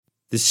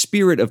The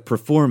spirit of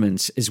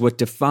performance is what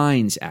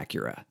defines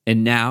Acura.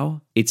 And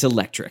now, it's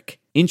electric.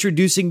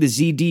 Introducing the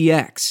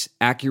ZDX,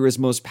 Acura's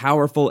most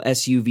powerful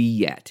SUV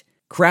yet.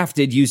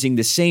 Crafted using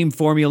the same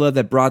formula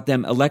that brought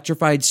them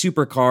electrified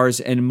supercars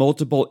and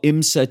multiple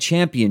IMSA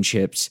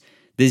championships,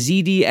 the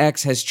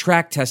ZDX has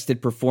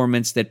track-tested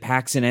performance that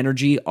packs an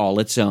energy all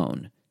its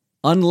own.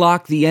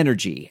 Unlock the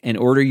energy and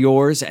order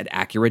yours at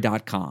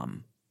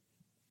Acura.com.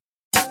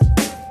 A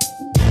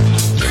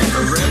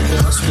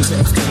red bus was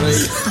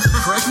excavated.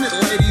 Pregnant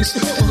ladies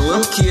and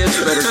little kids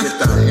better get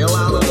the hell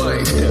out of the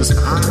way, because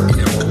I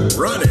am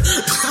running.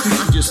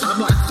 I'm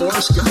like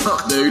Forrest Gump,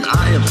 dude.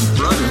 I am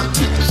running.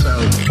 So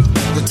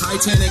the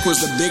Titanic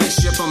was the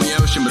biggest ship on the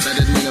ocean, but that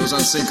didn't mean it was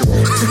unsinkable.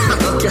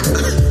 Okay.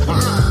 All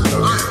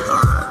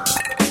right.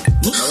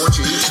 I want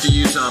you each to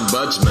use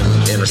ombudsman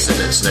in a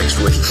sentence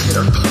next week.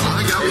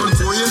 I got one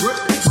for you.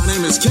 My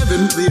name is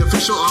Kevin, the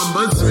official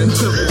ombudsman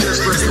of the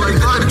Just Press Play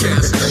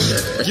podcast.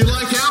 You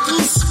like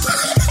apples?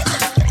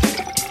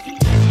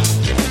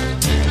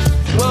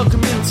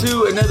 Welcome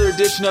into another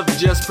edition of the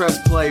Just Press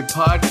Play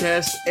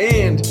podcast,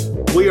 and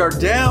we are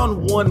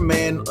down one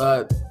man.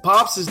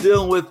 Pops is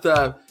dealing with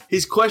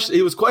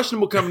he was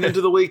questionable coming into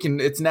the week, and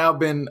it's now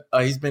been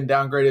he's been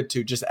downgraded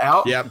to just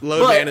out. Yeah,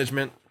 load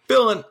management.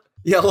 Load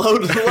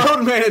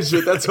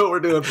management. That's what we're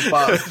doing for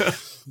Pops.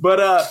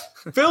 But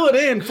fill it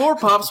in for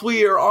Pops.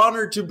 We are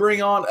honored to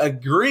bring on a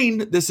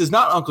green. This is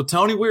not Uncle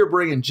Tony. We are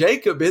bringing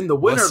Jacob in, the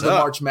winner of the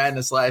March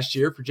Madness last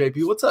year for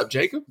JP. What's up,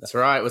 Jacob? That's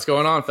right. What's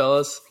going on,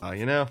 fellas?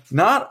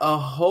 Not a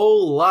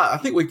whole lot. I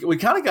think we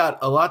kind of got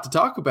a lot to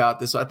talk about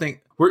this. I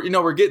think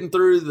we're getting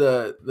through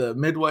the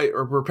midway,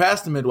 or we're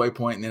past the midway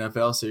point in the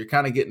NFL. So you're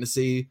kind of getting to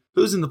see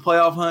who's in the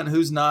playoff hunt,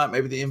 who's not.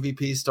 Maybe the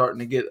MVP is starting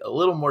to get a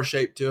little more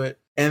shape to it.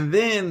 And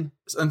then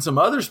in some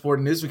other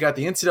sporting news, we got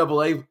the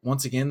NCAA.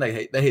 Once again, they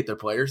hate their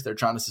players. They're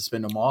trying to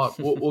suspend them all.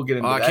 We'll get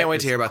into that. I can't wait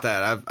to hear about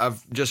that.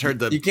 I've just heard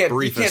the you can't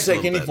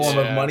take any form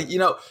of money.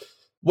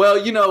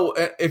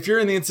 If you're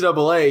in the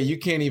NCAA, you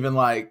can't even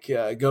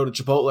go to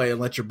Chipotle and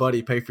let your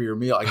buddy pay for your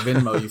meal, like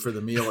Venmo you for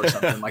the meal or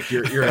something. Like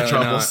you're in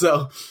trouble. Not.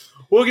 So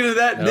we'll get into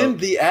that. Nope. And then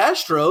the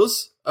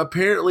Astros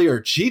apparently are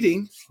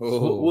cheating.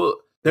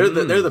 They're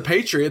the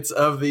Patriots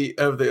of the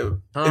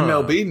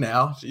MLB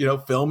now,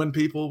 filming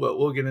people, but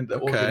we'll get into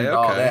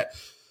all that.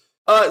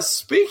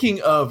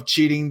 Speaking of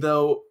cheating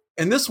though,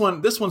 and this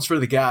one's for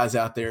the guys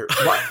out there.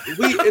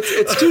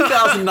 It's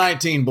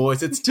 2019,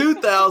 boys. It's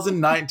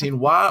 2019.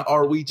 Why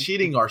are we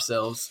cheating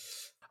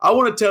ourselves? I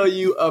want to tell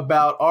you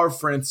about our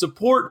friends.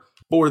 Support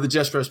for the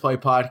Just Press Play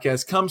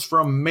podcast comes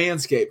from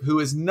Manscaped, who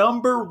is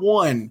number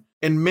one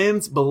in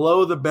men's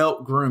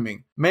below-the-belt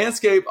grooming.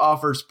 Manscaped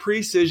offers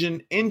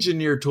precision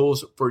engineered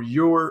tools for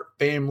your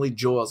family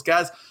jewels.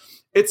 Guys,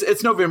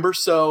 it's November,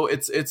 so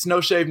it's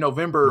No Shave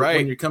November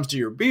when it comes to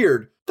your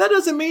beard. That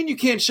doesn't mean you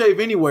can't shave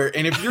anywhere.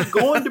 And if you're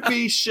going to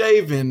be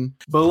shaving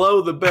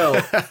below the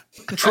belt,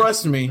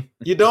 trust me,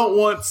 you don't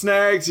want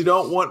snags, you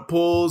don't want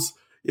pulls,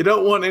 you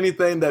don't want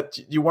anything that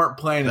you weren't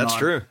planning on. That's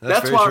true.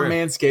 That's why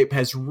Manscaped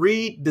has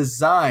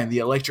redesigned the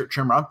electric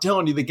trimmer. I'm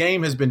telling you, the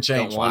game has been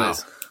changed.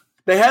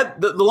 They had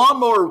the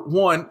Lawnmower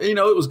 1,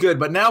 it was good,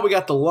 but now we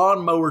got the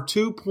Lawnmower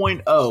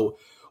 2.0,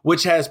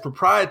 which has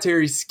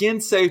proprietary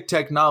skin-safe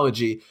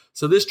technology,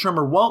 so this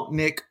trimmer won't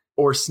nick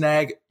or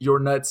snag your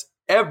nuts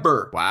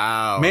ever.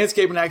 Wow.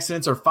 Manscaping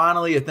accidents are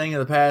finally a thing of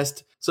the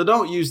past, so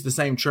don't use the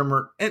same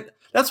trimmer. And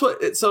that's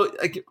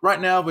right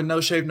now with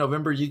No Shave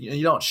November,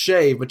 you don't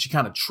shave, but you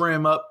kind of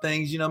trim up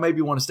things. Maybe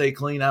you want to stay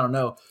clean. I don't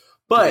know.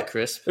 But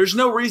there's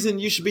no reason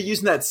you should be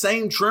using that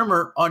same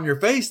trimmer on your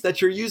face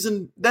that you're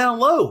using down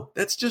low.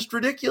 That's just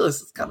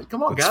ridiculous. It's come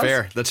on,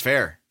 guys. That's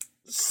fair.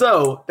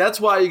 So that's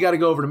why you got to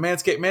go over to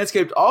Manscaped.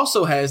 Manscaped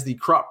also has the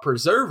Crop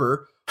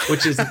Preserver,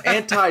 which is an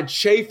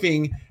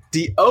anti-chafing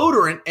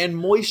deodorant and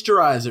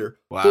moisturizer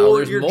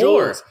for your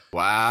jewels.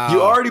 Wow.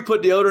 You already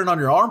put deodorant on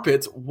your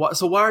armpits.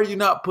 So why are you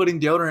not putting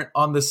deodorant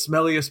on the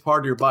smelliest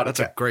part of your body? That's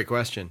a great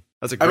question.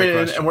 question.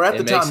 And we're at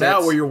the time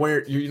now where you're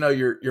wearing,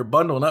 you're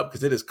bundling up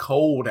because it is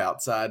cold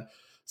outside.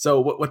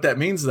 So what that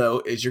means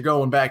though is you're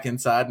going back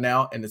inside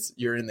now, and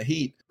you're in the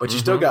heat, but you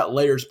still got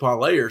layers upon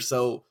layers.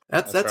 So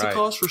that's right. A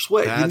cause for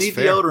sweat. You need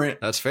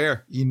deodorant. That's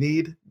fair. You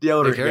need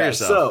deodorant. Take care of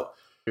yourself. So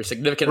your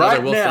significant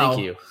other will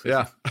thank you.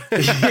 Yeah.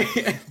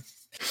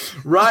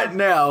 Right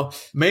now,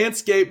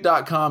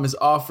 Manscaped.com is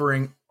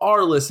offering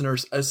our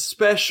listeners a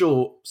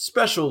special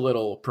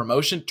little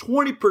promotion: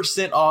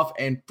 20% off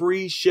and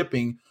free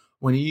shipping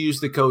when you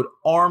use the code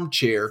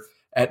ARMCHAIR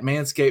at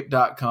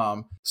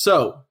manscaped.com.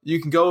 So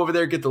you can go over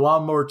there, get the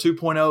Lawnmower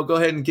 2.0, go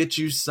ahead and get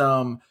you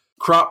some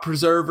crop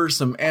preserver,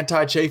 some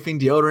anti-chafing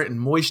deodorant and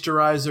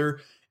moisturizer,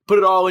 put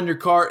it all in your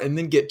cart, and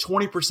then get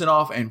 20%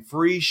 off and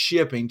free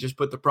shipping. Just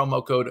put the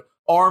promo code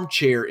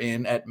ARMCHAIR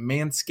in at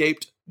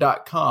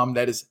manscaped.com.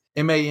 That is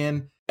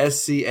MANSCAPED,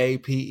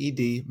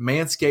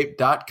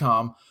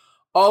 manscaped.com.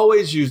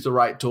 Always use the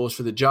right tools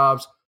for the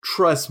jobs.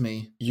 Trust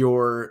me,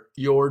 your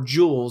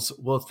jewels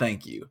will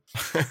thank you.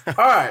 All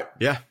right.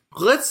 Yeah.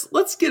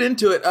 Let's get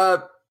into it.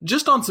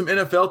 Just on some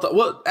NFL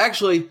well,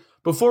 actually,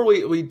 before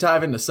we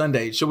dive into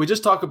Sunday, should we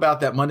just talk about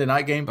that Monday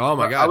night game? Oh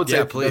my God. I would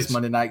say please. The best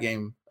Monday night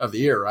game of the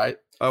year, right?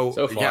 Oh,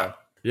 so far.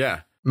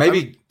 Yeah.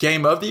 Maybe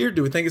game of the year?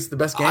 Do we think it's the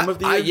best game of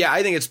the year?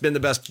 I think it's been the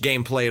best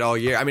game played all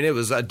year. I mean, it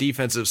was a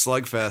defensive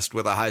slugfest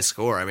with a high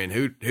score. I mean,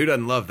 who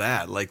doesn't love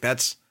that? Like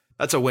that's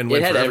a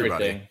win-win for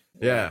everybody. Everything.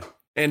 Yeah.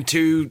 And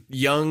two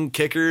young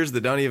kickers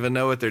that don't even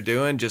know what they're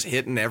doing, just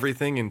hitting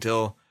everything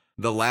until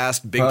the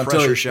last big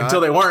pressure shot.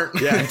 Until they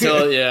weren't.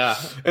 Yeah.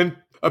 And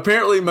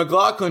apparently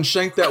McLaughlin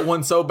shanked that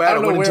one so bad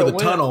it went into the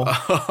tunnel.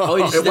 Oh,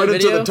 you it went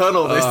into the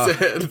tunnel, they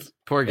said.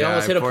 Poor guy. It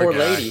almost hit a poor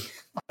lady.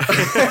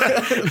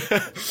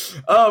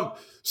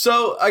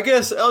 So I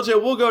guess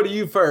LJ, we'll go to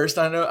you first.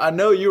 I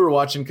know you were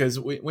watching because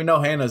we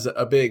know Hannah's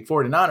a big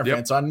 49er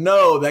fan, so I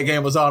know that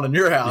game was on in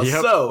your house.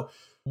 Yep. So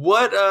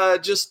what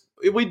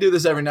we do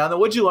this every now and then.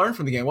 What'd you learn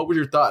from the game? What were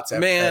your thoughts?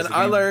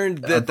 I learned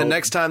that the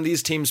next time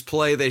these teams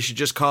play, they should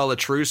just call a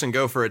truce and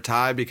go for a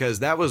tie because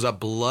that was a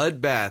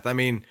bloodbath. I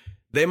mean,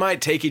 they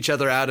might take each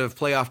other out of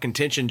playoff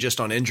contention just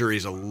on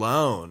injuries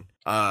alone.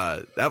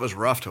 That was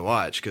rough to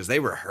watch because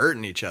they were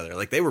hurting each other.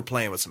 Like they were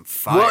playing with some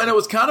fire. Well, and it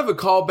was kind of a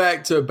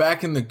callback to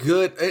back in the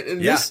good.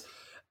 And this,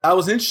 I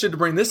was interested to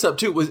bring this up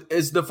too.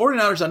 Is the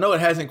 49ers, I know it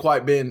hasn't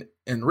quite been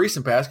in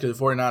recent past because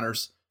the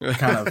 49ers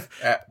kind of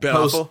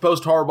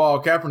post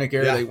Harbaugh Kaepernick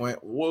era, they went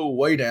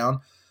way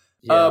down.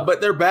 Yeah.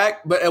 But they're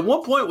back. But at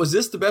one point, was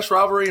this the best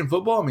rivalry in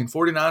football? I mean,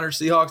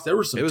 49ers, Seahawks, there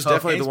were some. It was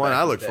definitely the one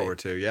I look forward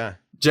to. Yeah.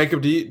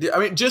 Jacob,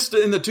 just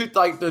in the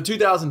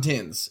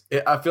 2010s,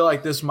 I feel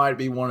like this might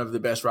be one of the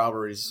best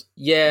rivalries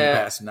in the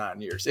past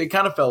 9 years. It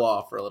kind of fell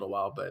off for a little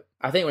while, but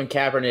I think when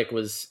Kaepernick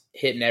was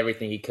hitting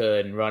everything he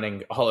could and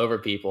running all over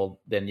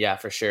people, then yeah,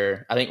 for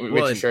sure. I think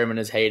Richard Sherman,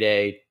 his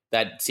heyday,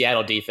 that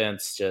Seattle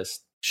defense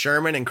just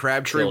Sherman and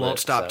Crabtree won't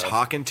stop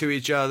talking to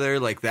each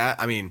other like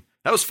that. I mean,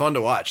 that was fun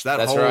to watch.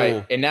 That's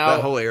right. And now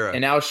that whole era.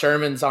 And now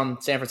Sherman's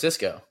on San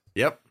Francisco.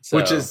 Yep. So,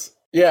 which is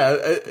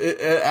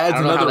it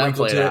adds another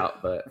wrinkle to it.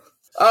 Out, but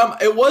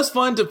it was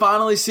fun to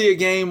finally see a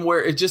game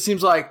where it just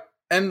seems like,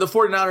 and the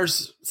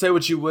 49ers, say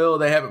what you will,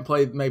 they haven't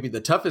played maybe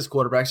the toughest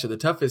quarterbacks or the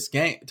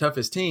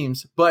toughest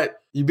teams,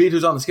 but you beat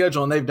who's on the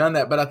schedule, and they've done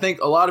that. But I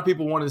think a lot of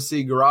people wanted to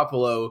see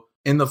Garoppolo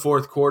in the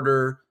fourth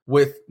quarter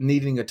with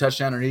needing a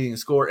touchdown or needing a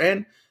score,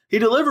 and he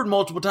delivered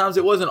multiple times.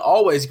 It wasn't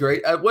always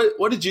great.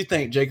 What did you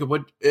think, Jacob?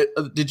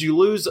 Did you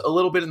lose a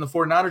little bit in the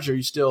 49ers, or are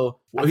you still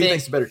 – who do you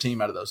think's the better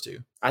team out of those two?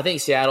 I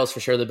think Seattle's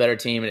for sure the better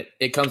team, and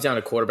it comes down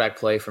to quarterback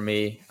play for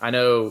me. I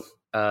know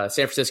San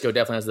Francisco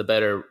definitely has the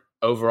better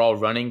overall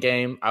running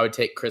game. I would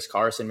take Chris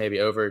Carson maybe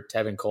over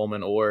Tevin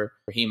Coleman or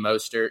Raheem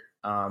Mostert.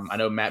 I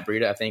know Matt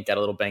Breida, I think, got a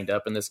little banged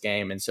up in this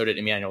game, and so did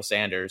Emmanuel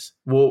Sanders.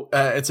 Well,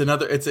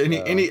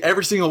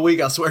 every single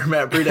week, I swear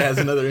Matt Breida has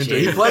another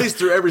injury. He plays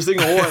through every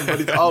single one, but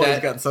he's always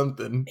got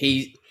something.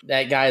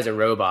 That guy is a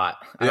robot.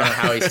 I don't know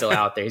how he's still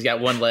out there. He's got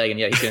one leg, and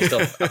yet he can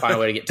still find a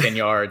way to get 10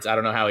 yards. I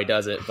don't know how he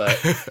does it, but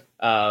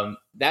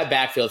that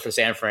backfield for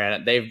San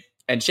Fran,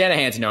 and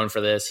Shanahan's known for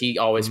this. He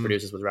always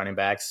produces with running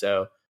backs,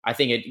 so I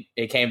think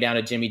it came down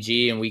to Jimmy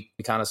G, and we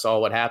kind of saw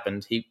what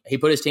happened. He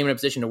put his team in a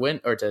position to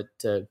win or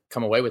to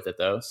come away with it,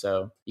 though.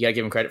 So you got to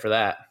give him credit for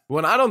that.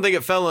 Well, I don't think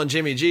it fell on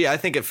Jimmy G. I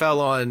think it fell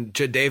on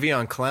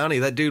Jadeveon Clowney.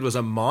 That dude was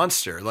a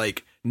monster.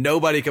 Like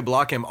nobody could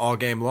block him all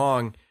game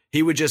long.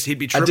 He'd be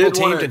triple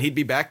teamed and he'd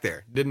be back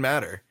there. Didn't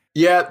matter.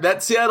 Yeah,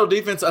 that Seattle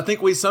defense, I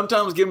think we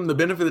sometimes give them the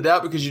benefit of the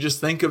doubt because you just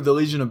think of the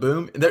Legion of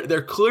Boom.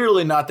 They're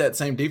clearly not that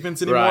same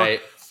defense anymore. Right.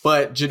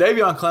 But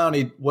Jadeveon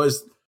Clowney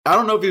was. I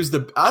don't know if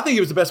I think he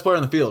was the best player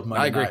on the field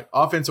Monday night,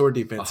 offense or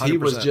defense. 100%. He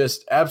was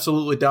just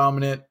absolutely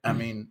dominant. I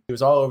mean, he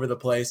was all over the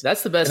place.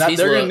 That's the best he's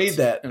they're going to need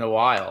that in a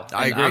while.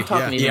 I agree. I'm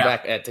talking even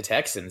back at the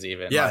Texans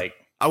even. Yeah. Like,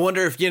 I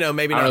wonder if, maybe I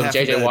not don't know if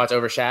JJ Watt's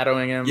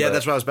overshadowing him. Yeah,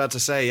 that's what I was about to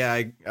say.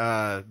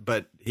 Yeah,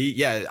 but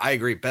I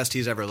agree. Best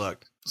he's ever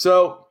looked.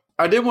 So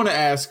I did want to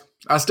ask,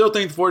 I still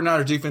think the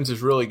 49ers defense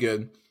is really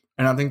good.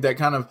 And I think that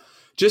kind of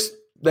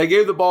they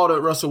gave the ball to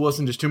Russell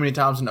Wilson just too many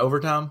times in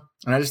overtime.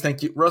 And I just think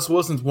Russell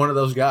Wilson's one of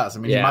those guys. I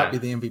mean, he might be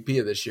the MVP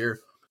of this year.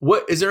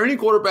 Is there any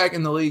quarterback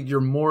in the league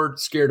you're more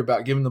scared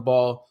about giving the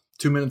ball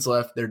 2 minutes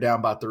left, they're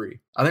down by 3?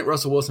 I think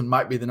Russell Wilson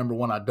might be the number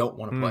one I don't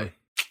want to play.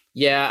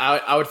 Yeah,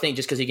 I would think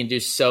just because he can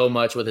do so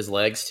much with his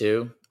legs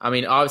too. I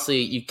mean,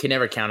 obviously you can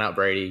never count out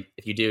Brady.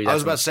 If you do, that's I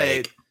was about to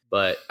say,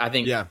 but I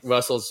think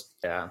Russell's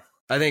I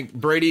think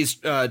Brady's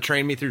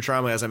trained me through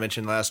trauma, as I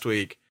mentioned last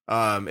week.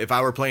 If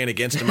I were playing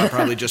against him, I'd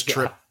probably just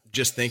trip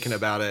just thinking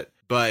about it.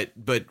 But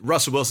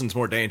Russell Wilson's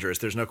more dangerous.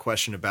 There's no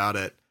question about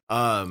it.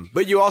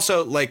 But you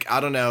also I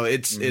don't know.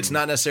 It's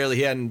not necessarily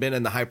he hadn't been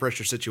in the high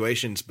pressure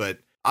situations, but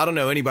I don't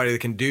know anybody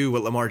that can do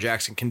what Lamar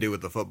Jackson can do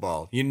with the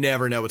football. You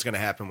never know what's going to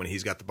happen when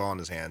he's got the ball in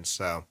his hands.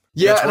 So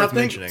that's and I think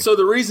mentioning. So.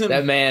 The reason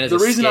that man is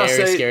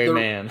scary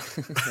man with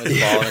the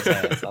ball in his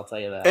hands. I'll tell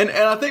you that. And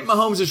I think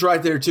Mahomes is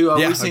right there too.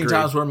 We've seen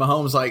times where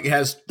Mahomes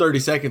has 30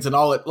 seconds and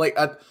all it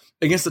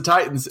against the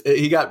Titans,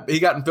 he got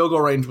in field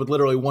goal range with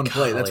literally one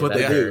play. That's what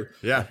they do.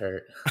 Yeah.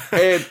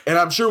 And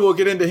I'm sure we'll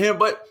get into him,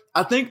 but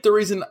I think the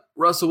reason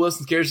Russell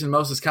Wilson scares me the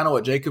most is kind of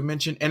what Jacob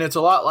mentioned, and it's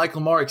a lot like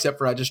Lamar, except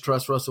for I just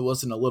trust Russell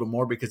Wilson a little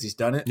more because he's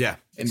done it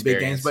in big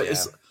games. But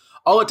it's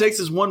all it takes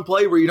is one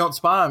play where you don't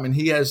spy him, and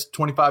he has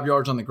 25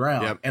 yards on the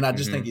ground. And I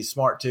just think he's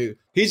smart too.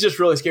 He's just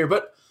really scary.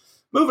 But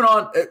moving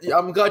on,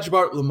 I'm glad you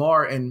brought up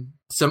Lamar and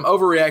some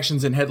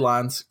overreactions and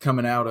headlines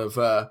coming out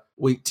of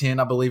Week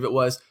 10, I believe it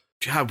was.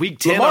 God, Week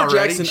 10 Lamar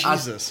already? Jackson,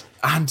 Jesus.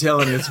 I'm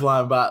telling you, it's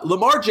flying by.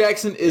 Lamar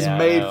Jackson is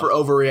made for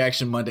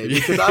overreaction Monday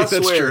because I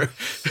swear,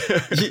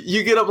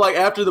 you get up like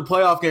after the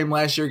playoff game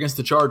last year against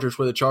the Chargers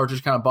where the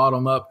Chargers kind of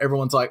bottom up.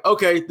 Everyone's like,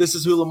 okay, this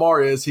is who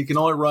Lamar is. He can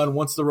only run.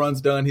 Once the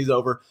run's done, he's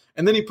over.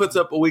 And then he puts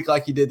up a week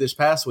like he did this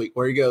past week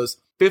where he goes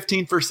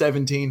 15 for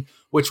 17,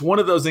 which one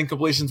of those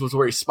incompletions was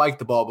where he spiked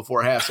the ball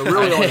before half. So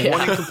really only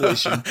one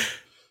incompletion.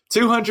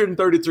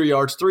 233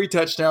 yards, 3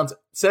 touchdowns,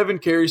 7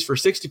 carries for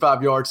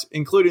 65 yards,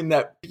 including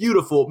that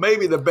beautiful,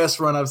 maybe the best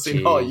run I've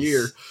seen all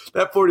year.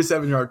 That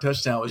 47-yard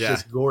touchdown was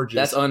just gorgeous.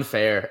 That's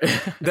unfair.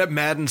 That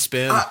Madden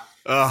spin.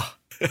 That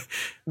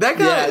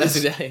guy is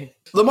exactly.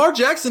 Lamar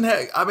Jackson.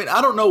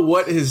 I don't know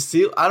what his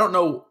I don't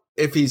know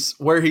if he's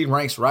where he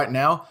ranks right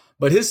now,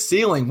 but his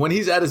ceiling when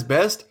he's at his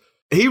best,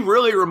 he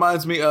really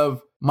reminds me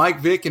of Mike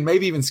Vick and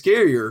maybe even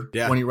scarier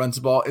when he runs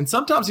the ball. And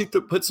sometimes he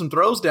puts some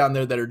throws down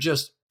there that are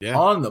just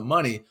on the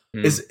money.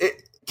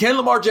 Can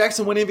Lamar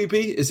Jackson win MVP?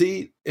 Is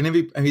he an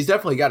MVP? He's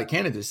definitely got a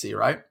candidacy,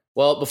 right?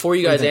 Well, before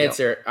you guys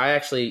answer, I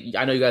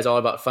know you guys all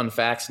about fun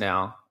facts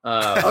now.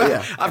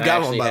 I've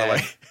got one, by the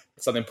way.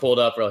 Something pulled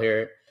up real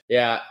here.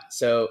 Yeah,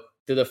 so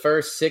through the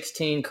first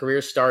 16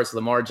 career starts,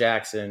 Lamar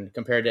Jackson,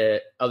 compared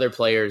to other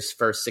players'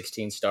 first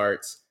 16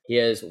 starts, he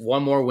has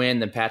one more win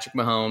than Patrick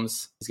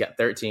Mahomes. He's got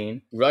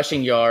 13.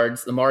 Rushing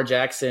yards, Lamar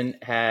Jackson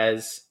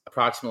has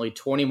approximately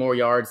 20 more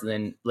yards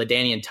than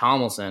LaDainian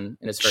Tomlinson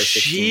in his first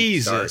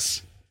 16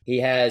 starts. He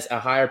has a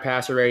higher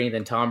passer rating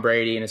than Tom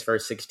Brady in his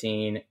first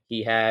 16.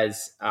 He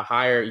has a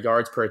higher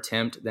yards per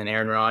attempt than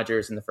Aaron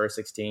Rodgers in the first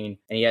 16.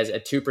 And he has a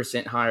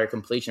 2% higher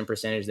completion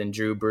percentage than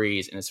Drew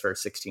Brees in his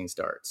first 16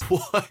 starts.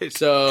 What?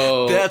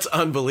 So that's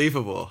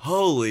unbelievable.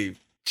 Holy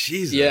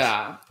Jesus.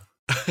 Yeah.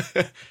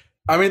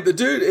 I mean, the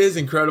dude is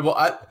incredible.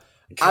 I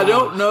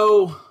don't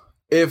know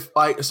if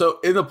so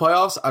in the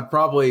playoffs, I'd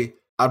probably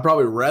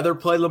rather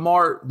play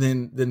Lamar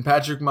than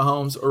Patrick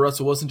Mahomes or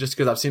Russell Wilson just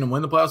because I've seen him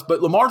win the playoffs.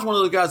 But Lamar's one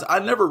of the guys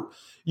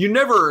you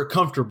never are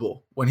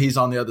comfortable when he's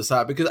on the other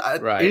side because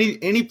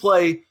any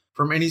play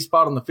from any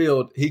spot on the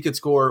field, he could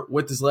score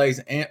with his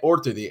legs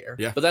or through the air.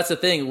 Yeah. But that's the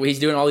thing. He's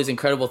doing all these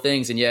incredible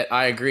things, and yet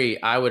I agree.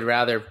 I would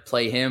rather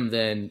play him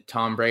than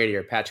Tom Brady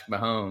or Patrick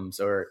Mahomes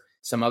or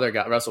some other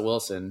guy, Russell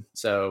Wilson.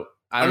 So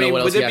I don't know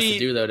what else he has to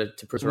do, though,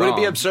 to prove wrong. Would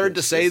it be absurd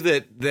to say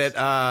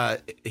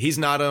that he's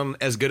not on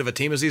as good of a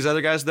team as these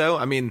other guys, though?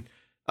 I mean,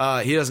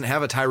 he doesn't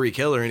have a Tyreek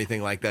Hill or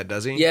anything like that,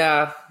 does he?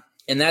 Yeah,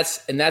 and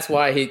that's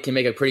why he can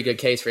make a pretty good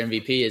case for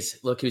MVP is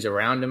look who's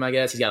around him, I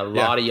guess. He's got a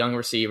lot of young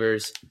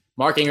receivers.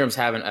 Mark Ingram's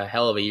having a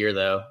hell of a year,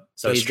 though,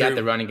 so he's got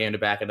the running game to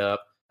back it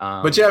up.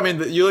 But yeah, I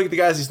mean, you look at the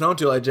guys he's known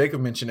to, like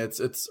Jacob mentioned,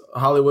 it's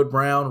Hollywood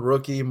Brown,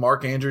 rookie.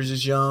 Mark Andrews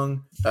is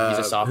young. He's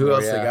a sophomore. Who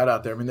else they got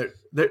out there? I mean,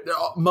 they're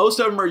most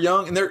of them are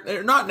young, and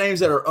they're not names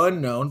that are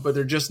unknown, but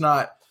they're just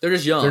not. They're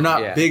just young. They're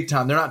not big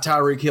time. They're not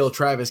Tyreek Hill,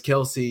 Travis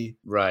Kelce.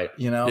 Right.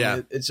 You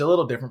know, it's a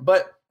little different.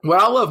 But what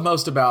I love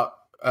most about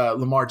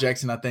Lamar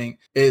Jackson, I think,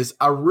 is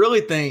I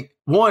really think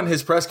one,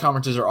 his press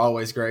conferences are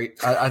always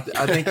great. I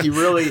think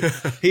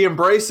he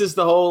embraces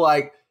the whole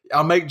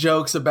I'll make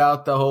jokes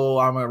about the whole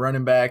I'm a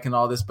running back and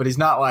all this, but he's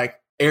not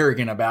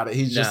arrogant about it.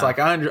 He's just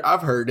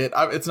I've heard it.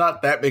 It's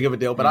not that big of a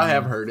deal, but I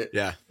have heard it.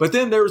 Yeah. But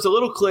then there was a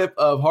little clip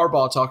of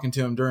Harbaugh talking to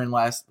him during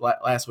last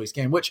week's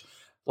game, which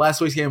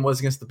last week's game was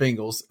against the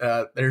Bengals.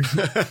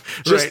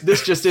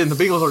 This just in. The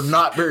Bengals are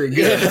not very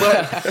good.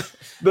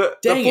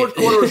 But the fourth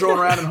quarter was rolling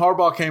around and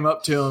Harbaugh came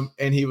up to him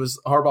and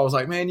Harbaugh was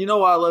like, man, you know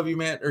why I love you,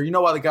 man? Or you know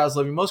why the guys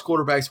love you? Most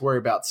quarterbacks worry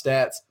about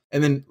stats.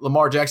 And then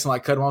Lamar Jackson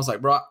cut him. I was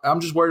like, bro, I'm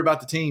just worried about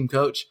the team,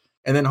 coach.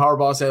 And then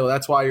Harbaugh said, well,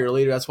 that's why you're a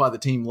leader. That's why the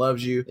team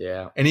loves you.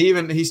 Yeah. And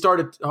he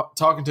started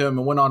talking to him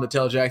and went on to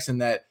tell Jackson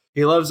that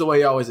he loves the way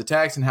he always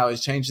attacks and how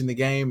he's changing the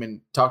game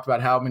and talked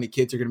about how many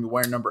kids are going to be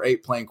wearing number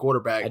 8 playing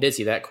quarterback. I did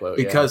see that quote.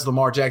 Because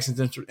Lamar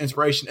Jackson's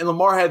inspiration. And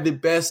Lamar had the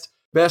best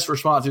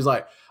response. He was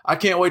like, I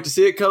can't wait to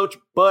see it, coach,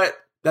 but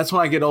that's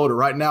when I get older.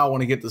 Right now, I want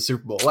to get to the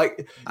Super Bowl.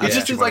 It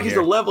just seems like he's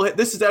a level hit.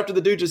 This is after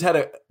the dude just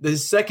had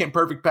his second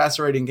perfect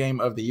passer rating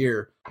game of the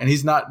year, and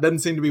he's doesn't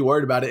seem to be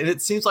worried about it. And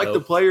it seems like the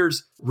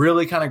players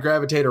really kind of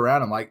gravitate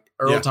around him. Like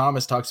Earl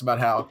Thomas talks about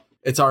how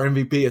it's our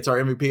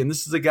MVP, and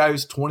this is a guy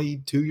who's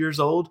 22 years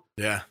old.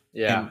 Yeah.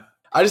 And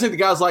I just think the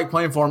guys like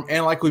playing for him,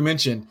 and like we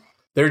mentioned,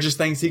 there are just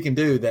things he can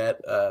do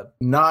that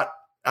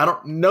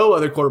no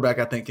other quarterback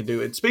I think can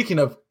do. And speaking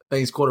of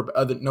things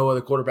no other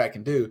quarterback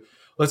can do.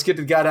 Let's get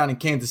to the guy down in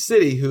Kansas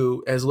City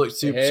who has looked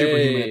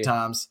superhuman at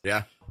times.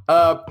 Yeah.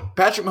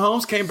 Patrick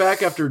Mahomes came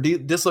back after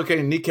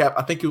dislocating kneecap.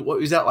 I think he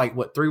was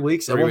out 3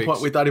 weeks. At one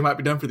point, we thought he might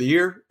be done for the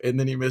year, and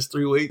then he missed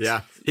 3 weeks.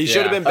 Yeah, he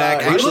should have been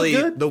back.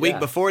 Actually, the week Yeah.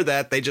 before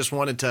that, they just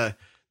wanted to.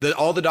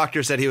 All the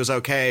doctors said he was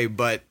okay,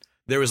 but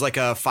there was like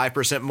a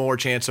 5% more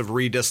chance of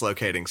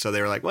redislocating. So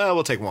they were like, "Well,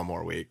 we'll take one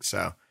more week."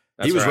 So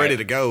he was ready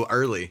to go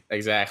early.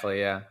 Exactly.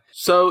 Yeah.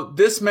 So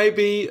this may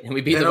be And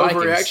we beat an the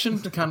Vikings.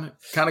 overreaction,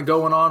 kind of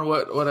going on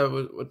what I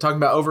was talking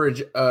about.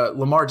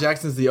 Lamar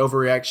Jackson's the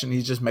overreaction.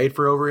 He's just made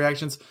for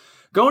overreactions.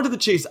 Going to the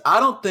Chiefs, I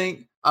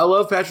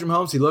love Patrick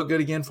Mahomes. He looked good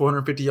again,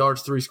 450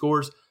 yards, 3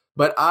 scores.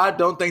 But I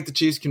don't think the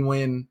Chiefs can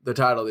win the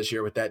title this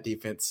year with that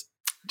defense.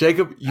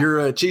 Jacob, you're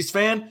a Chiefs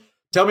fan.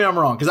 Tell me I'm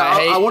wrong, because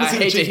I want to see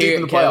the Chiefs deep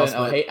in the playoffs.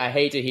 I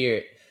hate to hear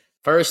it.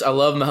 First, I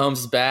love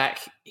Mahomes'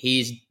 back.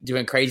 He's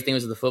doing crazy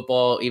things with the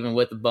football, even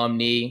with the bum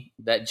knee.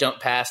 That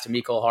jump pass to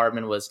Mecole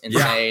Hardman was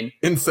insane.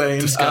 Yeah,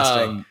 insane.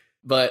 Disgusting.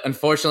 But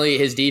unfortunately,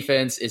 his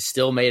defense is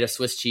still made of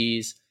Swiss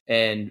cheese.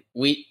 And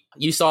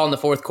you saw in the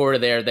fourth quarter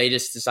there, they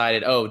just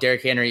decided,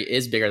 Derrick Henry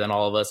is bigger than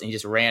all of us, and he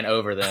just ran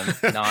over them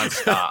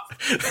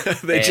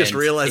nonstop. They just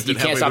realized if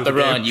you can't stop the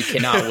run, you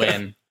cannot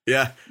win.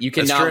 Yeah, you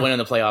cannot win in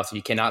the playoffs if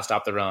you cannot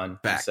stop the run.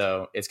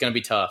 So it's going to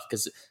be tough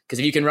because if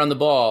you can run the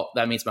ball,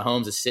 that means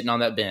Mahomes is sitting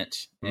on that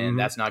bench, and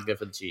that's not good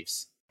for the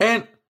Chiefs.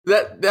 And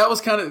that was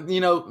kind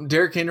of,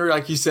 Derrick Henry,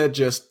 like you said,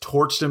 just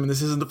torched him, and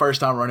this isn't the first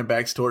time running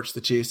backs torched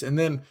the Chiefs. And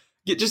then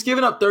just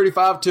giving up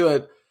 35 to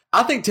it.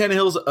 I think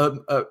Tannehill's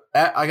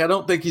I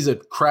don't think he's a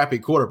crappy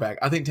quarterback.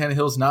 I think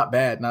Tannehill's not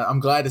bad, and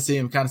I'm glad to see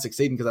him kind of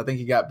succeeding because I think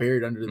he got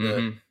buried under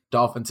the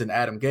Dolphins and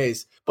Adam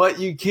Gase. But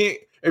you can't.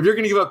 If you're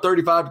going to give up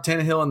 35 to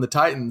Tannehill and the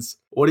Titans,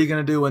 what are you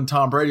going to do when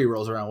Tom Brady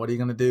rolls around? What are you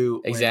going to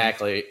do when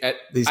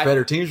these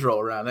better teams roll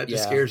around? That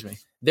just scares me.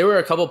 There were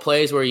a couple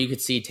plays where you could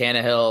see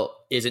Tannehill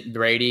isn't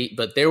Brady,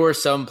 but there were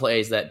some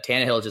plays that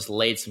Tannehill just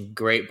laid some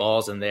great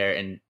balls in there,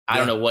 and I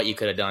don't know what you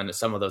could have done to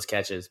some of those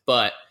catches.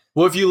 But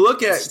if you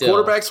look at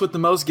quarterbacks with the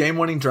most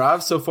game-winning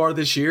drives so far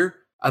this year,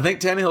 I think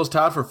Tannehill's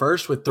tied for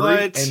first with 3,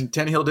 and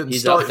Tannehill didn't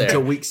start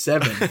until week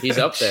 7. He's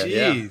up there.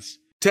 Jeez.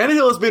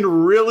 Tannehill has been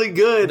really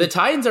good. The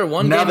Titans are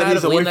one game out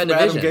of leading that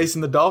division. Adam Gase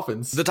and the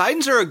Dolphins. The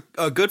Titans are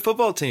a good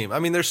football team. I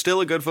mean, they're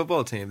still a good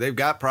football team. They've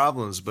got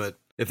problems, but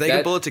if they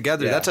can pull it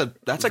together, that's a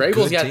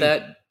good team.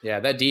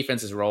 That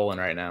defense is rolling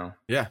right now.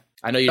 Yeah.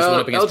 I know you just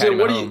went up against Patty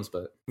Mahomes,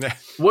 but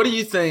what do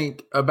you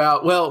think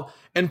about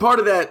and part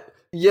of that,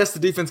 yes, the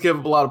defense gave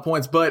up a lot of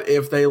points, but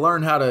if they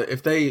learn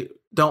if they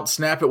don't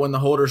snap it when the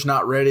holder's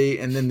not ready,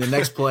 and then the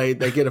next play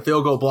they get a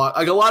field goal block.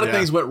 Like a lot of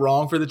things went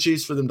wrong for the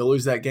Chiefs for them to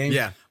lose that game.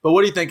 Yeah. But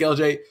what do you think,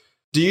 LJ?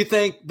 Do you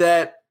think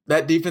that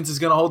defense is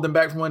going to hold them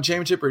back from one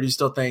championship, or do you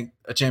still think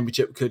a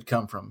championship could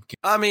come from?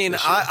 I mean,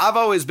 I've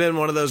always been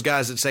one of those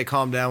guys that say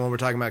calm down when we're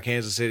talking about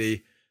Kansas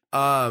City.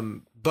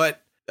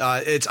 But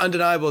it's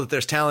undeniable that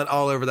there's talent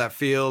all over that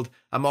field.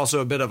 I'm also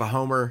a bit of a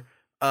homer.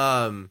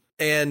 And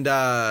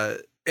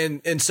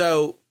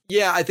so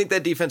yeah, I think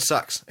that defense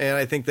sucks, and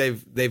I think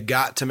they've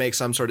got to make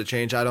some sort of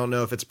change. I don't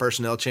know if it's a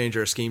personnel change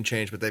or a scheme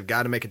change, but they've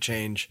got to make a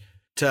change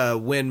to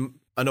win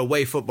an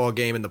away football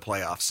game in the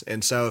playoffs.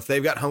 And so if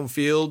they've got home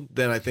field,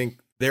 then I think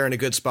they're in a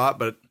good spot,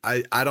 but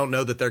I don't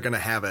know that they're going to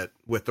have it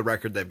with the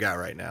record they've got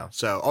right now.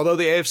 So although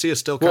the AFC is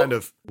still kind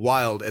of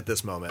wild at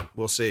this moment,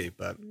 we'll see.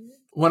 But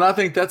when I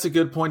think that's a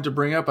good point to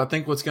bring up, I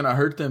think what's going to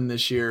hurt them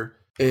this year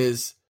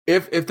is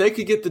if they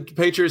could get the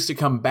Patriots to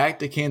come back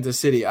to Kansas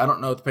City. I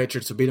don't know if the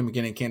Patriots will beat them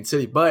again in Kansas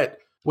City, but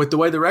with the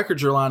way the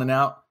records are lining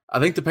out, I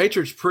think the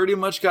Patriots pretty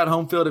much got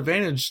home field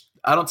advantage.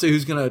 I don't see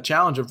who's going to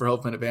challenge them for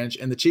home field advantage,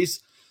 and the Chiefs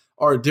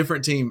are a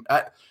different team.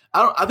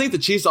 I think the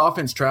Chiefs'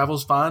 offense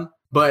travels fine,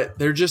 but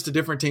they're just a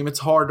different team. It's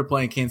hard to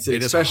play in Kansas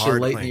City, especially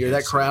late in the year.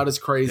 That crowd is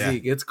crazy. Yeah. It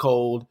gets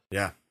cold.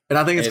 Yeah. And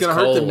I think it's going to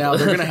hurt them now.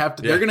 They're going to have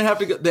to. They're going to have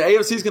to go. The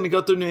AFC is going to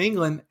go through New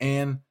England,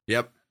 and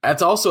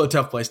that's also a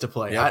tough place to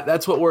play. Yep.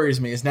 That's what worries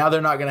me is now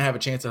they're not going to have a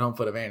chance at home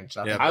field advantage.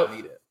 I think they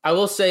need it. I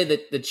will say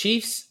that the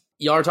Chiefs.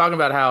 Y'all are talking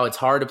about how it's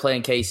hard to play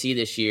in KC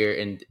this year,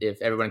 and if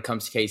everyone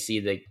comes to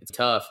KC, it's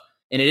tough.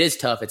 And it is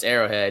tough. It's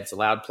Arrowhead. It's a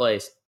loud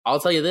place.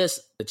 I'll tell you this.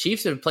 The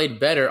Chiefs have played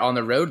better on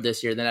the road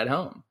this year than at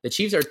home. The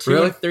Chiefs are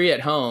 2-3 at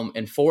home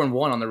and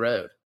 4-1 on the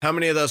road. How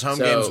many of those home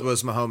games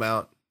was Mahomes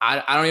out?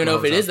 I don't even know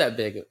if it is that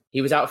big.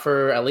 He was out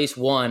for at least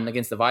one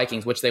against the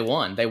Vikings, which they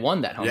won. They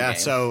won that home game. Yeah,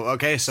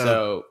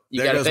 so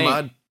you there goes think.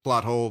 My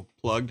plot hole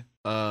plugged.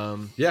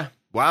 Yeah.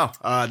 Wow,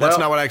 that's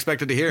not what I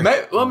expected to hear.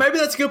 Maybe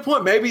that's a good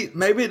point. Maybe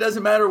it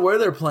doesn't matter where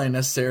they're playing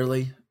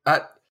necessarily.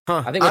 I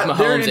think with Mahomes,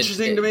 they're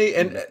interesting to me.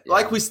 And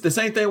the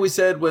same thing we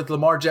said with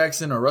Lamar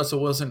Jackson or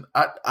Russell Wilson,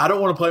 I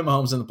don't want to play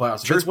Mahomes in the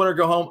playoffs. If it's win or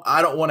go home,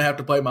 I don't want to have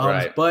to play Mahomes.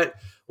 Right. But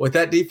with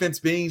that defense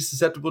being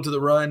susceptible to the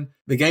run,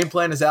 the game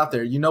plan is out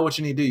there. You know what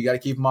you need to do. You got to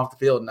keep them off the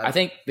field. And I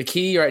think the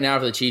key right now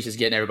for the Chiefs is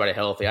getting everybody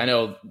healthy. I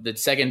know the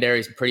secondary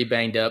is pretty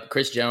banged up.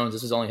 Chris Jones,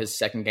 this was only his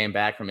second game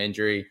back from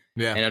injury.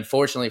 Yeah. And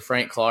unfortunately,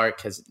 Frank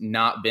Clark has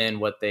not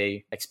been what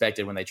they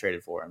expected when they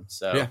traded for him.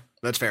 So yeah,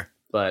 that's fair.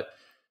 But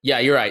yeah,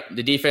 you're right.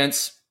 The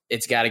defense,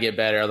 it's got to get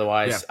better.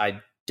 Otherwise, I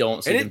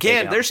don't see them. And it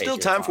can. There's still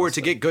time for it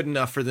to get good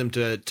enough for them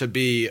to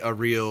be a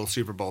real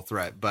Super Bowl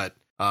threat, but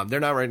they're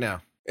not right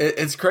now.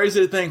 It's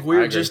crazy to think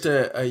we're just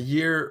a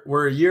year.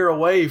 We're a year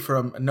away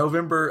from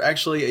November.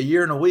 Actually, a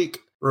year and a week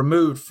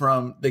removed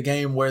from the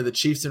game where the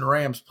Chiefs and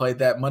Rams played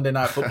that Monday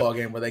Night Football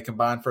game where they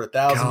combined for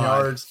 1,000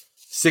 yards,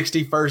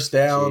 60 first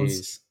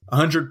downs,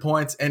 100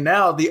 points. And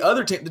now the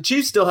other team, the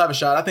Chiefs still have a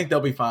shot. I think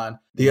they'll be fine.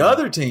 The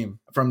other team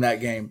from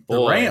that game,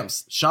 the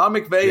Rams, Sean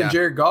McVay and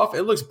Jared Goff,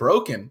 it looks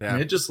broken. I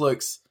mean, it just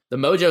looks. The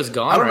mojo's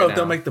gone. I don't know if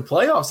they'll make the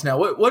playoffs now.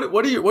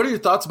 What are your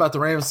thoughts about the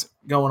Rams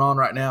going on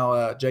right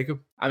now,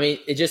 Jacob? I mean,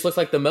 it just looks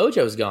like the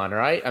mojo's gone,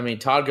 right? I mean,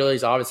 Todd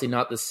Gurley's obviously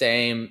not the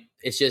same.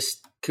 It's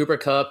just Cooper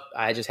Kupp.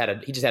 He just had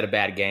a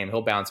bad game.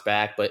 He'll bounce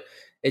back, but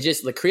it's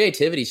just the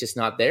creativity's just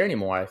not there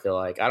anymore. I feel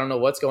like I don't know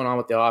what's going on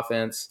with the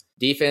offense,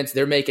 defense.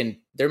 They're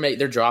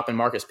dropping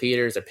Marcus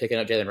Peters. They're picking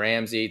up Jalen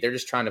Ramsey. They're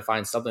just trying to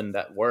find something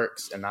that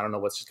works, and I don't know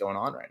what's just going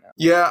on right now.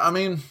 Yeah, I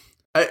mean,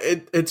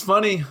 it's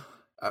funny.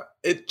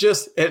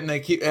 And they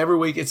keep every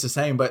week it's the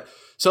same. But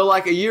so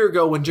like a year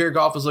ago when Jared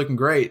Goff was looking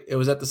great, it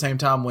was at the same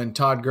time when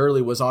Todd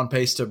Gurley was on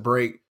pace to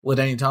break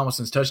LaDainian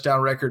Tomlinson's touchdown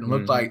record and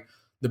looked like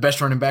the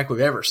best running back we've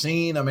ever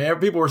seen. I mean,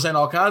 people were saying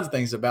all kinds of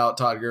things about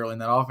Todd Gurley in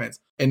that offense.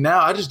 And now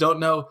I just don't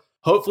know.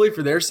 Hopefully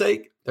for their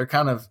sake, they're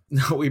kind of,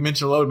 we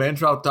mentioned load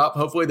management off the top.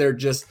 Hopefully they're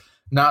just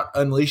not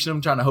unleashing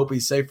him, trying to hope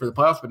he's safe for the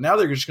playoffs. But now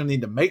they're just going to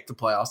need to make the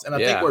playoffs. And I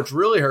think where it's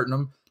really hurting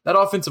them, that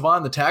offensive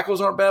line, the tackles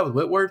aren't bad with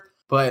Whitworth,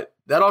 but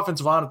that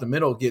offensive line at the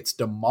middle gets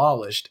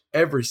demolished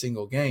every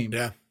single game.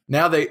 Yeah.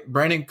 Now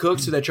Brandon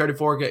Cooks, who they traded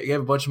for,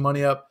 gave a bunch of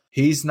money up.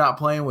 He's not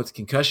playing with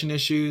concussion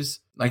issues.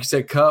 Like you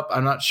said, Kupp,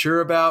 I'm not sure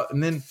about.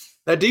 And then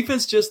that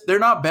defense they're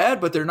not bad,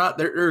 but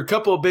they're a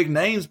couple of big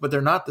names, but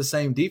they're not the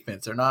same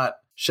defense. They're not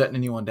shutting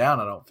anyone down,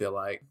 I don't feel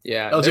like.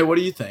 Yeah. LJ, what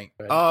do you think?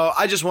 Oh,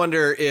 I just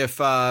wonder if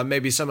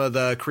maybe some of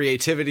the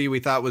creativity we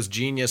thought was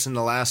genius in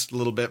the last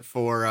little bit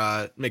for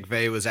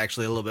McVay was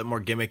actually a little bit more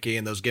gimmicky,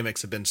 and those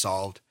gimmicks have been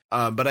solved.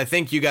 But I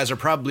think you guys are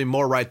probably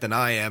more right than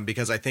I am,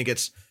 because I think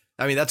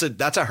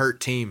that's a hurt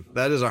team.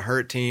 That is a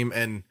hurt team,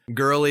 and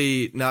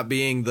Gurley not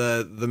being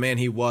the man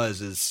he was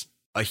is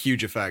a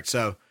huge effect.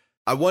 So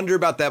I wonder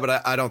about that,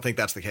 but I don't think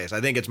that's the case.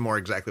 I think it's more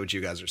exactly what you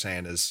guys are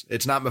saying. Is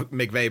it's not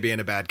McVay being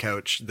a bad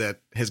coach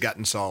that has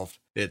gotten solved.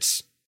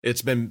 It's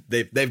been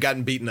they've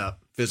gotten beaten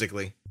up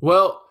physically.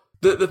 Well,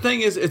 the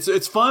thing is,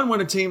 it's fun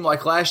when a team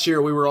like last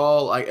year we were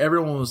all like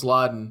everyone was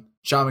lauding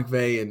Sean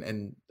McVay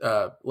and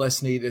Les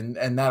Snead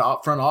and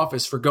that front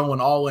office for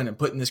going all in and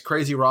putting this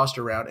crazy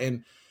roster around.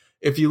 And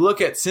if you look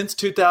at since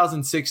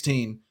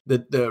 2016,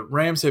 the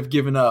Rams have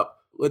given up.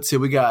 Let's see,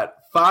 we got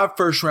 5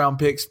 first-round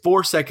picks,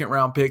 4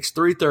 second-round picks,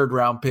 3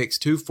 third-round picks,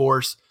 2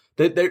 fourths.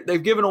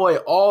 They've given away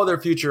all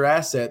their future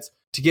assets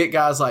to get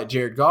guys like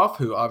Jared Goff,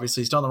 who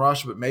obviously is still on the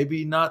roster, but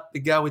maybe not the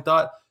guy we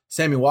thought.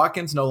 Sammy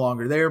Watkins, no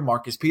longer there.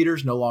 Marcus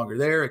Peters, no longer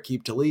there.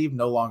 Aqib Talib,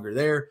 no longer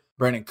there.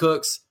 Brandon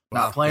Cooks,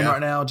 not playing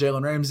right now.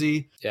 Jalen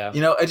Ramsey. Yeah.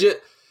 You know,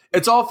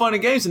 it's all fun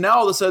and games. And now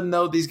all of a sudden,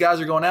 though, these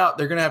guys are going out.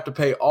 They're going to have to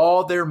pay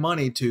all their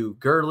money to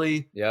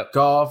Gurley,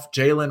 Goff,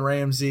 Jalen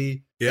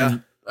Ramsey,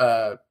 and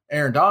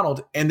Aaron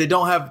Donald, and they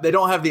don't have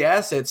the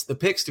assets, the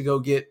picks to go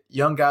get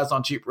young guys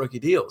on cheap rookie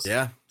deals.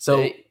 Yeah.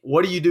 So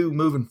what do you do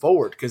moving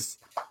forward? Because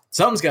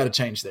something's got to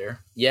change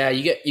there. Yeah,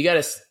 you got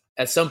to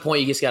at some point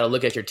you just got to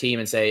look at your team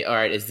and say, all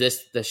right, is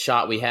this the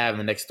shot we have in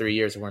the next 3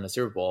 years to win the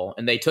Super Bowl?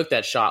 And they took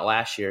that shot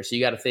last year, so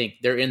you got to think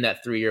they're in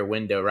that 3-year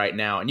window right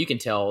now, and you can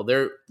tell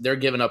they're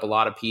giving up a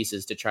lot of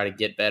pieces to try to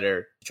get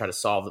better, to try to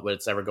solve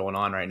what's ever going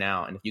on right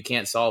now. And if you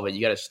can't solve it,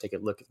 you got to just take a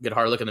good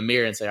hard look in the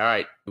mirror and say, all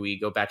right, we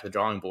go back to the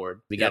drawing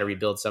board. We got to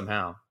rebuild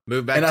somehow.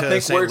 Move back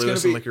to St.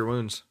 Louis and lick your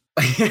wounds.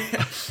 I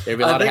think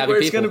where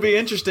it's going to be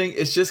interesting,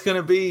 it's just going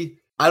to be.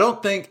 I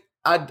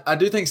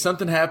do think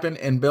something happened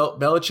and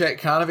Belichick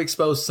kind of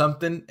exposed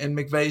something in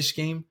McVay's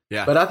scheme.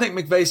 Yeah. But I think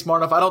McVay's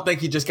smart enough. I don't think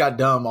he just got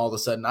dumb all of a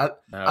sudden. I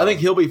think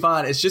he'll be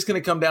fine. It's just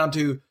going to come down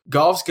to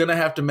Goff's going to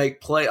have to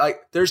make play. Like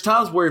there's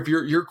times where if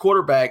you're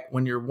quarterback,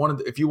 when you're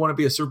if you want to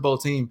be a Super Bowl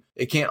team,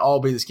 it can't all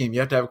be the scheme. You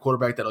have to have a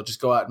quarterback that'll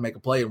just go out and make a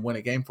play and win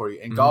a game for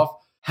you. And Goff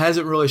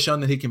hasn't really shown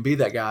that he can be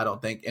that guy, I don't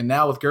think. And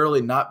now with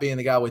Gurley not being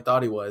the guy we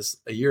thought he was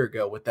a year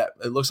ago, with that,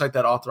 it looks like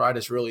that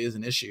arthritis really is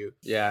an issue.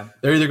 Yeah,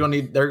 they're either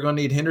going to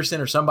need Henderson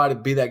or somebody to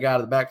be that guy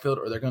to the backfield,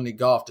 or they're going to need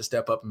Goff to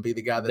step up and be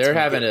the guy that's they're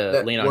having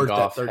to lean on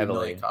Goff $30 heavily.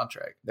 million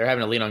contract. They're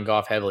having to lean on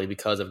Goff heavily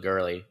because of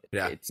Gurley.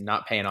 Yeah, it's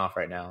not paying off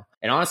right now.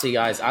 And honestly,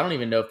 guys, I don't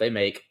even know if they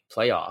make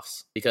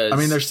playoffs,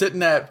 because they're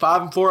sitting at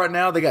 5-4 right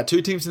now. They got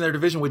 2 teams in their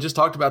division. We just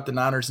talked about the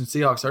Niners and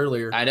Seahawks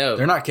earlier. I know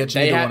they're not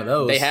catching either one of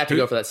those. They have to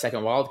go for that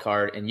second wild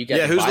card, and you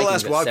got who's the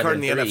last wild card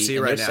in the NFC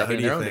right now? Who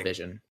do you think?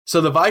 Division. So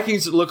the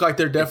Vikings look like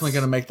they're definitely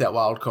going to make that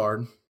wild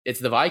card.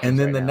 It's the Vikings, and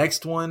then the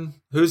next one,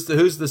 who's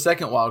the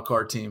second wild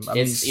card team?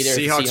 It's either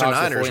Seahawks or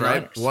Niners,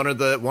 right? One of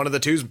the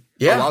two's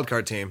a wild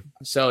card team.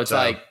 So it's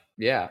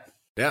Yeah.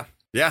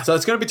 So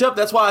it's going to be tough.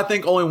 That's why I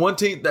think only one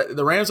team,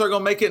 the Rams are going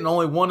to make it, and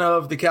only one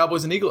of the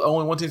Cowboys and Eagles,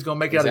 only one team's going to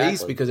make it out of the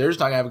East, because they're just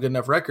not going to have a good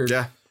enough record.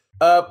 Yeah.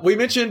 We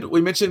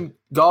mentioned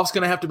Goff's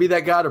going to have to be that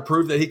guy to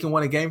prove that he can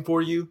win a game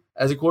for you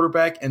as a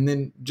quarterback, and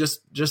then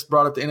just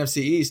brought up the NFC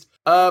East.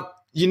 I'm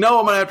going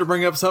to have to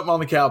bring up something on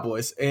the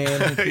Cowboys.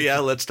 And yeah,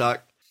 let's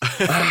talk.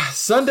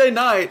 Sunday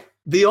night,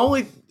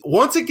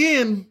 once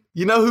again,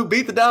 you know who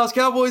beat the Dallas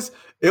Cowboys?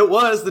 It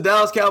was the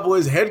Dallas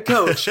Cowboys head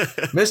coach,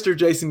 Mr.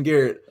 Jason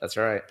Garrett. That's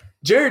right.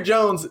 Jerry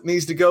Jones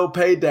needs to go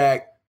pay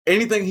Dak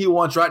anything he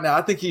wants right now.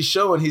 I think he's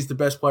showing he's the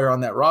best player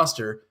on that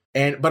roster.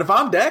 But if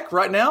I'm Dak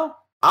right now,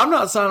 I'm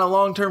not signing a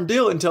long-term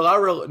deal until I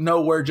really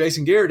know where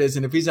Jason Garrett is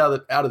and if he's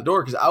out of the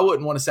door, because I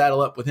wouldn't want to saddle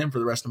up with him for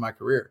the rest of my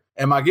career.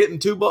 Am I getting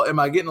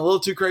a little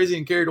too crazy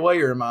and carried away,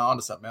 or am I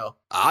onto something else?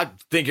 I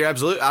think you're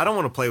absolutely. I don't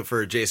want to play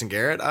for Jason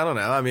Garrett. I don't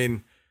know. I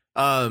mean,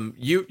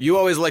 you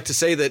always like to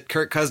say that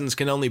Kirk Cousins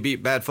can only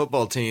beat bad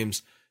football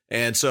teams,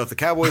 and so if the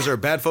Cowboys are a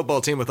bad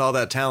football team with all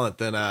that talent,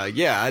 then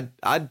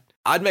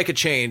I'd make a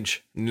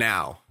change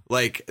now.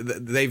 Like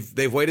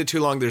they've waited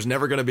too long. There's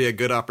never going to be a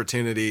good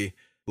opportunity.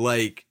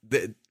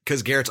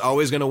 Because Garrett's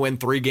always going to win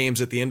 3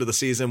 games at the end of the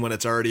season when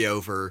it's already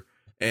over.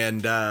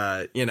 And,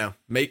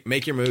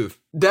 make your move.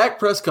 Dak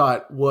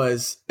Prescott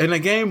was in a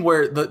game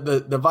where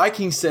the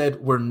Vikings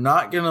said, we're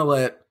not going to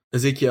let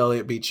Ezekiel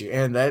Elliott beat you.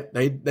 And that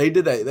they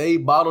did that. They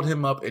bottled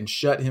him up and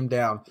shut him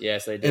down.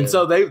 Yes, they did. And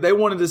so they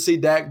wanted to see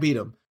Dak beat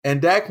him.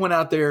 And Dak went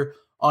out there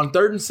on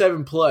 3rd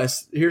and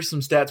 7+. Here's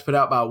some stats put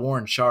out by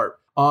Warren Sharp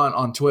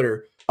on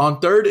Twitter. On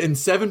 3rd and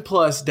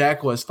 7+,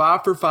 Dak was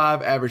 5 for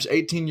 5, averaged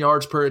 18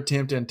 yards per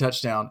attempt and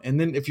touchdown. And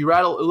then if you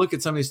look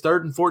at some of these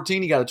 3rd and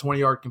 14, he got a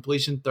 20-yard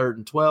completion, 3rd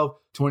and 12,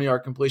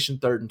 20-yard completion,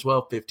 3rd and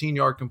 12,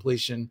 15-yard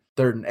completion,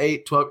 3rd and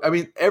 8, 12. I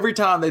mean, every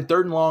time they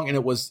 3rd and long, and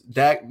it was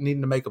Dak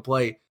needing to make a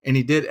play, and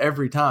he did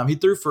every time. He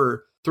threw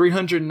for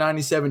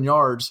 397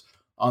 yards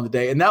on the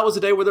day, and that was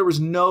a day where there was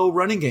no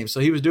running game.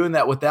 So he was doing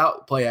that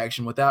without play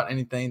action, without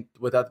anything,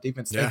 without the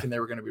defense thinking they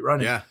were going to be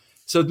running. Yeah.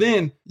 So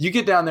then you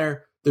get down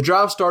there. The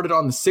drive started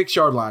on the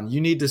 6-yard line. You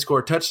need to score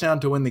a touchdown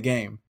to win the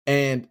game.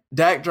 And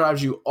Dak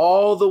drives you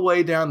all the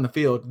way down the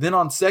field. Then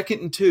on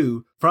 2nd and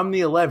 2 from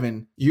the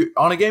 11,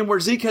 on a game where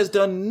Zeke has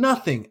done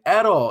nothing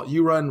at all,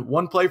 you run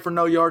one play for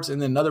no yards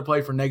and then another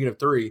play for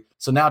 -3.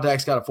 So now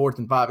Dak's got a 4th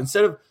and 5.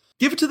 Instead of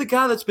give it to the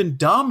guy that's been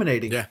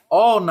dominating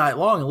all night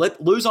long and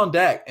lose on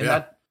Dak.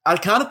 And I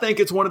kind of think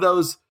it's one of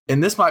those,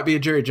 and this might be a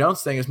Jerry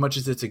Jones thing as much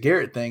as it's a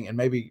Garrett thing, and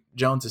maybe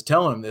Jones is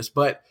telling him this,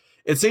 but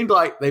it seemed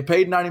like they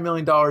paid $90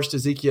 million to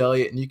Ezekiel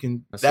Elliott,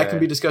 and that can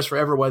be discussed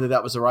forever whether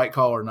that was the right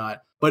call or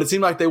not. But it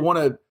seemed like they want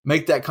to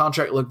make that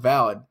contract look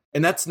valid,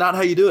 and that's not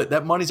how you do it.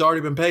 That money's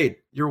already been paid.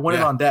 You're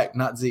winning on Dak,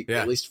 not Zeke,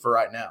 at least for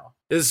right now.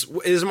 Is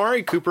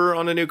Amari Cooper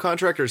on a new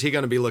contract, or is he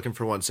going to be looking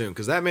for one soon?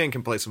 Because that man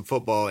can play some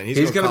football, and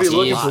he's going to be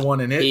looking for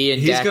one. And he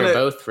and Dak are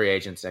both free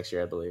agents next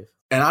year, I believe.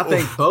 And I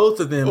think both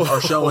of them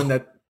are showing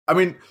that. I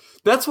mean,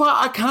 that's why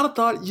I kind of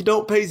thought you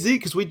don't pay Zeke,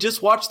 because we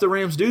just watched the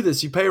Rams do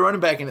this. You pay a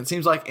running back, and it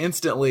seems like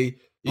instantly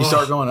you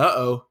start going,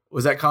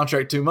 was that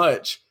contract too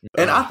much?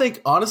 And I think,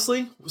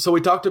 honestly, so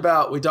we talked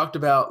about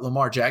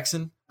Lamar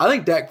Jackson. I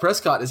think Dak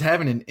Prescott is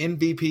having an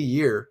MVP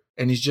year,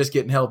 and he's just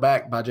getting held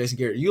back by Jason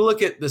Garrett. You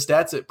look at the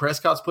stats that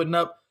Prescott's putting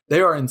up,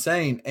 they are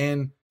insane.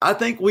 And I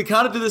think we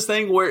kind of do this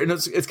thing where, and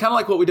it's kind of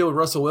like what we did with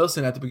Russell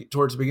Wilson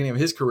towards the beginning of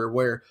his career,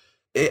 where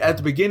at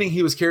the beginning,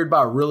 he was carried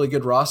by a really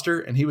good roster,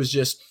 and he was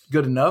just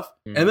good enough.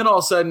 Mm. And then all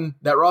of a sudden,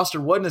 that roster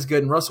wasn't as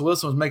good, and Russell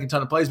Wilson was making a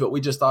ton of plays, but we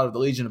just thought of the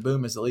Legion of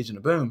Boom as the Legion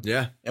of Boom.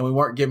 Yeah. And we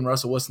weren't giving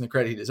Russell Wilson the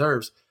credit he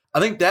deserves.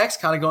 I think Dak's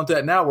kind of going through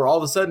that now, where all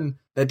of a sudden,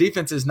 that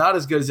defense is not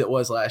as good as it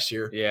was last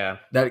year. Yeah.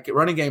 That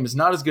running game is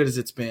not as good as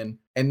it's been,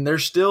 and they're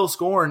still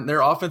scoring.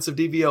 Their offensive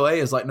DVOA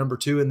is like number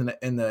 2 in the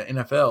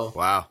NFL.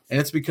 Wow. And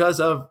it's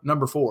because of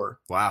number 4.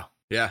 Wow.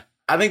 Yeah.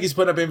 I think he's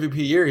putting up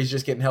MVP year. He's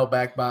just getting held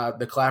back by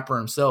the Clapper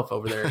himself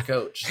over there at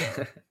coach.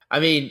 So. I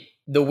mean,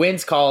 the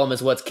wins column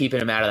is what's keeping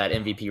him out of that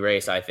MVP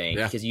race, I think,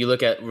 because you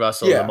look at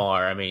Russell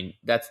Lamar. I mean,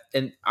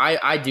 and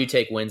I do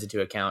take wins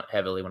into account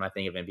heavily when I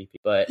think of MVP.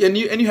 But and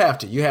you have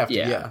to,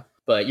 yeah.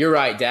 But you're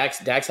right,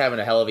 Dak's having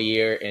a hell of a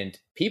year, and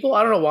people,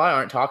 I don't know why,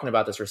 aren't talking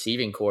about this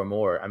receiving core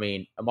more. I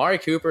mean, Amari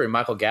Cooper and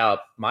Michael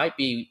Gallup might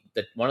be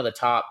one of the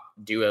top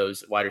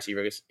duos wide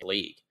receivers in the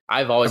league.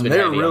 I've always been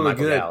heavy on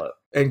Michael Gallup.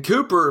 And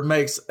Cooper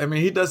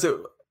he does it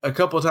a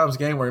couple of times a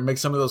game where he makes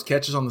some of those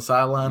catches on the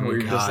sideline where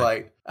you're just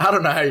like, I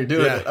don't know how you're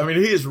doing it. I mean,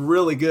 he is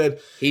really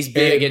good. He's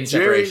big in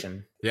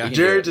separation.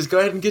 Jerry, just go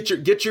ahead and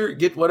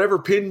get whatever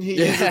pin he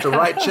uses to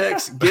write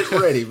checks. Get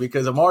ready,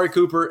 because Amari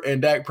Cooper and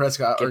Dak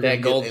Prescott are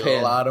going to get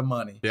a lot of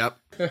money. Yep.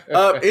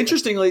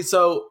 Interestingly,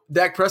 so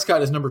Dak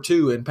Prescott is number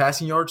 2 in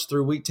passing yards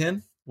through week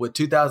 10 with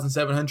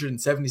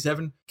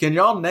 2,777. Can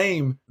y'all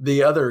name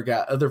the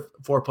other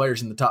 4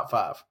 players in the top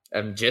 5?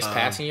 Just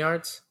passing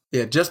yards?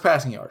 Yeah, just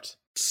passing yards.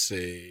 Let's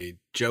see.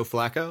 Joe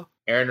Flacco?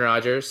 Aaron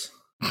Rodgers.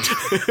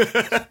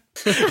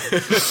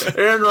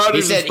 Aaron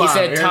Rodgers is 5. He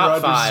said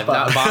top 5,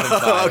 not bottom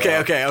 5.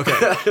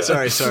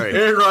 Okay. Sorry.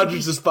 Aaron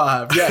Rodgers is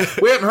 5. Yeah,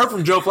 we haven't heard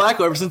from Joe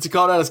Flacco ever since he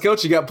called out his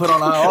coach. He got put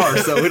on IR,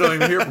 so we don't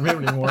even hear from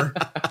him anymore.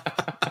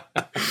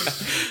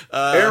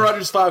 Aaron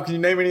Rodgers 5. Can you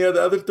name any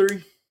other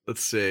 3?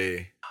 Let's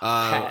see.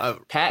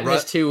 Pat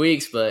missed 2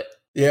 weeks, but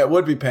yeah, it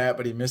would be Pat,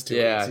 but he missed 2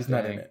 weeks. He's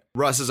not in it.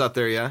 Russ is up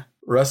there, yeah.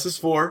 Russ is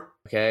 4.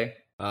 Okay.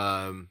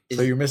 So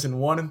you're missing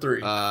 1 and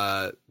 3.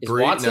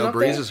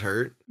 Breeze is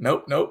hurt.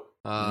 Nope.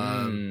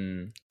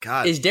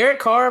 God. Is Derek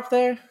Carr up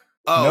there?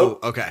 Oh,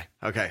 nope.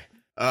 Okay.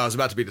 I was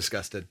about to be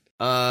disgusted.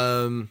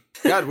 God,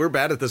 we're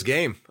bad at this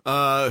game. Who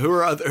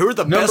are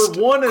the number best?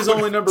 Number one is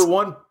only number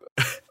one.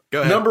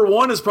 Go ahead. Number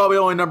one is probably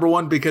only number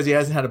one because he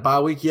hasn't had a bye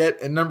week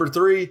yet. And number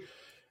three,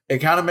 it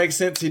kind of makes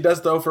sense. He does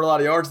throw for a lot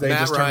of yards. They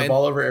just turn the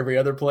ball over every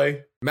other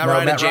play. Matt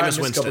Ryan and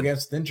Jameis Winston.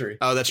 Against injury.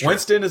 Oh, that's true.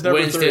 Winston is number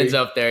Winston's three.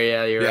 up there.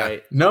 Yeah, you're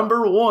right.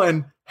 Number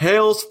one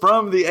hails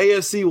from the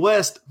AFC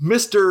West,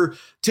 Mr.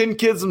 10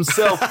 Kids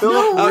himself,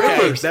 Philip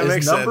Rivers. That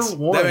makes number sense.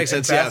 one That makes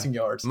sense. Passing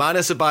yards.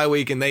 Minus a bye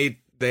week, and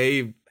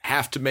they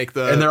have to make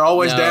the. And they're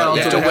always down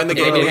to win the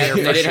game. They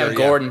didn't have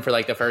Gordon for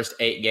like the first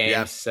 8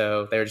 games,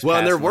 so they're just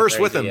and they're worse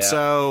crazy, with him.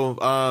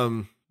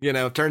 So,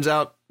 turns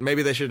out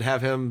maybe they should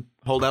have him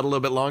hold out a little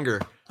bit longer.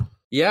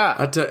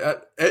 Yeah,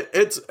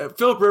 it's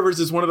Philip Rivers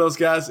is one of those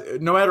guys.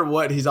 No matter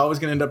what, he's always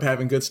going to end up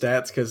having good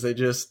stats because they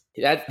just.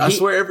 I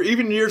swear,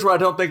 even years where I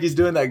don't think he's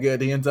doing that good,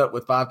 he ends up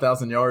with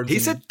 5,000 yards.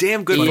 He's a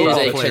damn good he football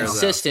is a player.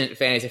 consistent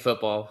fantasy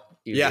football.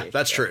 QB. Yeah,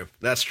 that's true.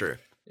 That's true.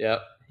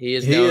 Yep. He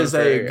is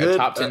a good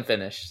top 10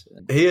 finish.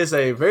 He is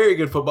a very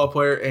good football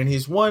player, and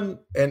he's won.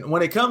 And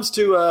when it comes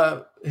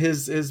to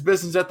his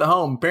business at the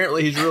home,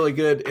 apparently he's really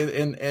good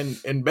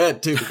in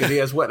bed too, because he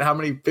has how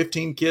many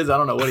 15 kids? I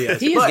don't know what he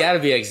has. He's got to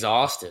be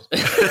exhausted.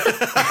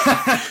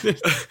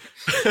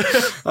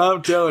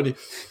 I'm telling you.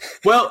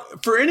 Well,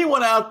 for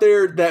anyone out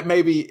there that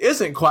maybe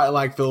isn't quite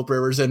like Philip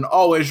Rivers and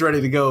always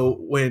ready to go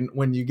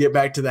when you get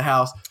back to the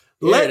house.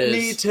 Let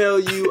me tell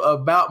you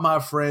about my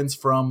friends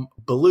from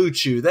Blue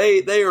Chew.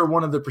 They are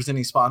one of the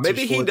presenting sponsors.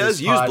 Maybe he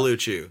does use Blue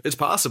Chew. It's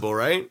possible,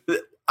 right?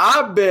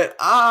 I bet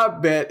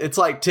it's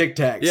like Tic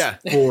Tacs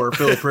for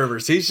Philip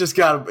Rivers. He's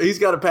got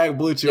a pack of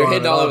Blue Chew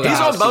on. He's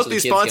on both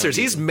these sponsors.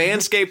 He's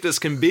manscaped as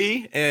can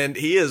be, and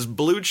he is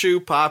Blue Chew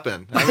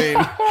popping. I mean,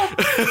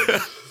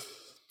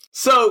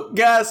 so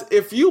guys,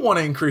 if you want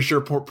to increase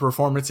your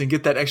performance and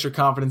get that extra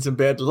confidence in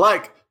bed,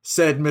 like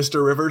said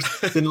Mr. Rivers,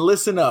 then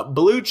listen up.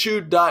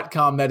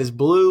 BlueChew.com. That is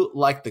blue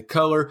like the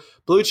color.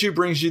 Blue Chew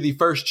brings you the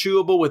first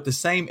chewable with the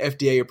same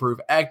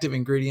FDA-approved active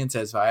ingredients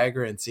as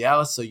Viagra and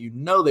Cialis, so you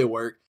know they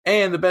work.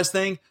 And the best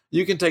thing,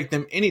 you can take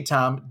them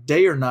anytime,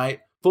 day or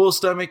night. Full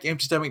stomach,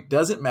 empty stomach,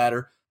 doesn't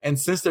matter. And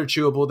since they're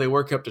chewable, they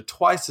work up to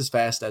twice as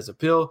fast as a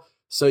pill,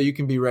 so you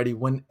can be ready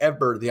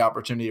whenever the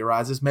opportunity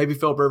arises. Maybe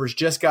Philip Rivers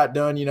just got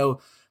done,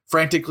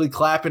 frantically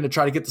clapping to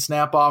try to get the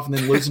snap off and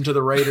then losing to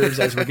the Raiders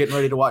as we're getting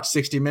ready to watch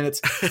 60 Minutes.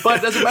 But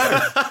it doesn't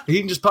matter. He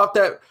can just pop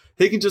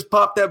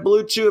that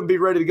Blue Chew and be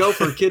ready to go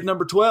for kid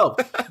number 12.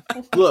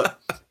 Look,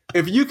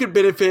 if you could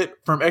benefit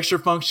from extra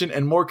function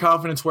and more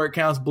confidence where it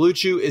counts, Blue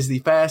Chew is the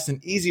fast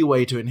and easy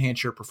way to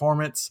enhance your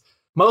performance.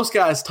 Most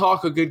guys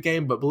talk a good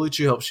game, but Blue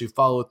Chew helps you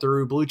follow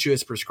through. Blue Chew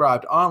is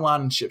prescribed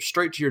online and shipped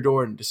straight to your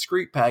door in a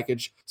discreet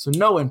package, so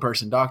no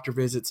in-person doctor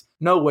visits,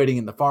 no waiting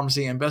in the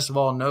pharmacy, and best of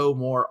all, no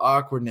more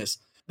awkwardness.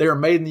 They are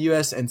made in the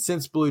U.S., and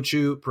since Blue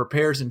Chew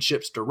prepares and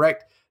ships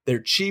direct, they're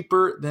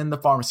cheaper than the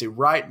pharmacy.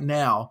 Right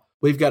now,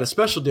 we've got a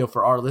special deal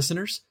for our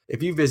listeners.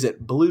 If you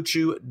visit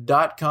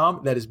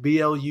BlueChew.com, that is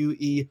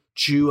BLUE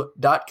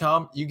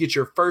Chew.com, you get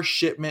your first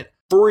shipment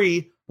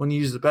free when you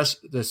use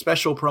the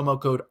special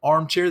promo code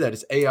ARMCHAIR. That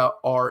is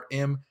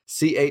ARMCHAIR.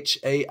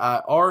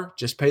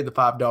 Just pay the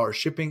 $5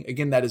 shipping.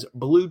 Again, that is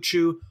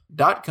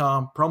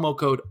BlueChew.com, promo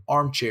code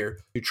ARMCHAIR.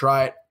 You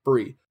try it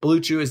free. Blue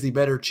Chew is the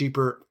better,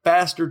 cheaper,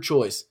 faster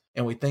choice,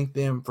 and we thank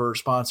them for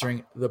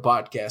sponsoring the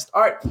podcast.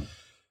 All right.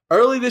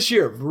 Early this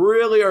year,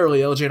 really early,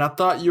 LJ, and I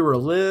thought you were a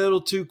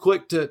little too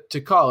quick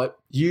to call it.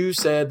 You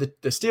said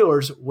that the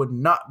Steelers would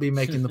not be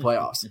making the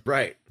playoffs.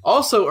 Right.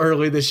 Also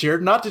early this year,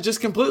 not to just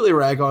completely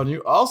rag on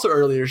you, also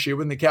earlier this year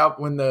when the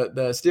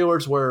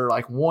Steelers were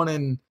like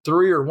 1-3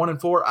 or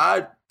 1-4,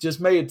 I just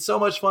made so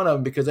much fun of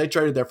them because they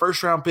traded their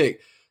first round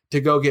pick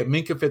to go get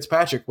Minkah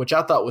Fitzpatrick, which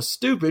I thought was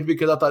stupid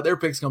because I thought their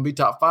pick's going to be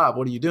top 5.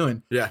 What are you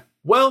doing? Yeah.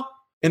 Well,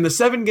 in the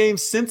 7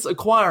 games since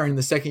acquiring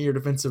the second-year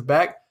defensive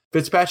back,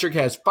 Fitzpatrick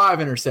has 5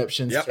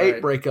 interceptions,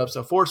 8 breakups,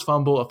 a forced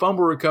fumble, a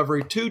fumble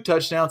recovery, 2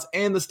 touchdowns,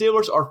 and the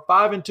Steelers are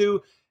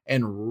 5-2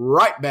 and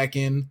right back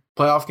in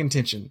playoff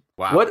contention.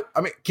 Wow.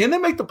 Can they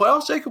make the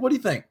playoffs, Jacob? What do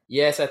you think?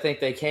 Yes, I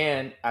think they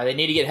can. They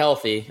need to get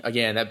healthy.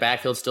 Again, that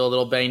backfield's still a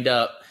little banged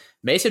up.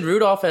 Mason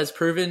Rudolph has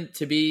proven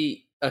to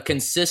be a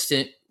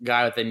consistent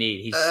guy with a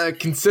need. He's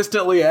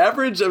consistently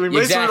average. I mean,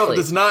 Mason Rudolph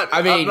does not.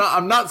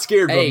 I'm not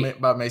scared by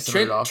Mason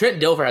Rudolph.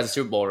 Trent Dilfer has a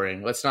Super Bowl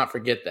ring. Let's not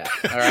forget that.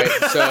 All right,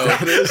 so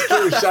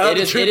that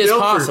is true. It is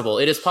possible.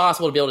 It is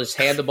possible to be able to just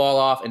hand the ball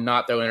off and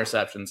not throw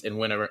interceptions and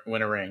win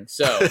a ring.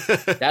 So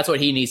that's what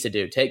he needs to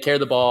do. Take care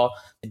of the ball.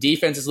 The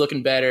defense is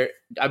looking better.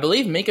 I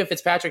believe Minkah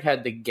Fitzpatrick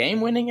had the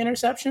game-winning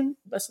interception.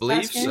 So.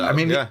 I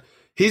mean, yeah.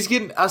 He's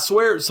getting, I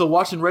swear, so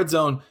watching Red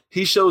Zone,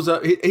 he shows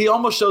up, he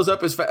almost shows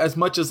up as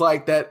much as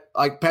like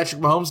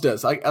Patrick Mahomes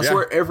does. I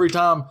swear every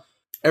time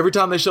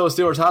they show a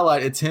Steelers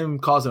highlight, it's him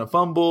causing a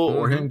fumble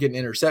or him getting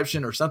an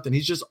interception or something.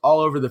 He's just all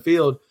over the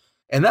field.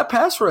 And that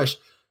pass rush,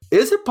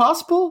 is it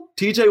possible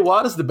TJ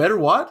Watt is the better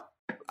Watt?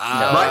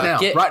 Right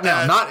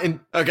now, not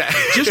in. Okay.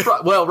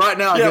 Right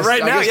now.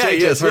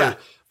 He is. Yeah.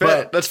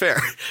 But that's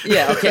fair.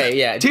 Yeah. Okay.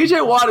 Yeah.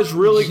 TJ Watt is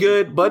really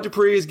good. Bud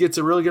Dupree gets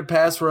a really good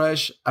pass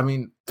rush. I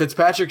mean,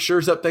 Fitzpatrick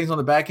shores up things on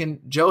the back end.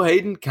 Joe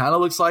Hayden kind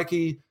of looks like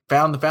he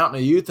found the fountain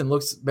of youth and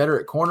looks better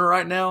at corner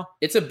right now.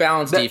 It's a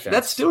balanced defense.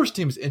 That Steelers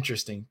team is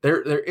interesting.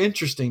 They're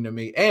interesting to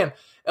me. And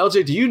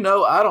LJ, do you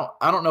know? I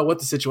don't know what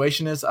the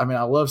situation is. I mean,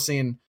 I love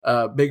seeing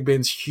Big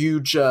Ben's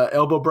huge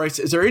elbow brace.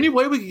 Is there any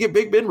way we could get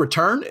Big Ben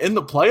returned in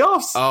the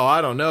playoffs? Oh,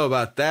 I don't know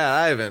about that.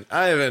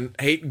 I haven't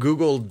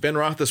Googled Ben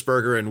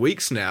Roethlisberger in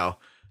weeks now.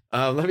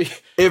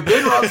 If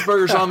Ben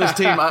Roethlisberger's on this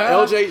team,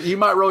 LJ, you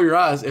might roll your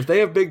eyes. If they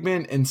have Big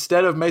Ben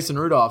instead of Mason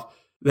Rudolph,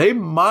 they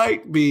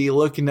might be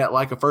looking at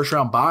like a first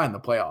round bye in the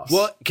playoffs.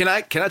 Well, can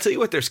I tell you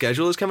what their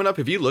schedule is coming up?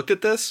 Have you looked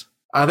at this?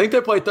 I think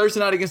they play Thursday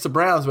night against the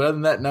Browns, but other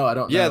than that, no, I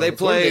don't know. Yeah, they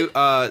play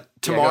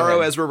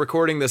tomorrow as we're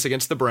recording this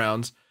against the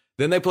Browns.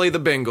 Then they play the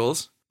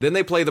Bengals. Then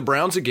they play the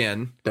Browns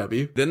again.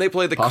 Then they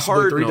play the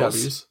Possibly Cardinals.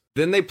 3 Ws.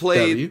 Then they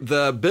play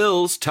the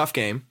Bills, tough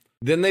game.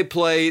 Then they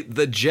play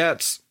the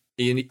Jets,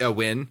 a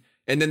win.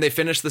 And then they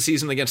finish the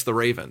season against the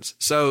Ravens.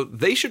 So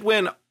they should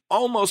win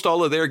almost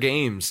all of their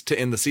games to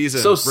end the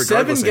season. So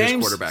regardless of his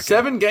quarterback.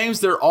 7 games,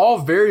 they're all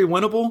very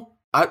winnable.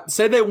 I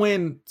say they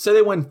win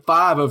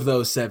 5 of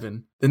those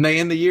 7. Then they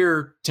end the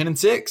year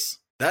 10-6.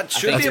 That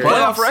should be a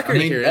playoff record. I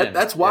mean,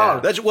 that's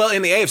wild. Yeah. Well,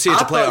 in the AFC,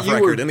 it's a playoff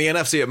record. In the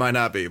NFC, it might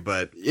not be,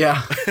 but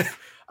yeah.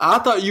 I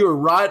thought you were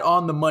right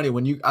on the money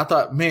when I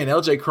thought, man,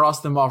 LJ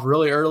crossed them off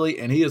really early,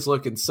 and he is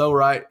looking so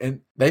right.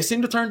 And they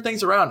seem to turn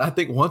things around. I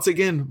think once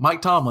again,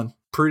 Mike Tomlin,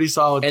 pretty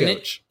solid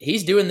coach.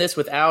 He's doing this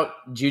without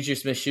Juju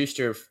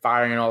Smith-Schuster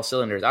firing on all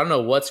cylinders. I don't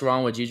know what's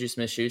wrong with Juju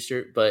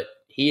Smith-Schuster, but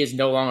he is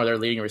no longer their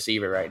leading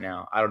receiver right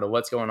now. I don't know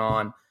what's going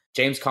on.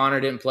 James Conner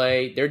didn't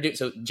play.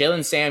 So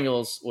Jalen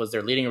Samuels was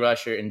their leading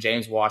rusher, and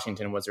James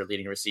Washington was their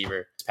leading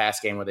receiver this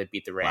past game where they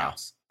beat the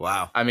Rams.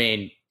 Wow. I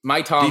mean,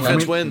 Mike Tomlin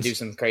can do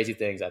some crazy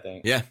things, I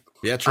think. Yeah,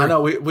 true. I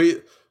know.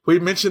 We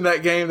mentioned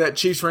that game, that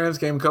Chiefs-Rams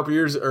game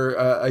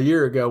a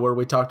year ago, where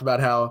we talked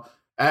about how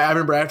I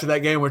remember after that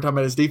game, we were talking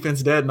about his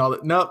defense dead and all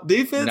that. No,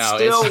 defense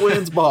still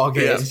wins ball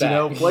games.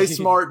 Play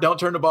smart, don't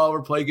turn the ball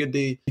over, play good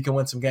D. You can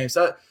win some games.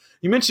 So,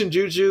 you mentioned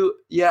Juju.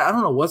 Yeah, I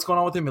don't know what's going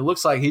on with him. It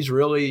looks like he's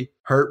really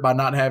hurt by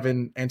not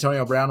having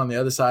Antonio Brown on the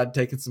other side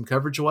taking some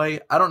coverage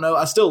away. I don't know.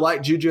 I still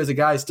like Juju as a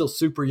guy. He's still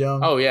super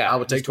young. Oh, yeah. I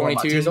would take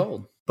 22 years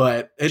old.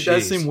 But it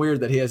does seem weird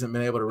that he hasn't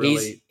been able to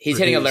really. He's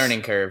hitting a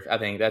learning curve. I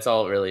think that's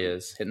all it really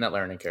is, hitting that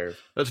learning curve.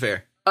 That's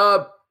fair.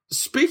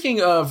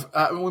 Speaking of,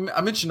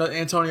 I mentioned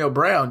Antonio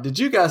Brown. Did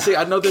you guys see?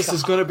 I know this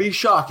is going to be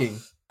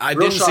shocking. I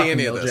didn't see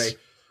any of this.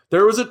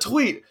 There was a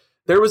tweet.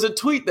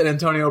 That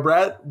Antonio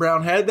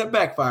Brown had that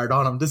backfired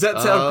on him. Does that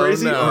sound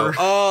crazy? No.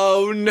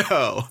 Oh,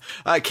 no.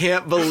 I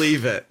can't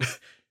believe it.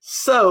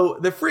 So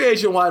the free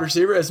agent wide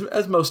receiver,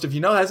 as most of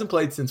you know, hasn't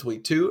played since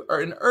week 2.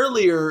 And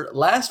earlier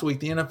last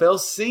week, the NFL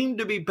seemed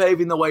to be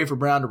paving the way for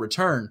Brown to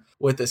return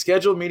with a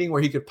scheduled meeting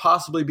where he could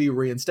possibly be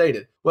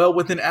reinstated. Well,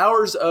 within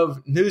hours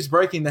of news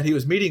breaking that he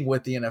was meeting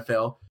with the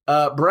NFL,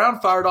 Brown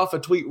fired off a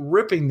tweet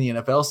ripping the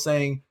NFL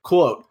saying,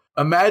 quote,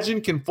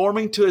 "Imagine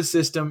conforming to a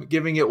system,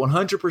 giving it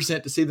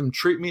 100% to see them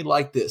treat me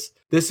like this.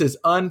 This is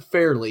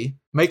unfairly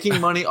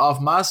making money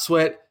off my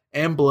sweat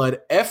and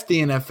blood. F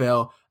the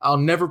NFL. I'll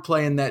never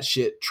play in that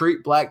shit.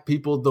 Treat black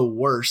people the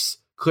worst.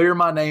 Clear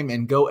my name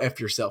and go F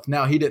yourself."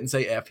 Now, he didn't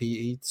say F.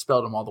 He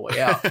spelled them all the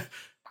way out.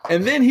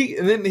 And then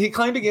he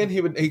claimed again.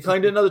 He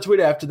claimed another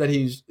tweet after that.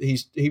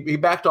 He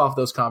backed off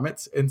those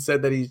comments and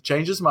said that he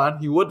changed his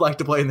mind. He would like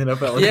to play in the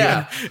NFL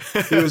again.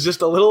 Yeah, he was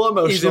just a little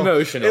emotional. He's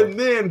emotional. And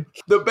then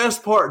the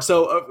best part.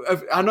 So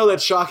I know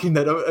that's shocking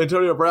that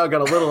Antonio Brown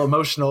got a little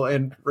emotional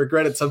and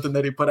regretted something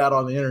that he put out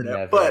on the internet.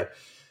 Never. But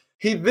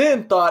he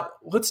then thought,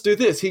 let's do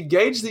this. He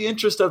gauged the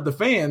interest of the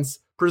fans,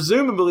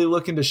 presumably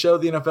looking to show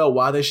the NFL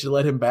why they should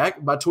let him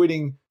back by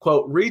tweeting,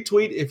 quote,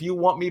 "Retweet if you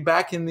want me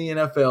back in the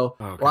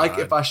NFL, like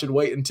if I should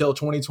wait until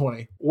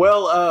 2020.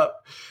 Well,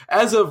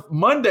 as of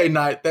Monday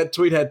night, that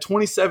tweet had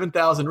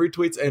 27,000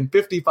 retweets and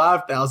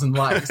 55,000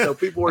 likes. So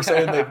people were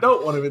saying they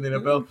don't want him in the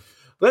NFL.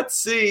 Let's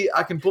see.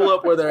 I can pull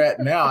up where they're at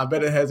now. I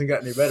bet it hasn't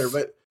gotten any better.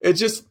 But it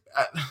just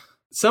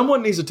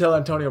someone needs to tell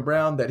Antonio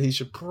Brown that he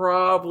should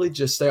probably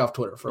just stay off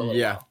Twitter for a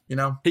little while. You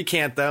know, he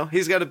can't though.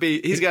 He's got to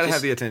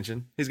have the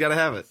attention. He's got to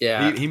have it.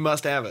 Yeah, he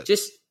must have it.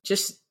 He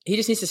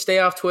just needs to stay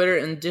off Twitter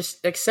and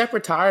just accept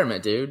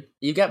retirement, dude.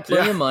 You got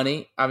plenty of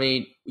money. I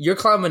mean, you're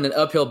climbing an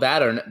uphill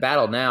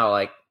battle now.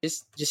 Like,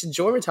 just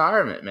enjoy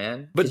retirement,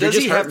 man. But does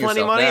he have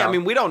plenty of money? Now. I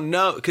mean, we don't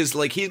know because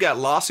like he's got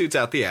lawsuits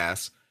out the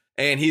ass.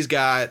 And he's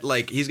got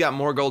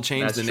more gold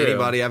chains than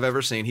anybody I've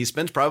ever seen. He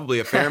spends probably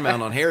a fair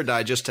amount on hair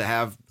dye just to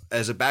have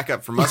as a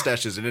backup for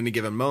mustaches at any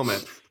given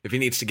moment if he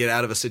needs to get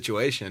out of a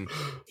situation.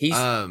 He's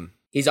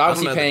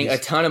obviously paying a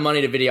ton of money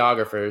to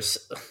videographers.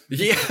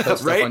 Yeah,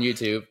 stuff on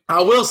YouTube.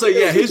 I will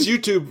say, his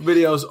YouTube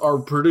videos are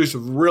produced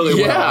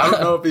really well. I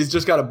don't know if he's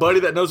just got a buddy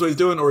that knows what he's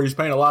doing or he's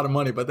paying a lot of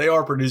money, but they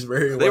are produced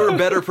very well. They were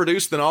better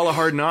produced than all of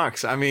Hard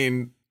Knocks. I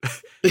mean,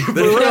 For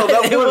real,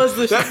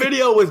 that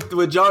video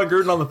with John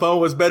Gruden on the phone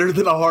was better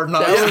than a Hard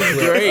Knock. That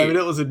was great. I mean,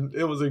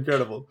 it was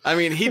incredible. I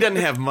mean, he doesn't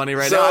have money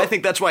right now. I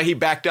think that's why he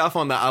backed off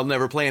on the "I'll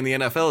never play in the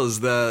NFL." Is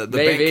the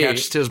bank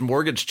cashed his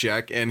mortgage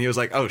check, and he was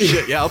like, "Oh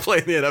shit, yeah, I'll play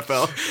in the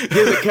NFL."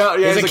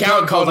 His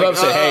account called up,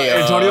 said,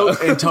 "Hey, Antonio,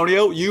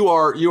 Antonio, you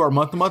are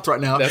month to month right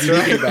now. That's you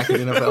right. Need to get back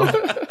in the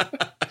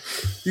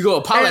NFL. You go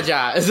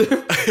apologize."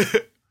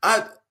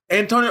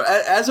 Antonio,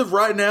 as of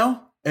right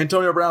now,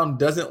 Antonio Brown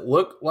doesn't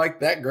look like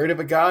that great of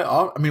a guy.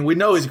 I mean, we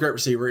know he's a great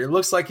receiver. It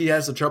looks like he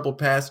has a troubled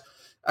past.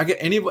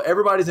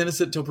 Everybody's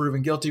innocent until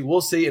proven guilty.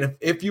 We'll see. And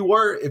if you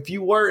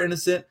were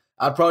innocent,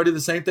 I'd probably do the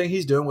same thing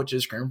he's doing, which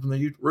is scream from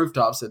the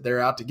rooftops that they're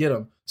out to get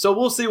him. So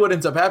we'll see what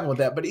ends up happening with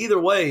that. But either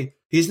way,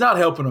 he's not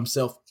helping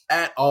himself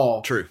at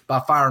all. True. By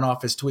firing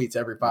off his tweets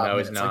every 5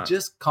 minutes. He's not. Like,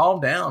 just calm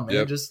down, man.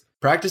 Yep. Just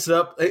practice it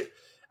up.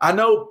 I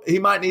know he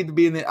might need to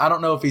be I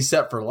don't know if he's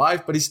set for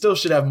life, but he still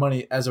should have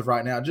money as of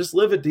right now. Just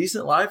live a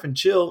decent life and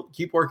chill.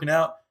 Keep working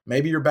out.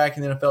 Maybe you're back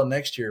in the NFL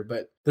next year.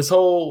 But this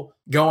whole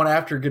going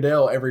after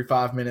Goodell every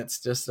 5 minutes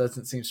just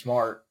doesn't seem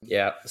smart.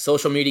 Yeah.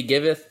 Social media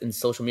giveth and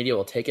social media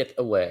will take it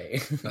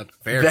away. That's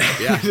fair.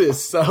 That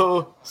is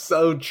so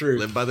true.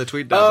 Live by the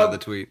tweet, die by the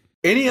tweet.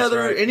 Any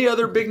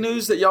other big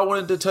news that y'all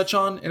wanted to touch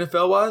on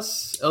NFL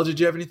wise? El, did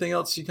you have anything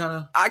else you kind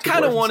of? I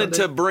kind of wanted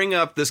to bring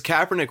up this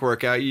Kaepernick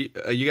workout. You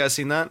guys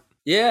seen that?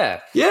 Yeah.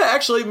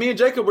 Actually, me and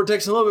Jacob were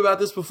texting a little bit about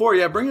this before.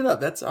 Yeah, bring it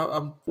up.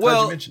 I'm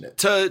glad you mentioned it.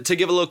 To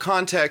give a little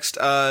context,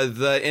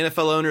 the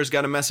NFL owners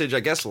got a message, I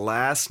guess,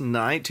 last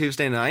night,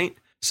 Tuesday night,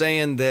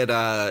 saying that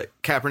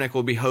Kaepernick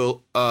will be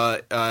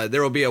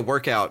there will be a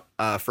workout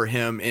for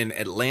him in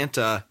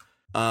Atlanta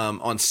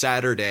on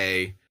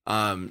Saturday,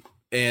 and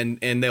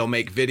they'll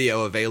make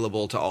video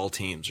available to all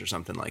teams or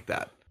something like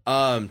that.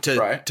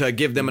 To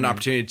give them an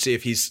opportunity to see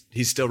if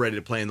he's still ready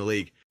to play in the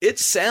league. It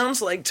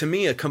sounds like to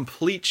me a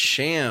complete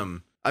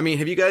sham. I mean,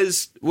 have you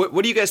guys? What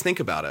do you guys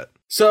think about it?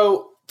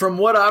 So, from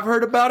what I've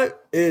heard about it,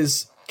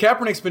 is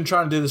Kaepernick's been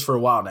trying to do this for a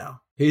while now.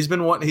 He's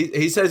been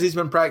he says he's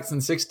been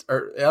practicing I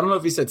don't know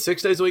if he said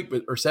 6 days a week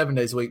or 7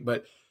 days a week,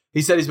 but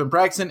he said he's been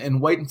practicing and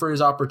waiting for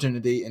his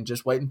opportunity and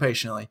just waiting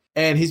patiently.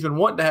 And he's been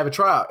wanting to have a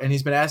tryout, and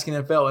he's been asking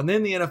the NFL. And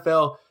then the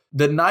NFL,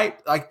 the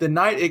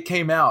night it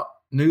came out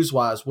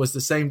news-wise was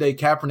the same day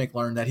Kaepernick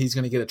learned that he's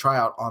going to get a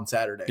tryout on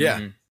Saturday. Yeah.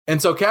 Mm-hmm.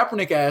 And so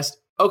Kaepernick asked,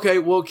 okay,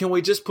 well, can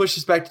we just push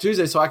this back to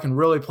Tuesday so I can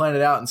really plan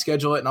it out and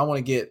schedule it? And I want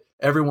to get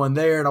everyone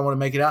there and I want to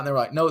make it out. And they were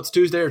like, no, it's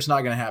Tuesday or it's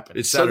not going to happen.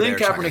 It's Saturday. So then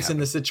Kaepernick's in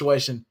the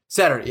situation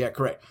Saturday. Yeah,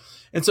 correct.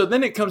 And so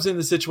then it comes in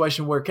the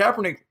situation where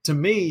Kaepernick, to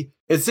me,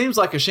 it seems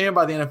like a sham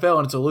by the NFL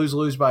and it's a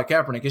lose-lose by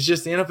Kaepernick. It's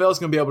just the NFL is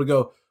going to be able to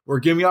go, we're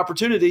giving you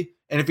opportunity.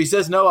 And if he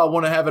says, no, I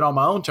want to have it on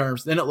my own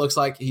terms, then it looks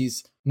like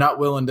he's not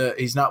willing to,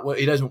 he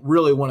doesn't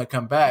really want to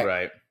come back.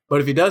 Right. But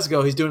if he does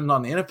go, he's doing it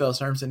on the NFL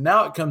terms. And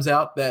now it comes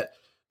out that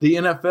the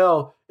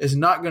NFL is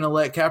not going to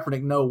let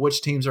Kaepernick know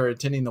which teams are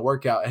attending the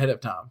workout ahead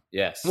of time.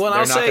 Yes. Well,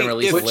 they're I'll not going say to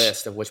release a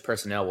list of which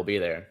personnel will be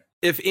there.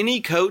 If any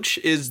coach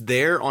is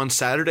there on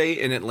Saturday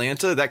in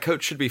Atlanta, that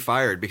coach should be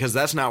fired because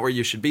that's not where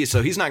you should be.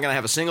 So he's not going to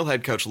have a single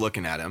head coach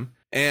looking at him.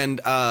 And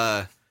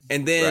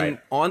then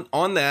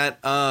on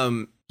that,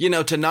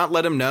 to not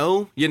let him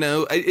know,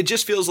 it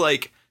just feels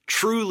like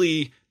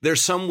truly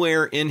there's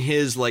somewhere in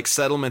his like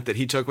settlement that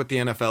he took with the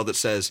NFL that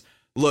says,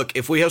 look,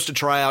 if we host a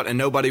tryout and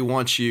nobody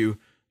wants you,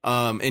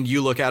 and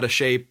you look out of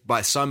shape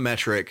by some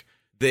metric,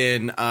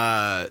 then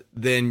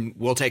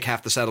we'll take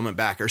half the settlement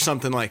back or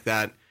something like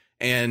that.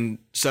 And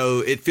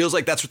so it feels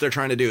like that's what they're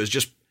trying to do is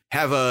just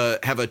have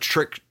a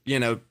trick,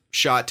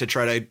 shot to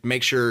try to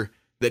make sure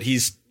that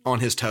he's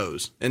on his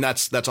toes. And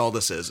that's all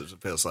this is,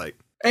 it feels like.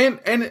 And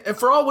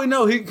for all we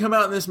know, he can come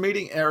out in this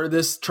meeting or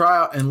this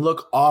tryout and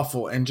look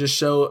awful and just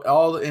show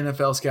all the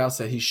NFL scouts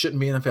that he shouldn't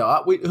be in the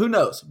NFL. Who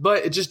knows?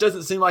 But it just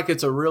doesn't seem like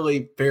it's a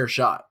really fair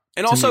shot.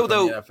 And also,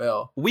 though,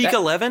 NFL. week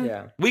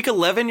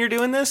 11, you're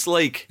doing this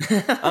like,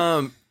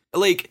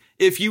 like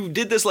if you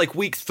did this like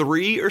week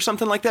 3 or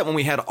something like that, when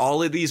we had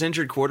all of these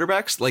injured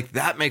quarterbacks, like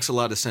that makes a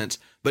lot of sense.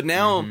 But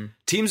now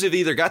teams have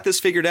either got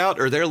this figured out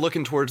or they're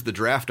looking towards the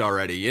draft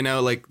already.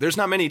 Like there's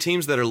not many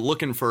teams that are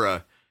looking for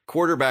a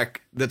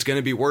quarterback that's going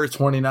to be worth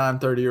 29,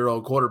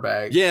 30-year-old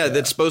quarterback. Yeah,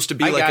 that's supposed to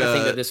be I gotta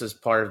think that this is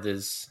part of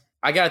this.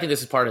 I gotta think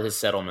this is part of his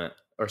settlement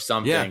or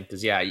something.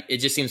 Because it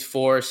just seems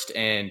forced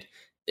and.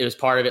 It was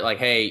part of it like,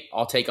 hey,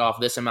 I'll take off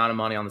this amount of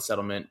money on the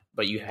settlement,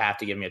 but you have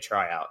to give me a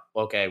tryout.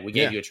 Okay, we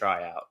gave you a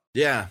tryout.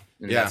 Yeah.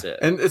 And that's it.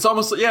 And it's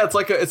almost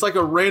it's like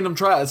a random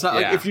tryout. It's not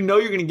like if you know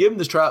you're going to give him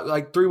this tryout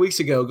like 3 weeks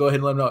ago, go ahead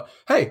and let him know,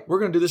 hey, we're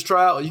going to do this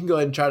tryout. You can go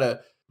ahead and try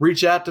to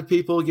reach out to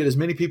people, get as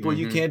many people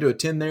you can to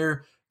attend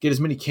there, get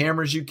as many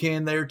cameras you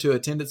can there to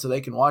attend it so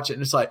they can watch it.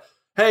 And it's like,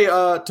 hey,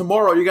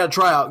 tomorrow you got a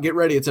tryout. Get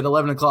ready. It's at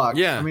 11 o'clock.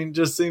 Yeah. I mean,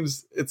 it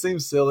seems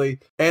silly.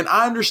 And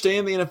I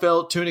understand the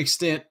NFL to an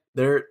extent.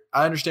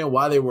 I understand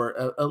why they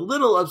were a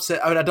little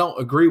upset. I mean, I don't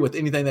agree with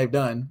anything they've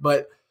done,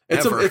 but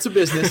it's a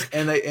business,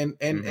 and I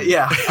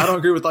don't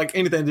agree with like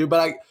anything they do,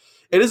 but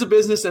it is a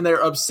business, and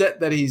they're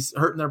upset that he's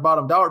hurting their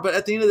bottom dollar. But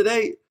at the end of the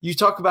day, you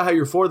talk about how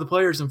you're for the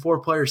players and for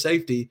player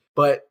safety,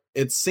 but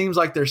it seems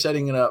like they're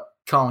setting it up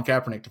Colin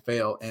Kaepernick to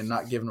fail and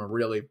not give him a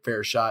really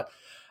fair shot.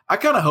 I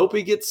kind of hope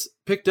he gets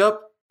picked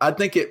up. I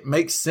think it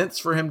makes sense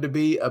for him to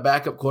be a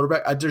backup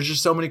quarterback. There's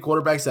just so many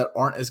quarterbacks that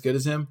aren't as good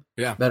as him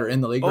that are in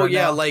the league right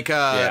now. Like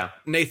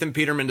Nathan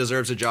Peterman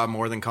deserves a job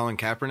more than Colin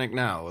Kaepernick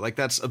now. Like,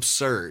 that's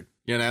absurd,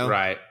 you know?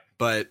 Right.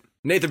 But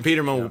Nathan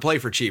Peterman will play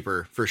for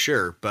cheaper, for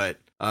sure. But,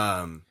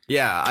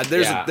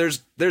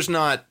 there's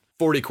not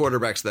 40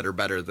 quarterbacks that are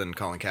better than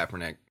Colin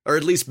Kaepernick, or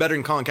at least better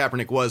than Colin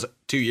Kaepernick was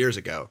 2 years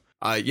ago.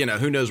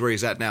 Who knows where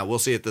he's at now? We'll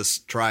see at this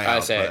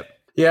tryout.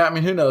 Yeah, I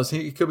mean, who knows?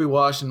 He could be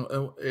washed,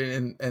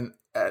 and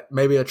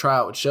maybe a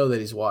tryout would show that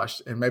he's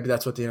washed, and maybe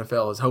that's what the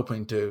NFL is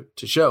hoping to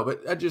show.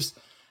 But I just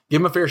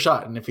give him a fair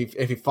shot, and if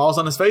he falls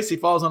on his face, he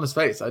falls on his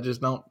face. I just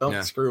don't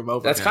screw him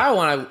over. That's kind of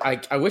one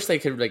I wish they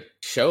could like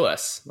show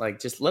us, like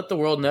just let the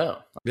world know.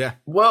 Yeah.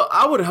 Well,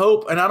 I would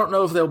hope, and I don't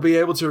know if they'll be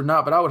able to or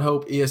not, but I would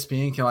hope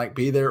ESPN can like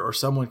be there or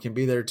someone can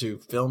be there to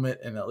film it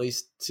and at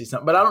least see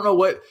something. But I don't know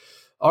what.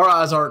 Our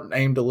eyes aren't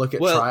aimed to look at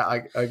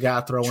a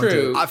guy throwing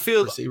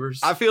to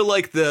receivers. I feel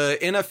like the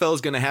NFL is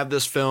going to have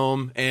this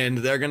film, and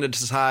they're going to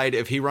decide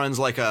if he runs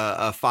like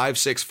a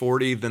 5.6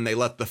 40, then they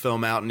let the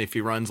film out, and if he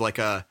runs like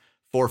a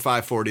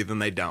 4.5 40, then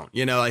they don't.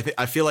 You know,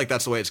 I feel like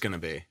that's the way it's going to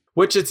be.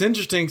 Which it's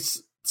interesting.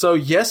 So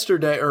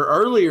yesterday or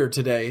earlier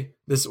today,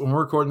 when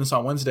we're recording this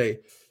on Wednesday,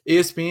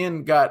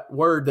 ESPN got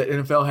word that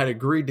NFL had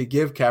agreed to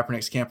give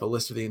Kaepernick's camp a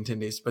list of the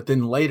attendees, but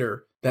then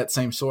later that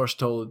same source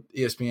told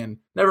ESPN,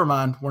 never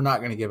mind, we're not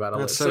going to give out a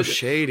list. That's so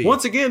shady.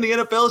 Once again, the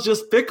NFL is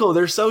just fickle.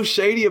 They're so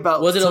shady about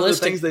some of the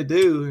things they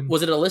do.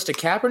 Was it a list of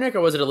Kaepernick, or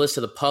was it a list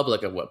to the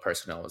public of what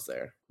personnel was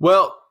there?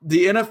 Well,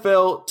 the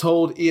NFL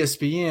told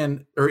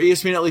ESPN, or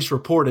ESPN at least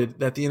reported,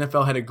 that the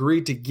NFL had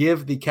agreed to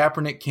give the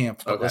Kaepernick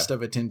camp a list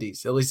of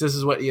attendees. At least this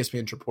is what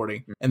ESPN's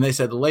reporting. And they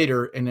said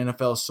later an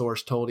NFL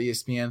source told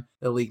ESPN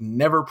the league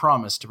never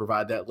promised to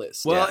provide that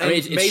list. Well, I mean,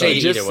 it's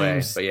shady either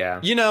way, but yeah.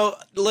 You know,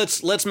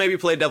 let's maybe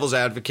play devil's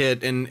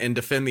advocate and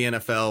defend the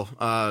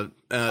NFL.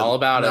 All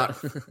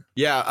about it.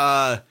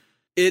 Yeah.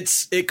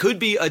 It could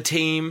be a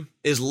team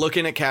is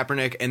looking at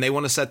Kaepernick and they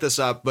want to set this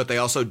up, but they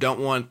also don't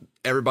want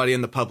everybody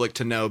in the public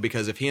to know,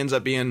 because if he ends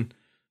up being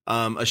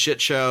a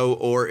shit show,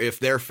 or if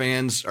their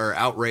fans are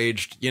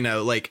outraged, you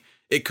know, like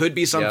it could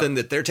be something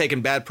that they're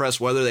taking bad press,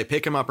 whether they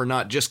pick him up or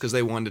not, just because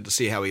they wanted to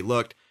see how he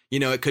looked. You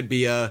know, it could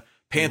be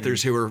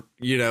Panthers who are,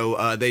 you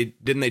know,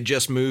 they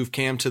just move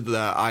Cam to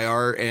the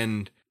IR,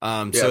 and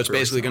so it's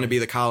basically going to be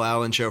the Kyle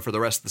Allen show for the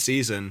rest of the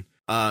season.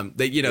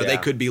 They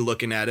could be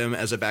looking at him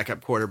as a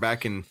backup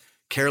quarterback, and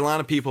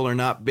Carolina people are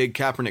not big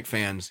Kaepernick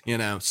fans, you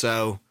know,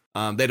 so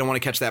they don't want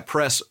to catch that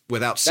press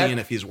without seeing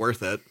if he's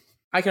worth it.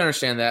 I can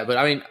understand that, but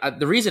I mean,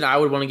 the reason I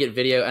would want to get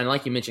video, and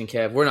like you mentioned,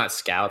 Kev, we're not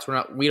scouts. We're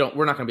not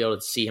going to be able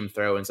to see him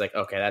throw and it's like,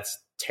 okay, that's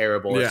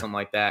terrible or something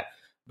like that.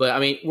 But I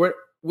mean,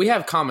 we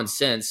have common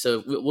sense,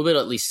 so we'll be able to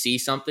at least see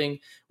something.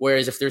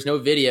 Whereas if there's no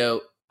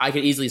video, I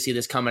could easily see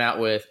this coming out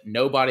with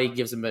nobody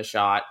gives him a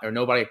shot, or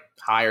nobody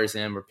hires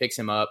him or picks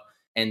him up,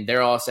 and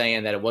they're all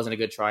saying that it wasn't a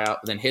good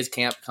tryout. But then his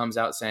camp comes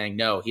out saying,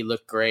 no, he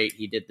looked great.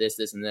 He did this,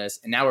 this, and this.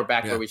 And now we're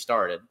back where we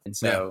started. And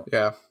so,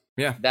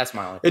 that's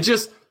my only thing.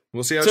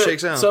 We'll see how it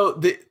shakes out.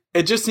 So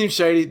it just seems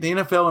shady. The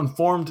NFL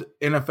informed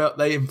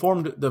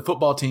the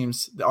football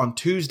teams on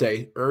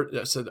Tuesday,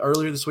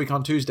 earlier this week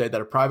on Tuesday,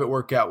 that a private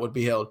workout would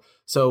be held.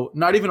 So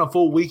not even a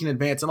full week in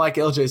advance. And like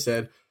LJ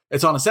said,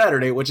 it's on a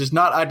Saturday, which is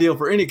not ideal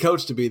for any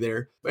coach to be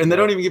there. And they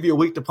don't even give you a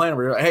week to plan.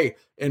 Where you're like, hey,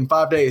 in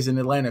 5 days in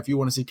Atlanta, if you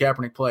want to see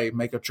Kaepernick play,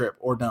 make a trip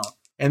or don't.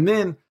 And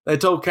then they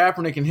told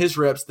Kaepernick and his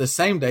reps the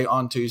same day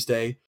on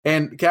Tuesday.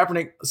 And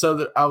Kaepernick, so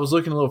that I was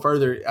looking a little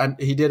further,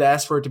 he did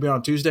ask for it to be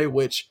on Tuesday,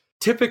 which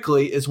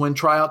typically is when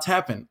tryouts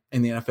happen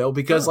in the NFL,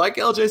 because like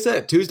LJ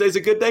said, Tuesday's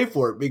a good day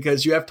for it,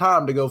 because you have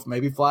time to go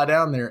maybe fly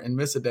down there and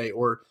miss a day,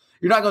 or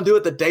you're not going to do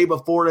it the day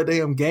before the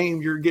damn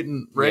game. You're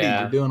getting ready.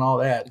 You're doing all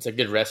that. It's a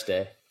good rest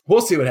day.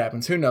 We'll see what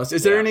happens. Who knows?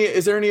 Is there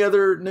any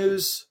other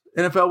news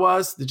NFL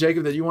wise,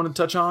 Jacob, that you want to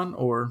touch on,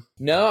 or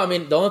no? I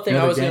mean, the only thing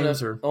I was going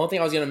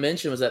to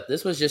mention was that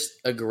this was just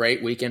a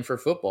great weekend for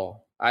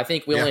football. I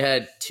think we only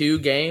had 2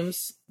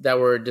 games that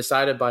were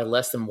decided by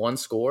less than 1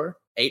 score,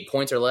 8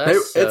 points or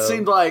less. It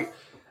seemed like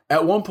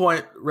at one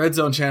point Red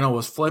Zone Channel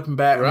was flipping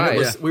back.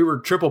 Right. We were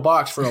triple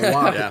box for a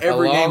while.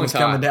 Every game was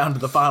coming down to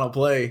the final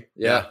play.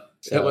 Yeah.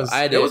 So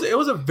it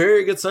was a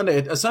very good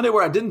Sunday. A Sunday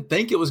where I didn't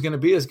think it was going to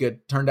be as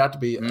good. Turned out to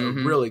be a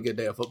really good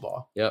day of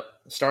football. Yep.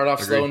 Started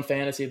off slow in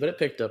fantasy, but it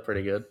picked up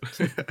pretty good.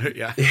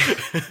 Yeah.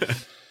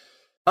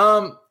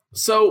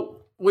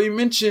 So we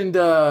mentioned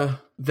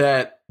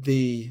that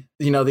the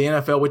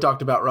NFL, we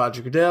talked about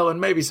Roger Goodell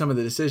and maybe some of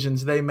the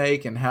decisions they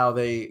make and how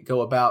they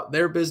go about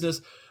their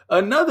business.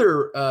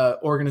 Another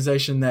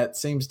organization that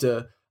seems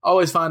to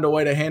always find a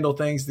way to handle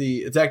things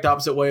the exact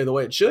opposite way of the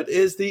way it should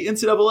is the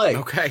NCAA.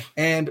 Okay.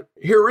 And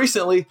here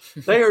recently,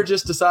 they are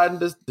just deciding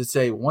to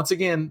say, once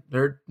again,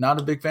 they're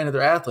not a big fan of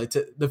their athletes.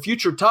 The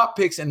future top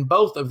picks in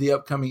both of the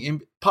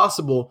upcoming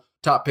possible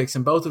top picks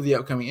in both of the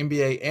upcoming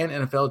NBA and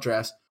NFL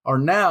drafts are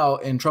now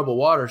in troubled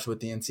waters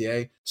with the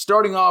NCAA,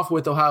 starting off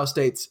with Ohio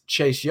State's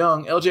Chase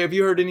Young. LJ, have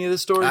you heard any of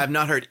this story? I've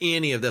not heard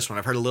any of this one.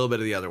 I've heard a little bit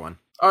of the other one.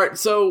 All right,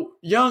 so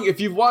Young, if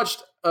you've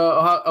watched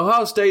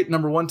Ohio State,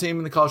 number 1 team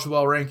in the college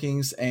football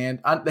rankings, and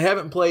they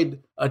haven't played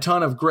a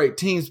ton of great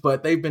teams,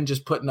 but they've been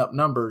just putting up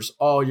numbers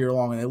all year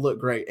long, and they look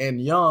great.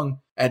 And Young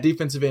at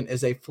defensive end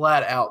is a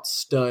flat-out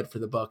stud for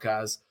the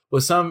Buckeyes.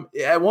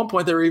 At one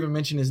point, they were even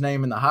mentioning his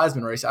name in the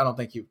Heisman race. I don't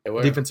think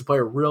defensive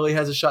player really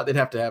has a shot. They'd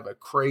have to have a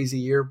crazy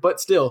year, but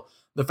still,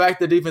 the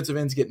fact that defensive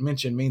ends get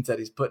mentioned means that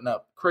he's putting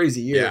up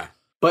crazy year. Yeah.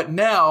 But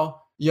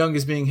now Young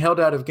is being held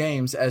out of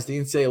games as the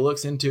NCAA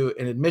looks into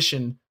an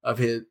admission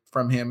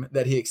from him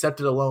that he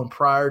accepted a loan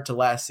prior to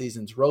last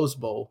season's Rose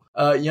Bowl.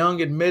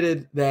 Young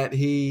admitted that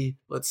he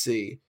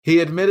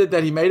admitted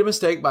that he made a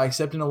mistake by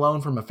accepting a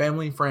loan from a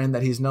family friend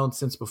that he's known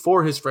since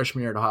before his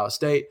freshman year at Ohio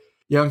State.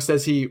 Young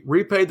says he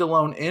repaid the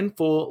loan in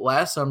full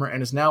last summer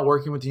and is now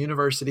working with the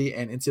university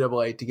and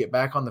NCAA to get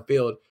back on the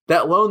field.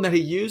 That loan that he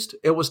used,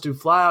 it was to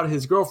fly out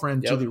his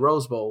girlfriend to the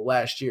Rose Bowl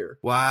last year.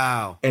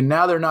 Wow. And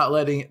now they're not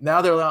letting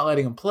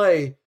him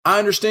play. I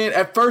understand.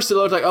 At first, it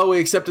looked like, he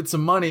accepted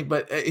some money,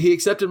 but he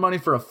accepted money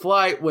for a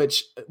flight,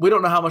 which we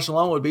don't know how much the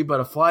loan would be, but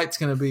a flight's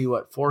going to be,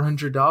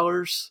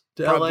 $400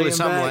 to LA and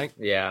back?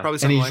 Probably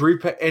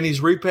something and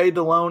he's repaid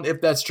the loan, if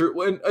that's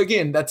true. And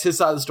again, that's his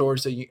side of the story,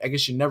 so I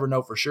guess you never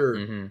know for sure.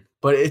 Mm-hmm.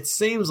 But it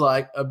seems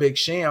like a big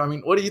sham. I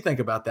mean, what do you think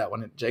about that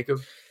one,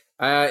 Jacob?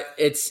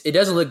 It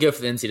doesn't look good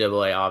for the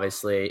NCAA,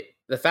 obviously.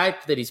 The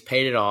fact that he's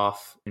paid it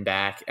off and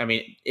back, I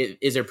mean,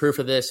 is there proof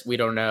of this? We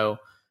don't know.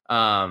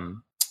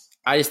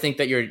 I just think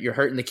that you're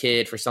hurting the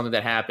kid for something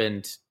that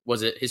happened.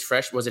 Was it his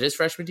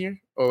freshman year,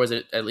 or was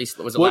it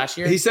last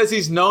year? He says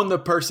he's known the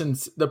person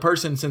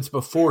since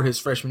before his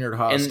freshman year at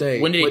Ohio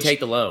State. When did he take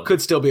the loan? Could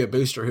still be a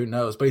booster, who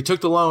knows? But he took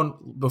the loan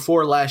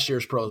before last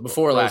year's Pro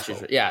Bowl.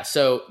 Yeah.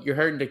 So you're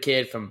hurting the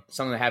kid from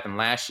something that happened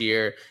last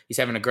year. He's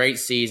having a great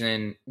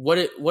season. What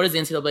does the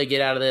NCAA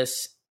get out of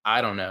this?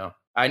 I don't know.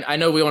 I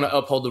know we want to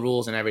uphold the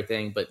rules and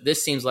everything, but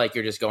this seems like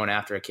you're just going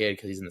after a kid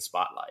because he's in the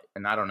spotlight,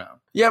 and I don't know.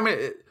 Yeah, I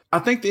mean, I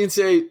think the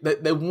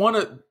NCAA they want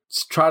to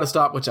try to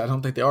stop, which I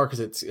don't think they are because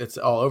it's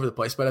all over the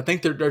place. But I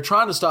think they're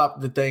trying to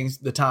stop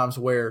the times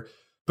where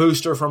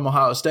Booster from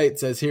Ohio State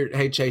says, "Here,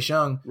 hey Chase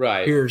Young,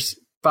 right? Here's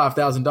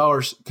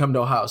 $5,000. Come to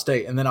Ohio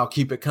State, and then I'll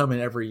keep it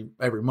coming every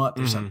month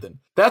or something."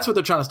 That's what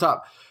they're trying to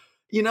stop.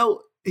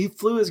 He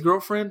flew his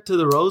girlfriend to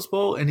the Rose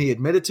Bowl and he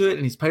admitted to it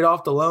and he's paid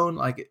off the loan.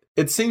 Like,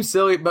 it seems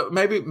silly, but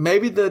maybe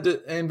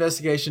the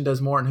investigation does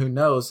more, and who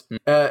knows?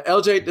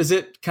 LJ, does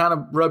it kind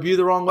of rub you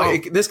the wrong way?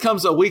 This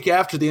comes a week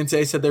after the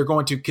NCAA said they're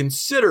going to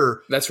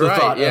consider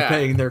thought of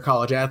paying their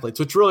college athletes,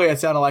 which really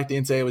it sounded like the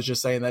NCAA was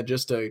just saying that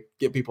just to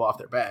get people off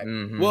their back.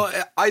 Mm-hmm. Well,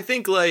 I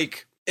think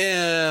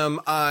am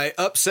I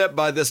upset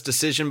by this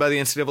decision by the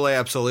NCAA?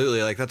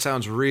 Absolutely. Like, that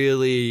sounds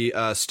really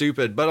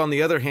stupid. But on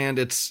the other hand,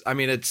 it's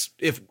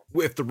if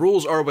the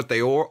rules are what they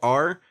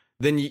are,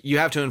 then you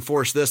have to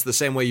enforce this the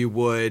same way you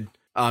would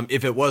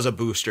if it was a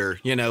booster.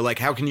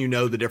 How can you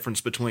know the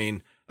difference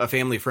between a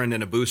family friend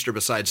and a booster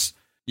besides,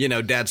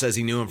 dad says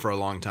he knew him for a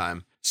long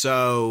time.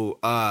 So,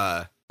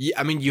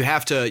 you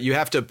have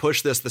to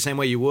push this the same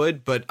way you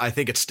would, but I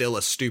think it's still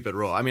a stupid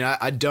rule. I mean,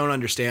 I don't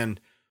understand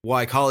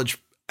why college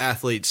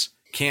athletes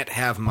can't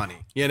have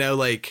money.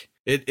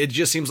 It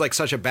just seems like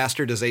such a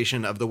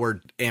bastardization of the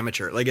word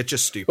amateur. Like, it's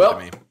just stupid to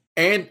me.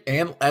 And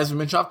as we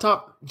mentioned off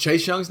top,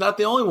 Chase Young's not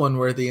the only one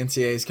where the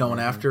NCAA is going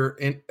after.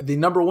 And the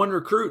number one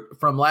recruit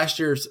from last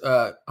year's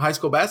high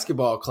school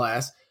basketball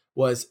class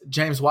was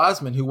James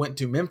Wiseman, who went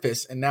to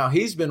Memphis, and now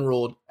he's been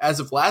ruled, as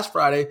of last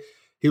Friday,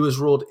 he was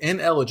ruled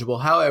ineligible.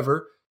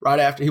 However, right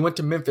after he went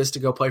to Memphis to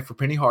go play for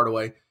Penny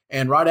Hardaway,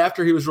 and right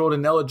after he was ruled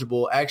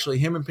ineligible, actually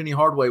him and Penny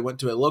Hardaway went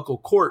to a local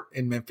court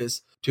in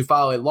Memphis to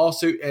file a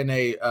lawsuit and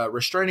a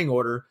restraining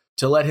order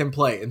to let him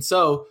play. And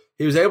so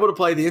he was able to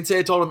play. The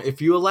NCAA told him, if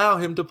you allow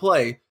him to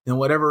play, then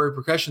whatever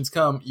repercussions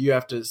come, you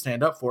have to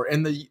stand up for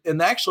it.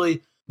 And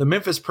actually, the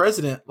Memphis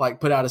president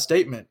put out a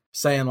statement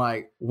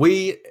saying,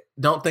 we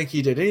don't think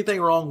he did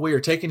anything wrong. We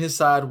are taking his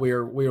side. We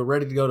are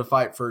ready to go to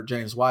fight for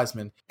James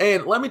Wiseman.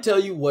 And let me tell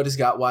you what has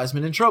got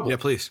Wiseman in trouble. Yeah,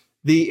 please.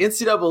 The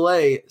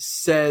NCAA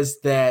says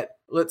that,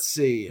 let's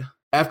see,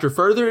 after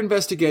further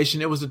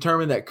investigation, it was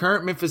determined that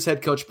current Memphis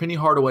head coach Penny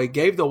Hardaway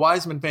gave the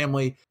Wiseman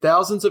family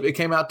it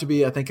came out to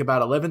be, I think,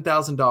 about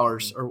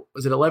 $11,000, or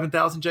was it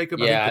 11,000, Jacob?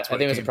 Yeah, I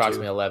think it was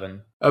approximately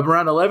 11.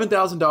 Around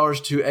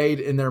 $11,000 to aid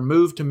in their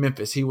move to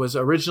Memphis. He was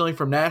originally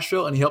from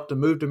Nashville, and he helped to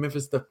move to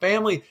Memphis. The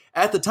family,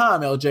 at the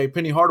time, LJ,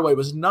 Penny Hardaway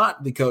was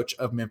not the coach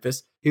of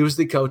Memphis. He was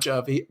the coach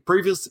of,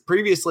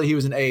 previously he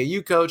was an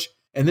AAU coach,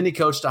 and then he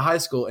coached a high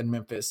school in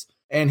Memphis.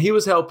 And he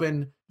was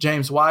helping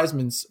James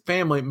Wiseman's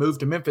family move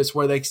to Memphis,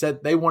 where they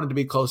said they wanted to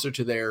be closer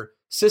to their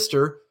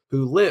sister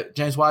who lived.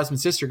 James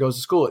Wiseman's sister goes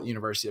to school at the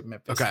University of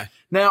Memphis. Okay.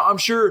 Now, I'm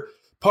sure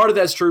part of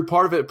that's true.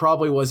 Part of it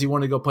probably was he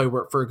wanted to go play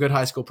for a good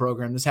high school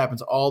program. This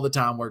happens all the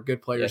time where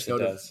good players go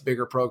to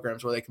bigger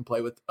programs where they can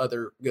play with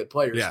other good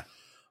players. Yeah.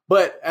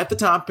 But at the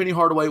time, Penny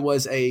Hardaway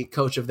was a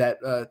coach of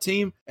that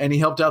team, and he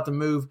helped out the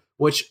move,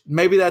 which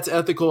maybe that's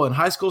ethical in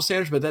high school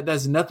standards, but that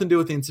has nothing to do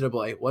with the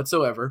NCAA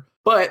whatsoever.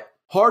 But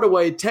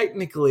Hardaway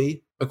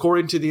technically,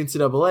 according to the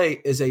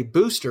NCAA, is a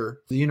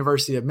booster for the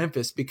University of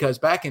Memphis because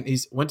he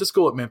went to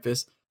school at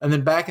Memphis, and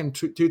then back in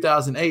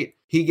 2008,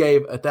 he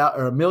gave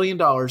 $1 million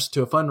to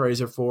a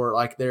fundraiser for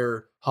like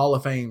their Hall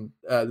of Fame,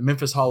 the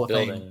Memphis Hall of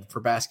Fame for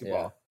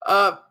basketball.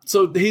 Yeah.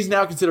 So he's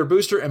now considered a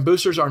booster, and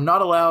boosters are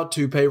not allowed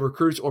to pay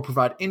recruits or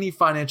provide any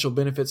financial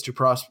benefits to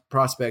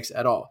prospects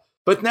at all.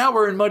 But now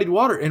we're in muddied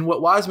water, and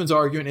what Wiseman's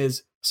arguing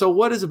is, so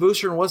what is a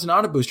booster and what's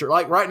not a booster?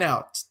 Like right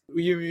now,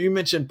 you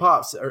mentioned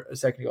Pops a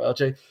second ago,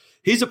 LJ.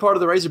 He's a part of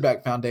the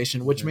Razorback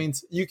Foundation, which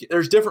means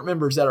there's different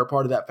members that are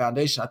part of that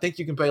foundation. I think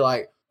you can pay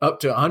like up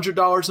to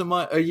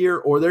 $100 a year,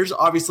 or there's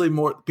obviously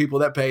more people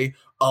that pay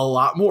a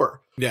lot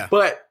more. Yeah.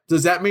 But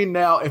does that mean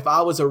now if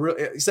I was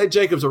say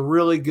Jacob's a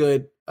really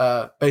good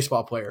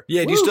baseball player?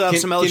 Yeah. Do you still have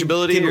some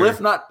eligibility? Can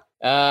Lift not?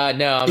 No,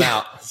 I'm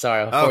out.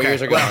 Sorry. 4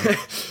 years are gone.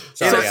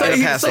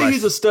 Sorry, say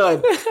he's a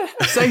stud.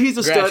 Say he's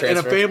a stud and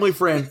a family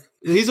friend.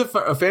 He's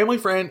a family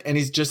friend, and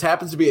he just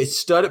happens to be a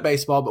stud at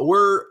baseball. But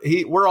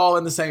we're all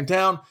in the same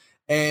town,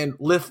 and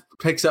Liff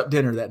picks up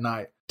dinner that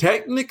night.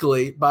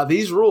 Technically, by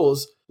these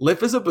rules,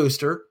 Liff is a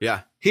booster.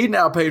 Yeah. He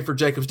now paid for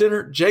Jacob's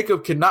dinner.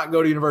 Jacob cannot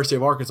go to University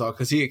of Arkansas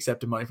because he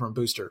accepted money from a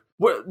booster.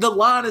 Where the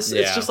line is,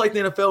 it's just like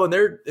the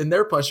NFL in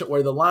their punishment,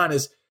 where the line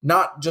is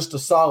not just a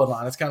solid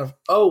line. It's kind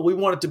of, we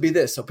want it to be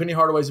this. So Penny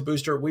Hardaway's a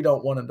booster. We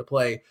don't want him to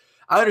play.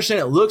 I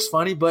understand it looks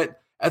funny, but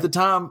at the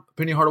time,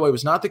 Penny Hardaway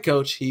was not the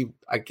coach.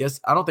 I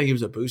don't think he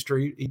was a booster.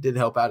 He did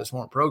help out his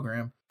former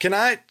program.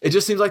 It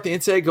just seems like the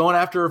NCAA going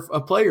after a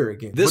player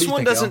again. This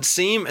one doesn't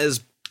seem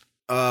as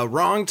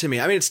wrong to me.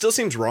 I mean, it still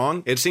seems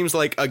wrong. It seems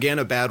like, again,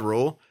 a bad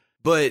rule.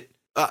 But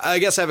I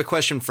guess I have a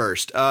question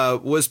first.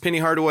 Was Penny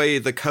Hardaway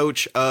the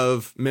coach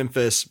of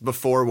Memphis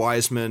before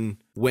Wiseman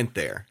went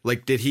there?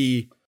 Like, did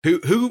he?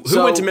 Who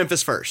went to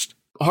Memphis first?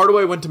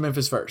 Hardaway went to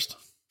Memphis first.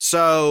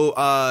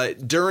 So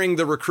during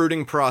the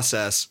recruiting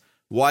process,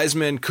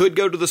 Wiseman could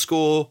go to the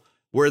school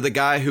where the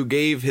guy who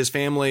gave his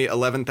family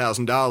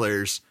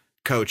 $11,000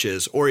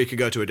 coaches, or he could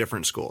go to a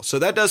different school. So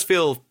that does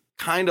feel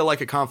kind of like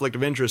a conflict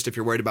of interest if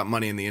you're worried about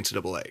money in the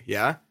NCAA.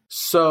 Yeah.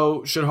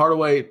 So should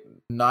Hardaway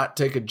not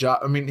take a job?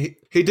 I mean,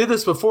 he did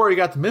this before he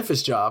got the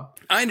Memphis job.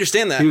 I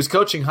understand that. He was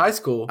coaching high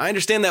school. I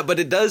understand that, but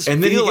it does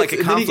feel like a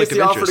conflict of interest. And then he gets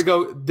the offer to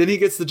go. Then he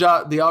gets the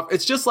job.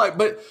 It's just like,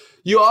 but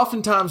you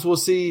oftentimes will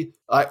see,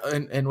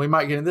 and we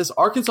might get into this.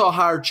 Arkansas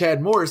hired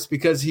Chad Morris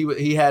because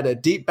he had a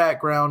deep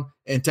background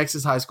in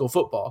Texas high school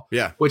football.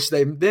 Yeah, which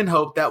they then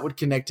hoped that would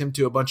connect him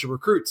to a bunch of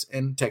recruits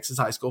in Texas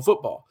high school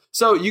football.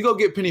 So you go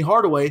get Penny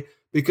Hardaway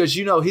because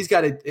he's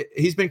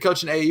been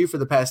coaching AAU for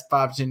the past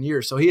 5 to 10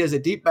 years, so he has a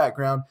deep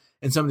background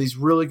in some of these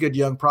really good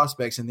young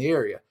prospects in the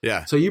area.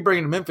 Yeah. So you bring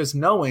him to Memphis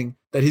knowing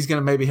that he's going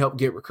to maybe help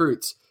get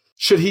recruits.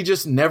 Should he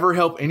just never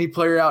help any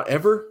player out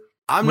ever?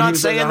 I'm not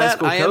saying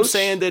that. I am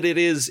saying that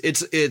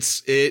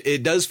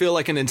it does feel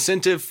like an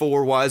incentive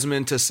for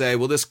Wiseman to say,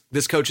 well,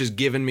 this coach has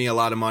given me a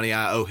lot of money.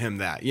 I owe him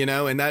that,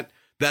 and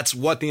that's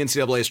what the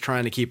NCAA is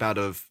trying to keep out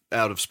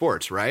of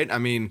sports, right? I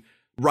mean,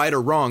 right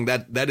or wrong,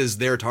 that is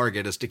their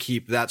target, is to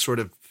keep that sort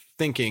of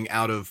thinking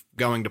out of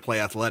going to play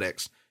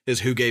athletics,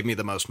 is who gave me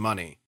the most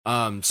money.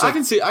 So I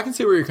can see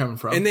where you're coming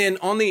from. And then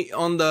on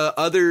the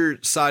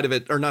other side of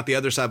it, or not the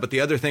other side, but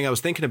the other thing I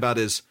was thinking about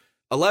is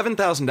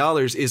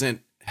 $11,000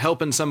 isn't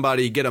helping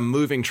somebody get a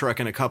moving truck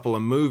and a couple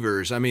of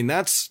movers. I mean,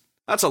 that's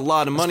a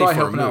lot of money for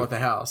helping out with the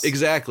house.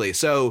 Exactly.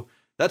 So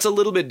that's a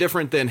little bit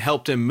different than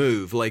helped him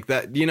move, like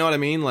that. You know what I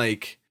mean?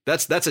 Like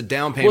that's a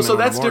down payment. Well, so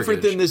that's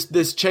different than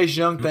this Chase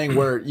Young thing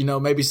where,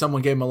 maybe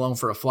someone gave him a loan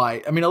for a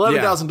flight. I mean,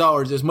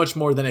 $11,000 is much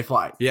more than a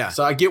flight. Yeah.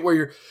 So I get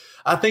where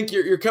I think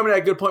you're coming at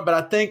a good point, but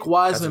I think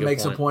Wiseman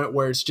makes a point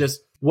where it's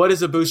just, what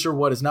is a booster?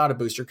 What is not a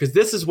booster? Because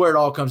this is where it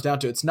all comes down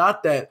to. It's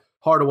not that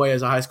Hardaway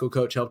as a high school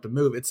coach helped him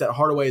move. It's that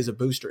Hardaway is a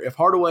booster. If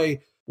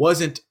Hardaway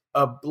wasn't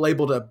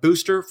labeled a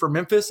booster for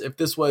Memphis,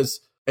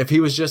 if he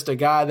was just a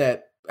guy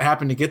that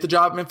happened to get the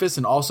job at Memphis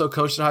and also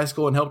coached at high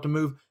school and helped him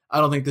move,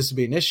 I don't think this would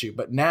be an issue.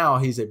 But now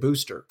he's a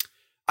booster.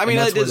 I mean,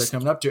 that's what they're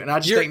coming up to. And I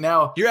just think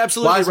now you're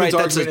absolutely Wiseman's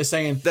right. argument is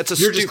saying that's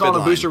you're just calling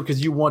him a booster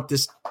because you want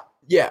this.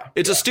 Yeah.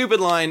 It's a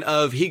stupid line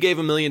of he gave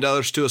 $1 million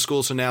to a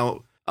school, so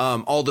now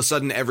all of a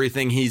sudden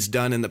everything he's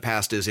done in the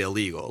past is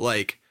illegal.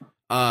 Like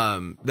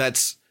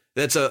that's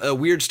a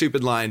weird,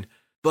 stupid line.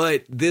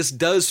 But this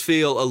does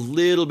feel a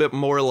little bit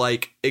more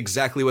like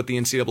exactly what the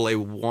NCAA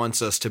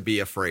wants us to be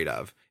afraid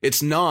of.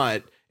 It's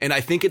not, and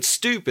I think it's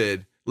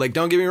stupid. Like,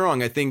 don't get me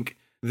wrong. I think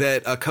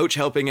that a coach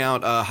helping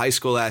out a high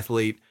school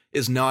athlete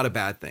is not a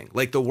bad thing.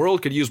 Like, the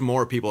world could use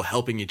more people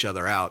helping each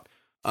other out.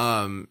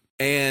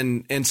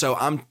 And so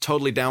I'm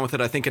totally down with it.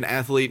 I think an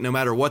athlete, no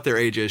matter what their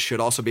age is, should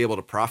also be able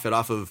to profit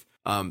off of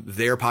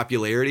their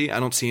popularity.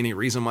 I don't see any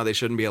reason why they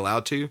shouldn't be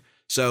allowed to.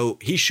 So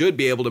he should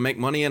be able to make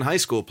money in high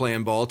school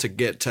playing ball to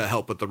get to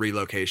help with the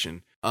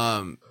relocation.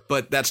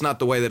 But that's not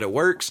the way that it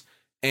works.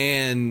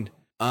 And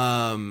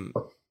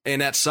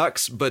that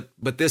sucks. But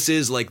this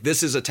is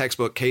a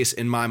textbook case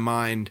in my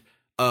mind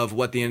of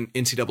what the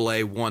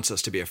NCAA wants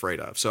us to be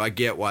afraid of. So I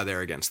get why they're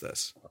against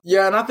this.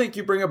 Yeah, and I think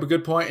you bring up a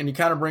good point, and you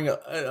kind of bring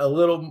a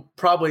little,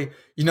 probably,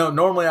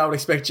 normally I would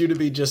expect you to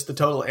be just the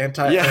total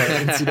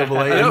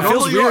anti-NCAA. I know it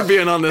feels weird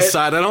being on this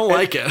side. I don't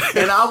like it.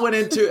 And I went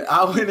into it,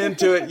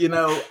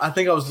 I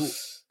think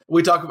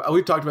we've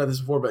talked about this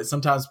before, but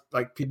sometimes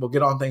like people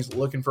get on things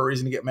looking for a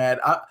reason to get mad.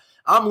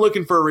 I'm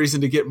looking for a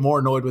reason to get more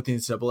annoyed with the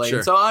NCAA. Sure.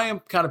 And so I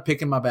am kind of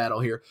picking my battle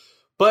here.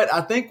 But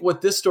I think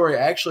what this story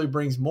actually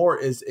brings more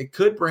is it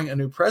could bring a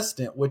new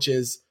precedent, which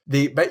is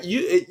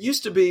it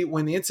used to be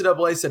when the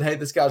NCAA said, hey,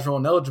 this guy's rule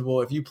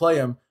ineligible. If you play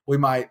him, we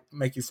might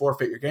make you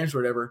forfeit your games or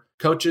whatever.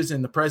 Coaches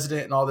and the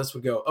president and all this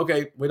would go,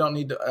 okay, we don't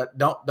need to,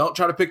 don't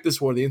try to pick this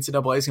war. The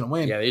NCAA is going to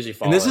win. Yeah, they usually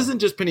follow. And this isn't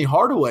just Penny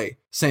Hardaway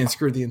saying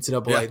screw the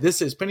NCAA. Yeah.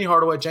 This is Penny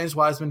Hardaway, James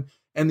Wiseman,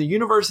 and the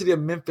University of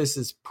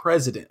Memphis's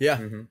president. Yeah.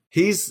 Mm-hmm.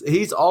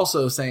 He's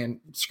also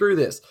saying screw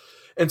this.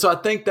 And so I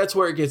think that's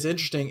where it gets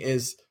interesting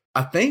is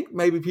I think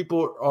maybe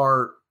people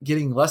are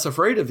getting less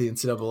afraid of the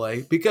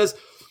NCAA because,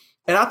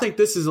 and I think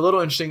this is a little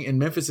interesting in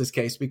Memphis's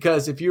case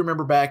because if you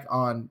remember back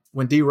on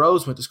when D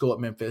Rose went to school at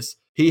Memphis,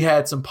 he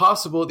had the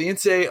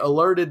NCAA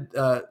alerted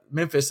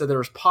Memphis that there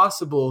was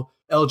possible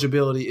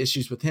eligibility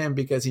issues with him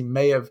because he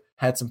may have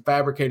had some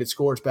fabricated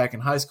scores back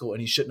in high school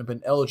and he shouldn't have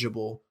been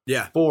eligible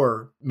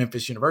for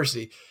Memphis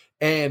University.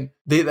 And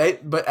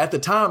but at the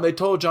time they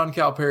told John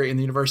Calipari and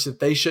the university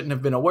that they shouldn't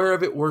have been aware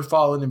of it. We're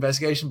following the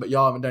investigation, but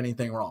y'all haven't done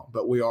anything wrong,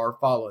 but we are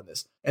following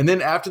this. And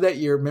then after that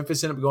year,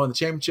 Memphis ended up going to the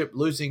championship,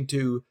 losing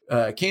to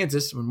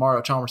Kansas when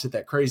Mario Chalmers hit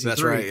that crazy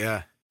That's three. right.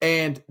 Yeah.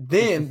 And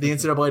then the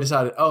NCAA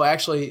decided,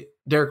 actually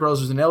Derrick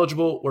Rose was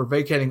ineligible. We're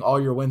vacating all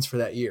your wins for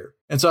that year.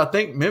 And so I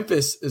think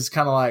Memphis is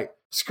kind of like,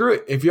 screw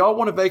it. If y'all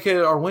want to vacate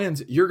our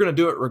wins, you're going to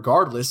do it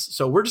regardless.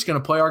 So we're just going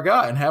to play our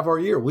guy and have our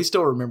year. We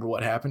still remember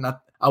what happened.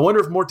 I wonder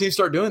if more teams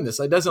start doing this.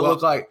 It doesn't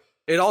look like.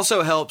 It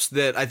also helps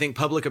that I think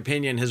public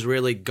opinion has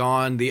really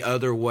gone the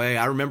other way.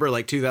 I remember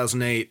like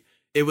 2008,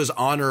 it was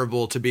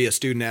honorable to be a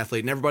student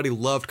athlete and everybody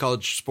loved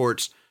college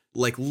sports,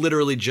 like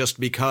literally just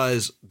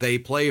because they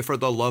play for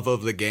the love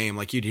of the game.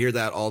 Like you'd hear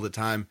that all the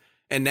time.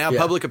 And now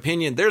public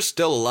opinion, there's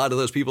still a lot of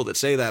those people that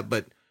say that,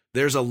 but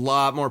there's a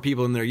lot more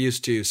people than they're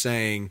used to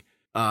saying,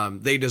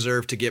 they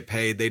deserve to get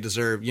paid. They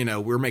deserve,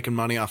 we're making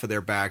money off of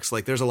their backs.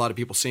 Like there's a lot of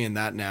people seeing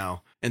that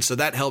now. And so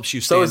that helps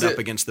you stand up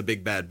against the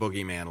big bad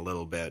boogeyman a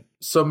little bit.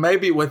 So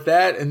maybe with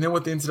that, and then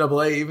with the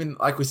NCAA, even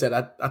like we said,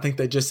 I think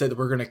they just said that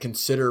we're going to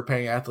consider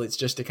paying athletes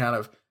just to kind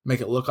of make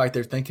it look like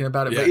they're thinking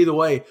about it. Yeah. But either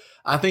way,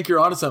 I think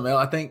you're onto something.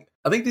 I think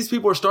these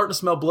people are starting to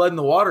smell blood in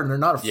the water, and they're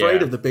not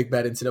afraid of the big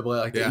bad NCAA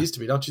like they used to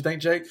be. Don't you think,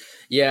 Jake?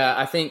 Yeah,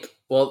 I think.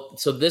 Well,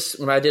 so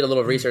when I did a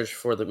little research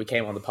before that we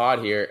came on the pod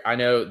here, I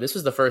know this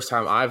was the first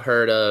time I've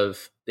heard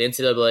of the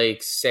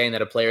NCAA saying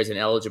that a player is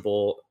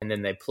ineligible and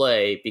then they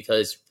play,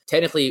 because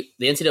technically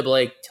the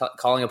NCAA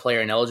calling a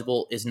player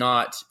ineligible is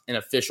not an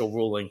official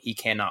ruling. He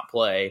cannot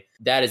play.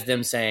 That is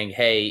them saying,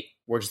 hey,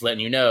 we're just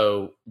letting you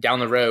know down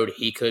the road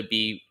he could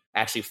be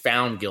actually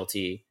found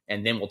guilty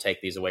and then we'll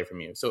take these away from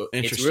you. So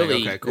it's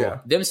really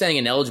them saying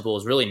ineligible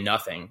is really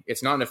nothing.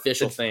 It's not an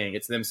official thing.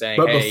 It's them saying,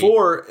 hey,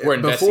 before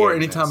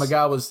anytime this. A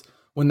guy was,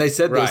 when they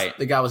said this,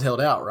 the guy was held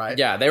out, right?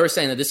 Yeah, they were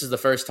saying that this is the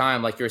first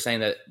time, like you were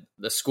saying, that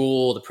the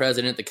school, the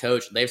president, the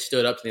coach, they've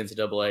stood up to the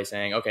NCAA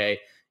saying, okay,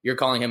 you're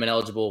calling him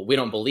ineligible. We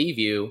don't believe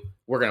you.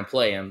 We're going to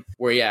play him.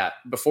 Where,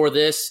 before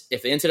this,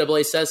 if the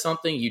NCAA says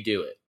something, you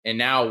do it. And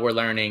now we're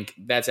learning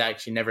that's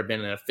actually never been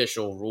an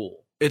official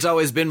rule. It's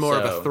always been more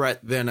of a threat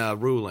than a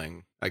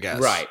ruling, I guess.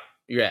 Right.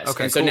 Yes.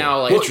 Okay. And so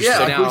now, like,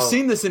 we've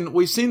seen this in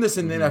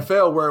the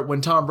NFL where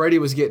when Tom Brady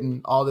was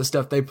getting all this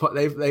stuff, they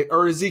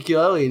or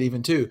Ezekiel Elliott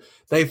even too,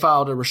 they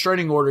filed a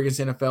restraining order against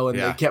the NFL and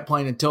they kept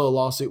playing until a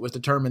lawsuit was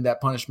determined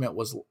that punishment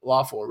was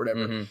lawful or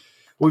whatever. Mm-hmm.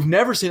 We've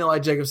never seen it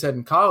like Jacob said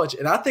in college,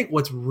 and I think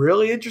what's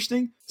really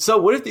interesting. So,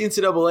 what if the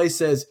NCAA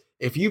says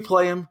if you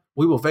play him,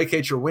 we will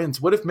vacate your wins?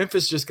 What if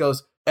Memphis just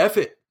goes, F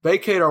it,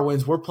 vacate our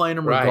wins? We're playing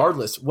them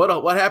regardless.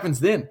 What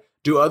happens then?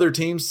 Do other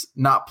teams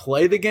not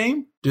play the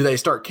game? Do they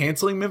start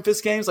canceling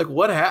Memphis games? Like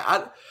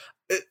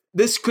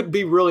this could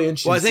be really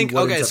interesting. Well, I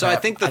think I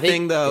think the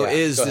thing though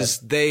is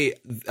they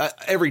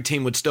every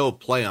team would still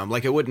play them.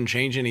 Like it wouldn't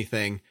change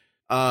anything.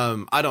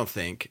 I don't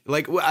think.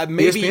 Like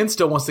maybe ESPN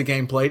still wants the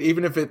game played,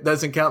 even if it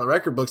doesn't count in the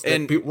record books.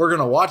 And we're going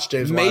to watch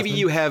James. Maybe Wiseman.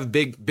 You have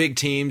big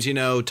teams,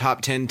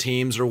 top 10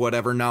 teams or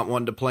whatever, not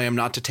wanting to play them,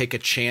 not to take a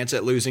chance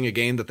at losing a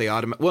game that they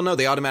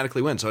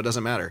automatically win, so it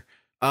doesn't matter.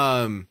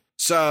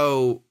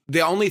 So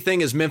the only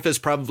thing is Memphis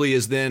probably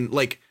is then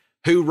like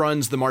who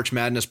runs the March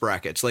Madness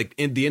brackets? Like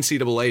the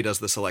NCAA does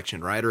the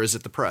selection, right? Or is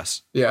it the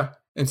press? Yeah,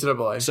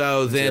 NCAA.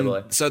 So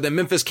then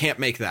Memphis can't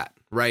make that,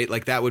 right?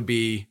 Like that would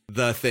be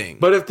the thing.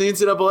 But if the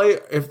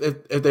NCAA,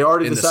 if they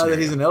already decided that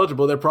he's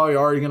ineligible, they're probably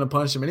already going to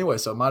punish him anyway.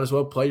 So might as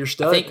well play your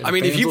stuff.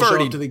 If you've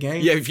already to the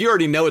game, if you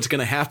already know it's going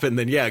to happen,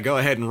 then go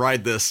ahead and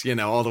ride this,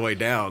 all the way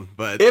down.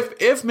 But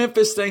if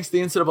Memphis thinks the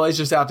NCAA is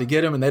just out to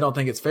get him and they don't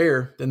think it's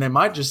fair, then they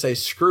might just say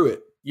screw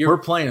it. We're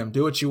playing them.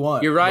 Do what you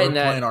want. You're right in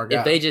that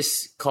if they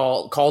just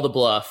call the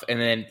bluff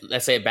and then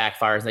let's say it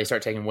backfires and they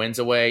start taking wins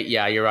away,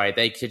 you're right.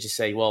 They could just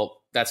say,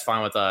 well, that's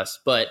fine with us.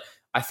 But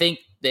I think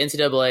the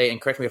NCAA,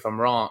 and correct me if I'm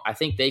wrong, I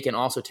think they can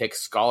also take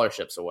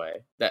scholarships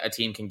away that a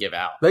team can give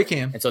out. They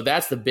can. And so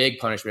that's the big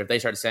punishment. If they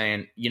start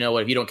saying, you know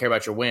what, if you don't care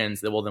about your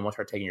wins, then we'll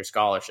start taking your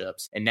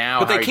scholarships. And now,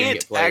 but they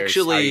can't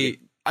actually.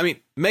 I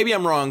mean, maybe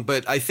I'm wrong,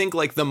 but I think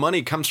like the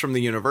money comes from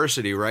the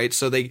university, right?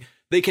 So they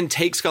can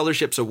take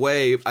scholarships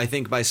away, I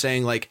think, by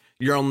saying like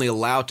you're only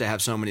allowed to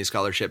have so many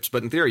scholarships.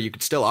 But in theory, you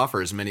could still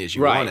offer as many as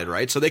you wanted,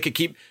 right? So they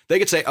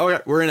could say, oh,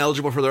 we're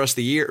ineligible for the rest of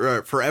the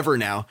year, forever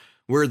now.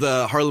 We're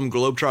the Harlem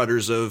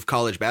Globetrotters of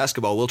college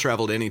basketball. We'll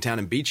travel to any town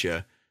and beat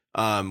you.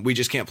 We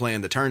just can't play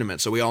in the tournament.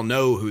 So we all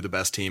know who the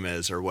best team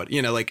is or what,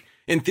 like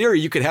in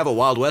theory, you could have a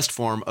Wild West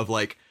form of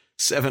like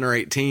 7 or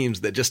 8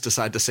 teams that just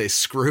decide to say,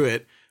 screw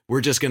it.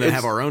 We're just going to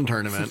have our own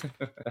tournament.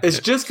 It's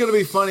just going to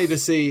be funny to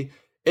see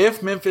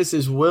if Memphis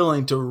is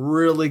willing to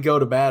really go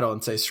to battle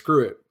and say,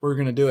 screw it, we're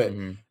going to do it.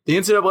 Mm-hmm. The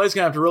NCAA is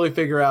going to have to really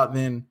figure out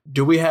then,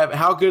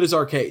 how good is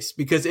our case?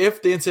 Because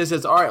if the NCAA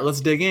says, all right,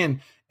 let's dig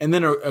in, and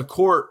then a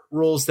court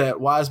rules that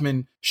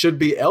Wiseman should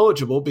be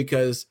eligible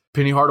because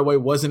Penny Hardaway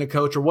wasn't a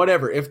coach or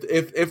whatever.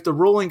 If the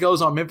ruling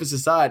goes on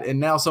Memphis' side and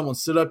now someone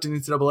stood up to the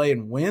NCAA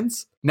and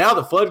wins, now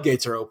the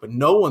floodgates are open.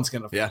 No one's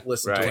going to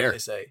listen to what they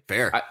say.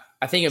 Fair.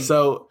 I think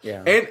so.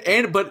 Yeah.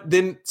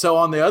 So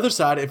on the other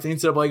side, if the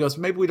NCAA goes,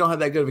 maybe we don't have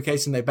that good of a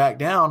case and they back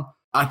down,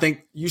 I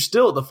think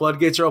the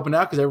floodgates are open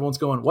now because everyone's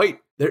going, wait,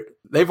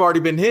 they've already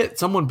been hit.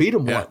 Someone beat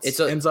them once. It's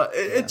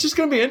just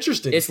going to be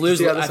interesting. It's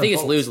lose. I think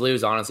it's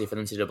lose-lose, honestly, for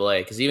the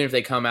NCAA, because even if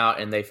they come out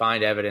and they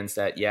find evidence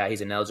that,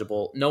 he's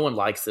ineligible, no one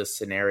likes this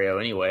scenario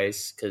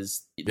anyways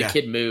because the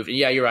kid moved. And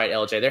you're right,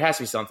 LJ. There has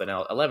to be something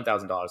else.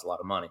 $11,000 is a lot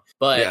of money.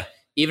 But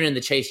even in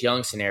the Chase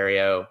Young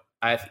scenario,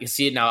 you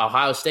see it now.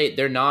 Ohio State,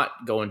 they're not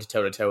going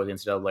toe-to-toe with the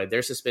NCAA.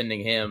 They're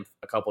suspending him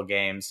a couple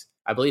games.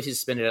 I believe he's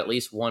suspended at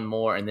least one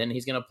more, and then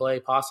he's going to play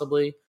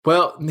possibly.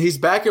 Well, he's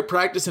back at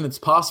practice, and it's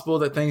possible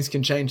that things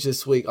can change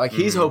this week. Like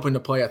he's hoping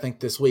to play, I think,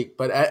 this week.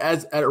 But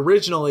as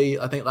originally,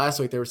 I think last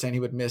week they were saying he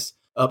would miss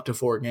up to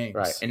 4 games.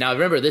 Right, and now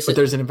remember this. But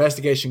there's an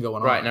investigation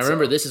going on. Right, now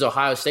remember this is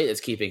Ohio State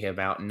that's keeping him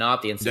out,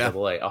 not the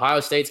NCAA. Yeah. Ohio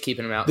State's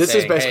keeping him out. This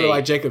is basically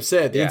like Jacob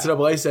said. The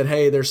NCAA said,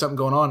 "Hey, there's something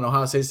going on," and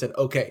Ohio State said,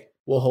 "Okay,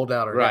 we'll hold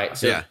out." Right.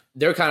 So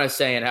they're kind of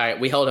saying, all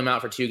right, we held him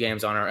out for 2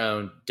 games on our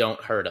own.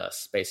 Don't hurt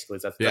us. Basically,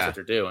 that's what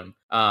they're doing.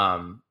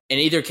 In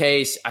either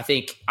case, I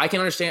think I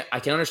can understand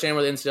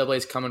where the NCAA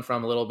is coming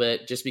from a little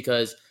bit, just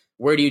because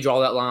where do you draw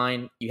that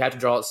line? You have to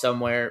draw it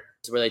somewhere.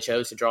 It's where they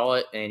chose to draw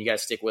it, and you got to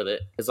stick with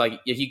it. Because like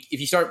if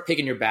you start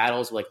picking your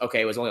battles, like okay,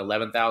 it was only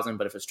 11,000,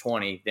 but if it's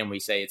 20, then we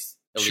say it's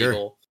illegal.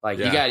 Sure. Like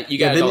you got to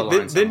draw the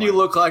line. Then you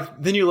look like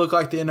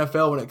the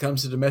NFL when it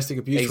comes to domestic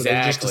abuse. Exactly.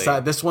 Where they just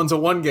decide this one's a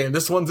 1 game,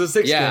 this one's a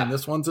 6 game,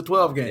 this one's a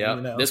 12 game.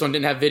 Yep. This one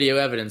didn't have video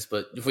evidence,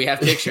 but if we have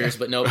pictures,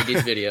 but no, it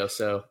needs video.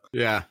 So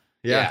yeah.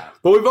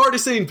 But we've already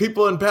seen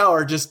people in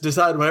power just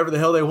decide whatever the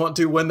hell they want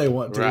to when they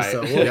want to. Right.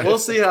 So we'll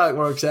see how it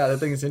works out. I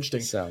think it's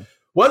interesting. So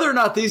whether or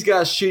not these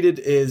guys cheated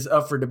is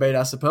up for debate,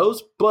 I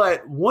suppose.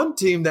 But one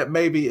team that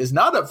maybe is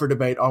not up for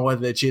debate on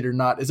whether they cheated or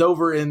not is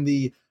over in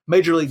the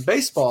Major League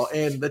Baseball.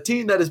 And the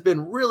team that has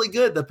been really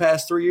good the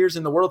past 3 years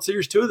in the World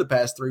Series, 2 of the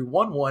past 3,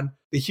 won one,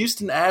 the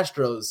Houston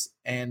Astros.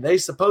 And they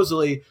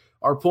supposedly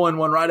are pulling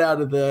one right out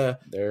of the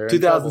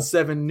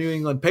 2007 New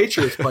England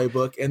Patriots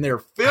playbook, and they're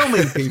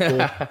filming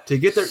people to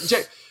get their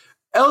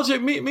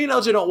LJ. Me and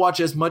LJ don't watch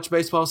as much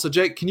baseball, so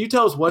Jake, can you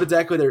tell us what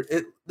exactly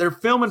they're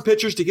filming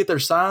pitchers to get their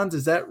signs?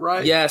 Is that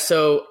right? Yeah.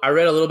 So I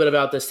read a little bit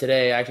about this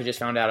today. I actually just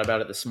found out about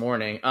it this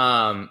morning.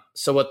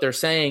 So what they're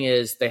saying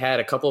is they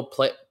had a couple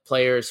of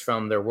players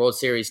from their World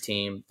Series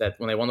team that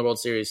when they won the World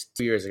Series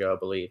 2 years ago, I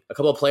believe, a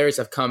couple of players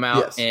have come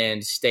out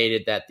and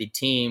stated that the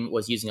team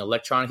was using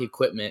electronic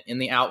equipment in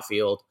the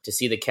outfield to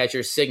see the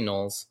catcher's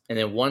signals. And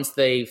then once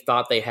they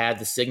thought they had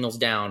the signals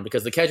down,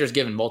 because the catcher's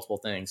given multiple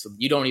things, so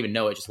you don't even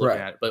know it just looking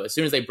at it. But as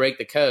soon as they break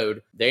the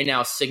code, they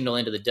now signal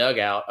into the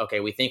dugout, okay,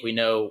 we think we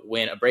know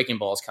when a breaking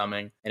ball is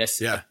coming. And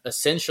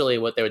essentially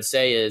what they would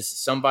say is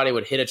somebody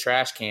would hit a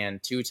trash can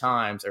 2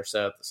 times or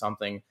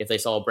something if they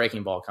saw a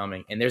breaking ball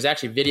coming. And there's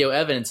actually video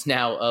evidence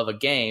now of a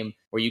game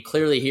where you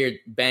clearly hear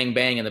bang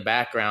bang in the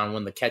background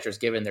when the catcher's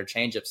given their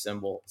changeup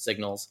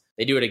signals.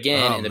 They do it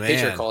again, and the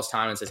pitcher calls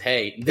time and says,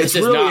 "Hey, this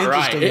is really not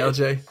right."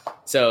 LJ.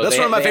 So that's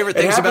one of my favorite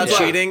things about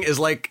cheating is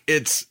like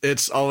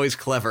it's always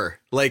clever.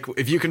 Like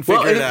if you can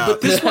figure it out.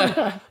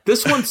 But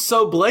this one's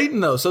so blatant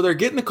though. So they're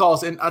getting the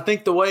calls, and I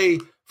think the way,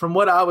 from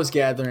what I was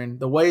gathering,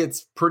 the way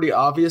it's pretty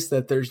obvious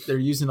that they're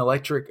using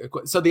electric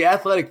equipment. So the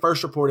Athletic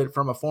first reported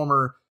from a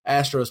former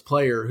Astros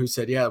player who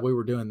said, "Yeah, we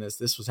were doing this.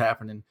 This was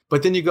happening."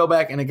 But then you go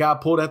back and a guy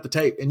pulled out the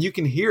tape, and you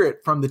can hear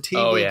it from the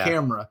TV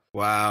camera.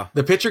 Wow!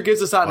 The pitcher gives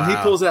a sign, and he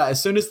pulls it out.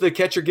 As soon as the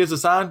catcher gives a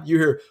sign, you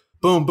hear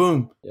boom,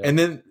 boom, and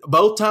then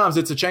both times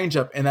it's a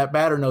changeup, and that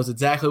batter knows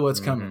exactly what's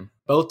coming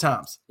both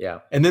times. Yeah,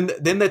 and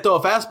then they throw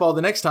a fastball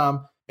the next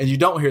time, and you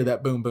don't hear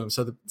that boom, boom.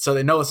 So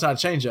they know it's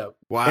not a changeup.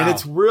 Wow. And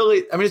it's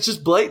really, I mean, it's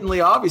just blatantly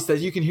obvious that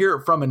you can hear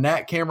it from a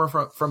NAT camera,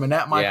 from a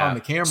NAT mic on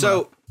the camera.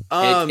 So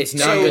It's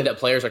not good that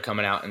players are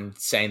coming out and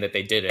saying that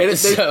they did it.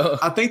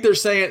 I think they're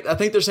saying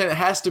it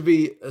has to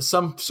be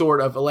some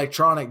sort of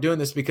electronic doing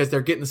this because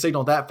they're getting the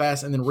signal that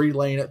fast and then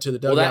relaying it to the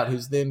dugout,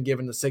 who's then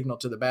giving the signal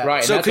to the batter.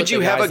 Right. So that's could what you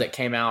the have guys that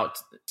came out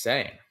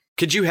saying?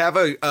 Could you have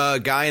a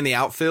guy in the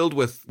outfield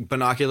with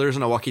binoculars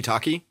and a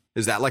walkie-talkie?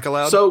 Is that like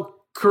allowed? So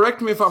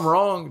correct me if I'm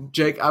wrong,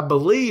 Jake. I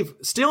believe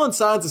stealing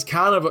signs is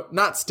kind of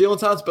not stealing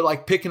signs, but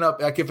like picking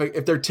up, like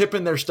if they're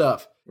tipping their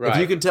stuff. Right. If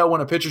you can tell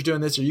when a pitcher's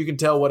doing this, or you can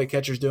tell what a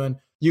catcher's doing,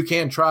 you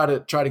can try to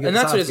get. And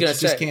that's what it's going to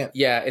say. Can't.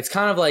 Yeah, it's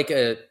kind of like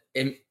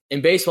in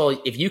baseball.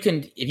 If you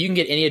can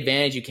get any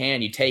advantage you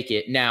can, you take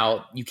it.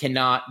 Now you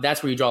cannot.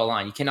 That's where you draw a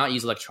line. You cannot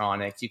use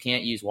electronics. You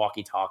can't use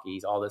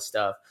walkie-talkies. All this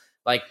stuff.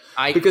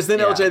 Because then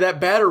LJ,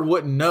 that batter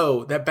wouldn't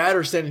know. That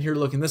batter's standing here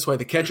looking this way.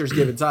 The catcher's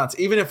giving signs.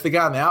 Even if the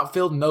guy in the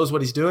outfield knows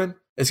what he's doing,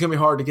 it's going to be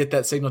hard to get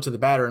that signal to the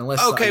batter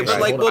unless. Okay, but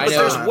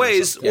there's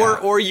ways,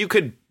 or you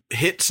could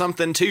hit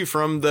something too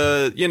from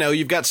the.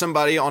 You've got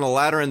somebody on a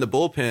ladder in the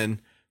bullpen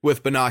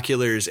with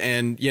binoculars,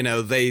 and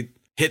they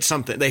hit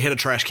something. They hit a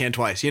trash can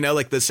twice.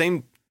 The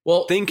same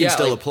thing can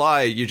still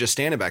apply. You're just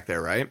standing back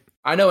there, right?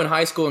 I know in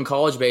high school and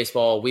college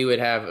baseball, we would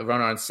have a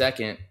runner on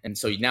second. And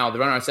so now the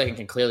runner on second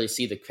can clearly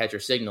see the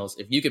catcher signals.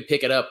 If you could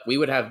pick it up, we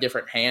would have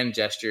different hand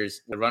gestures.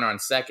 The runner on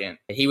second,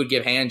 he would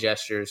give hand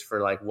gestures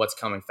for like what's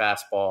coming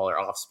fastball or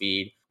off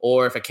speed.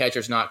 Or if a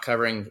catcher's not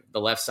covering the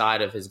left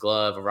side of his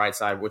glove or right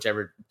side,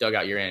 whichever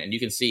dugout you're in, and you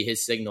can see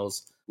his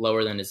signals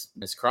lower than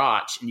his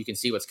crotch and you can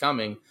see what's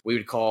coming, we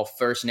would call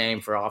first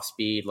name for off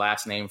speed,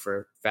 last name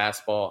for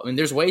fastball. I mean,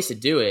 there's ways to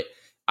do it.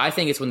 I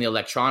think it's when the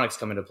electronics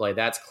come into play.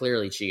 That's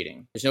clearly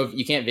cheating.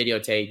 You can't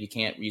videotape. You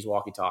can't use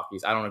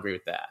walkie-talkies. I don't agree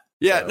with that.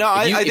 Yeah, so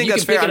I think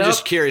that's fair. I'm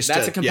just curious.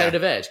 That's a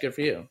competitive edge. Good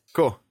for you.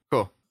 Cool.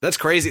 That's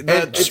crazy.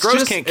 The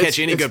Stros can't catch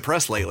any good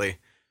press lately.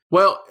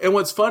 Well, and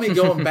what's funny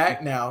going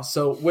back now,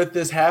 so with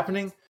this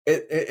happening,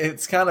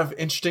 it's kind of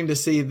interesting to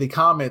see the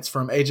comments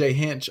from AJ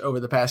Hinch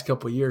over the past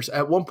couple of years.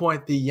 At one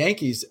point, the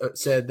Yankees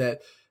said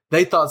that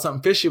they thought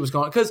something fishy was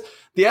going on because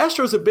the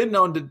Astros have been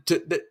known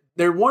to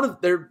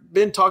they're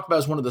been talked about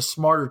as one of the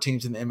smarter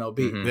teams in the MLB.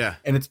 Mm-hmm. Yeah.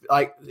 And it's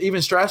like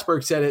even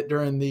Strasburg said it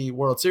during the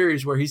World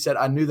Series where he said,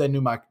 I knew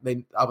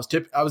I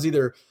was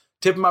either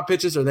tipping my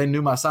pitches or they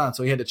knew my sign.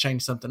 So he had to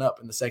change something up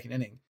in the second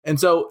inning.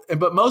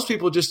 But most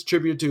people just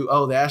attribute to,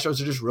 the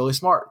Astros are just really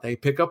smart. They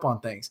pick up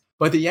on things.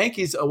 But the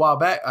Yankees a while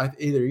back,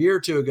 either a year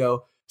or two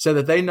ago, said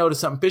that they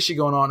noticed something fishy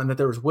going on and that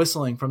there was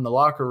whistling from the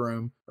locker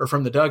room or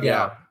from the dugout.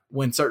 Yeah.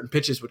 When certain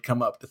pitches would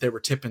come up that they were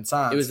tipping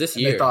signs. It was this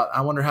year. They thought,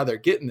 I wonder how they're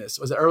getting this.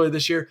 Was it early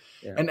this year?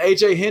 Yeah. And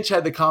AJ Hinch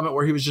had the comment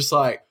where he was just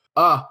like,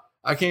 I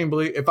can't even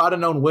believe if I'd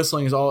have known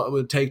whistling is all it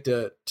would take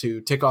to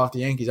tick off the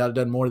Yankees, I'd have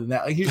done more than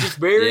that. Like, he was just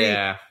very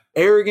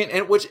arrogant,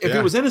 and which if he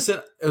was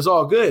innocent, it was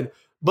all good.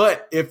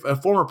 But if a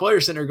former player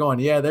sitting there going,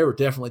 they were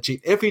definitely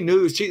cheating. If he knew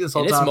he was cheating this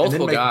whole time and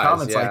then making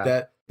comments like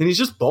that, then he's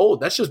just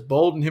bold. That's just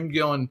bold, and him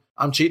going,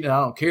 I'm cheating,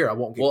 I don't care. I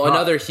won't get caught.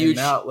 Another huge.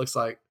 And now it looks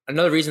like.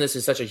 Another reason this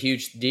is such a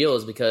huge deal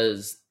is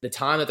because the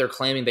time that they're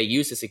claiming they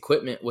used this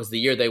equipment was the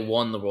year they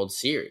won the World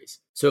Series.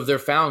 So if they're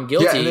found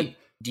guilty,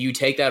 do you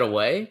take that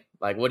away?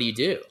 Like, what do you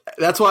do?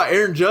 That's why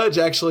Aaron Judge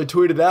actually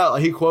tweeted out.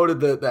 Like, he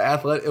quoted the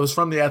Athletic. It was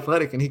from the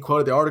Athletic, and he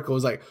quoted the article. It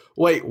was like,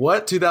 wait,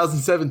 what?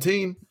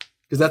 2017?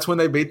 Because that's when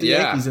they beat the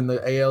Yankees in the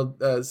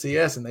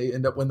ALCS, and they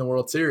end up winning the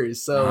World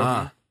Series.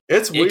 So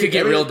it's weird. It could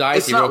get real dicey.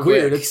 It's not real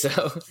weird.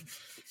 Quick,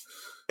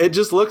 It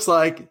just looks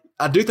like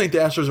I do think the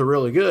Astros are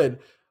really good.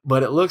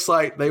 But it looks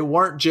like they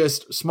weren't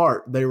just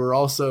smart; they were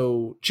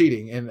also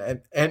cheating.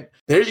 And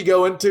there you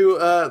go into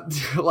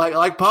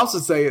like Pops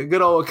would say, a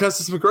good old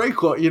Custis McRae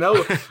quote.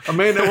 A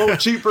man that won't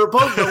cheat for a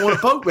poke don't want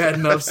to poke bad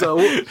enough. So,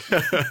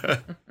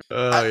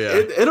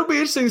 it'll be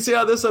interesting to see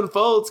how this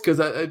unfolds because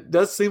it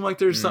does seem like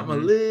there's something a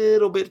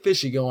little bit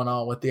fishy going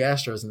on with the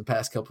Astros in the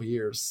past couple of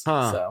years.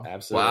 So,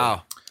 absolutely,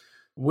 wow,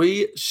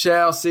 we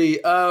shall see.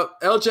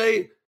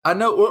 LJ. I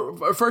know.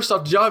 First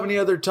off, did y'all have any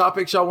other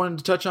topics y'all wanted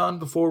to touch on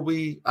before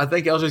we? I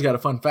think LJ's got a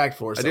fun fact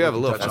for us. I do have a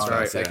little. That's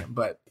right. Second,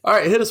 but all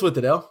right, hit us with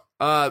it, El.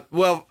 I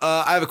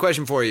have a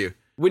question for you.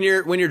 When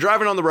you're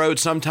driving on the road,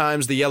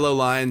 sometimes the yellow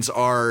lines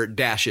are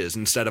dashes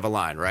instead of a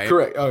line, right?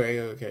 Correct.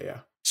 Okay,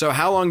 yeah. So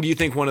how long do you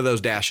think one of those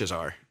dashes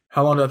are?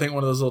 How long do I think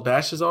one of those little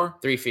dashes are?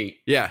 3 feet.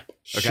 Yeah.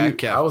 Okay.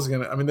 Shoot, I was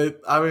gonna.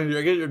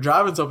 You're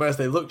driving so fast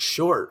they look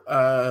short.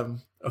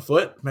 A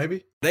foot,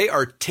 maybe? They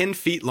are 10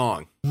 feet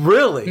long.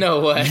 Really? No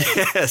way.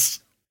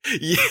 Yes.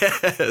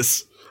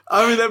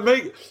 I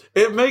mean,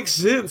 it makes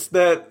sense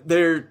that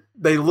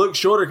they look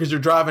shorter because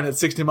you're driving at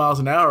 60 miles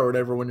an hour or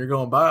whatever when you're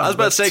going by. I was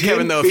about to say,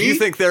 Kevin, though, if you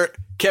think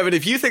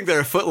they're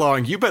a foot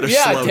long, you better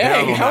slow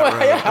down on that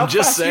road. I'm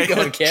just saying.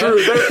 Going,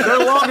 True,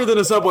 they're longer than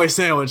a Subway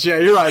sandwich. Yeah,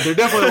 you're right. They're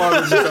definitely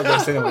longer than a Subway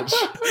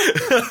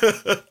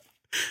sandwich.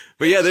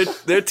 But yeah,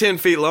 they're 10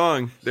 feet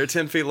long. They're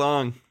 10 feet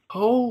long.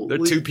 Holy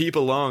They're 2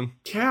 people long.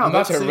 Cow, I'm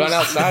about to run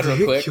outside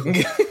real quick and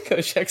go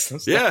check some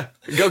stuff.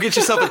 Yeah, go get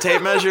yourself a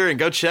tape measure and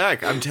go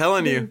check. I'm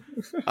telling you.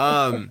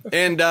 And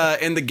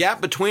the gap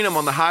between them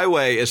on the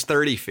highway is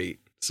 30 feet.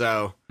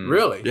 So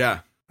really, yeah,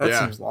 That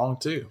seems long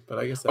too, but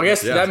I guess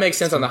that makes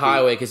sense on the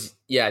highway because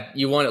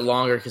you want it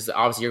longer because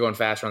obviously you're going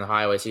faster on the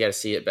highway, so you got to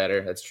see it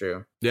better. That's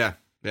true. Yeah.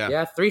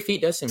 3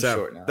 feet does seem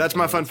short now. That's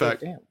my fun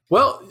fact. Damn.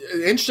 Well,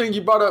 interesting.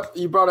 You brought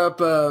up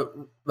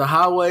the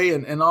highway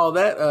and all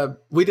that.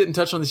 We didn't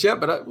touch on this yet,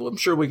 but I'm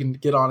sure we can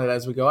get on it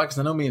as we go out because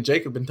I know me and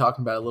Jake have been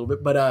talking about it a little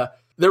bit. But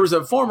there was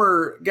a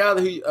former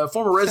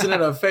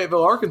resident of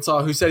Fayetteville,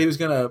 Arkansas, who said he was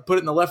going to put it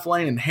in the left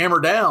lane and hammer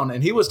down,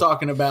 and he was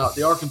talking about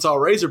the Arkansas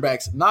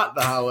Razorbacks, not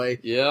the highway.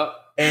 Yeah.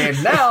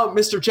 And now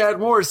Mr. Chad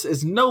Morris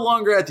is no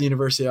longer at the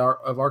University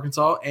of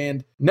Arkansas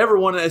and never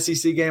won an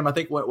SEC game. I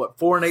think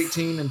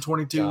 4-18 and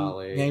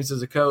 22 games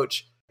as a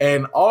coach.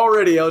 And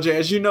already, LJ,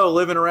 as you know,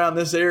 living around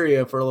this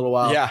area for a little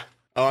while. Yeah.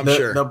 Oh, I'm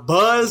sure. The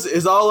buzz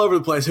is all over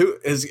the place. Who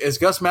is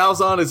Gus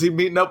Malzahn? Is he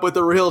meeting up with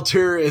the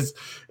realtor?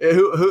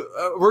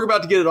 We're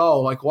about to get it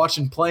all. Like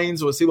watching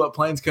planes. We'll see what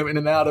planes come in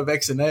and out of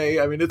X&A.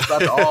 I mean, it's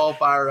about to all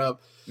fire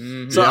up.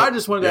 So I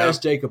just wanted to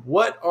ask Jacob,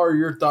 what are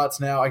your thoughts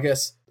now, I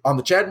guess, on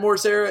the Chad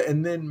Morris era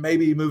and then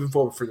maybe moving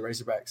forward for the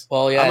Razorbacks?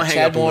 Well, yeah,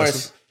 Chad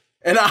Morris.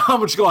 And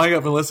I'm just going to hang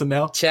up and listen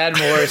now. Chad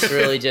Morris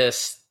really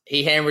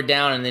he hammered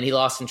down and then he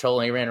lost control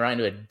and he ran right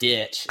into a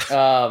ditch. He's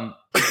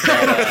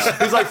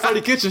like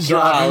Freddie Kitchens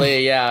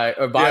driving.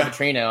 Or Bobby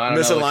Petrino. I don't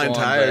know. Misaligned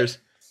tires.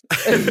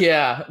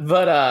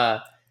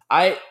 But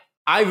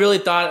I really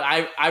thought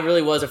I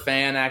really was a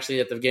fan actually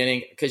at the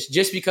beginning because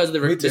just because of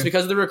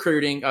the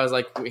recruiting, I was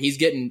like, he's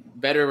getting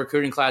better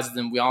recruiting classes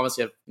than we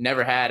obviously have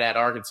never had at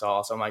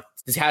Arkansas. So I'm like,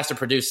 this has to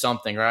produce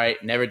something, right?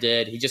 Never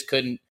did. He just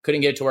couldn't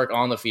get it to work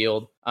on the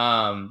field.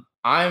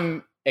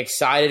 I'm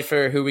excited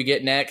for who we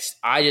get next.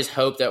 I just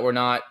hope that I'm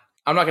not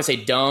gonna say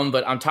dumb,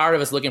 but I'm tired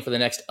of us looking for the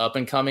next up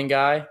and coming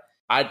guy.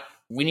 I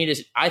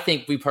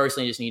think we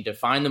personally just need to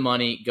find the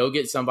money, go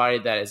get somebody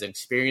that is an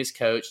experienced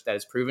coach that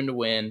is proven to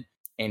win,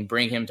 and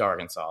bring him to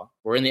Arkansas.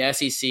 We're in the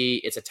SEC.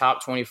 It's a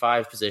top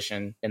 25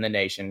 position in the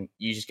nation.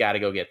 You just got to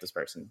go get this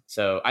person.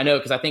 So I know,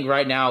 because I think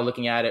right now,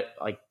 looking at it,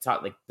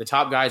 the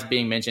top guys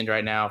being mentioned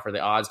right now for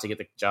the odds to get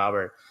the job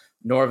are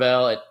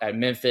Norvell at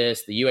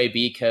Memphis, the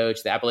UAB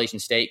coach, the Appalachian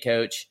State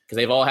coach, because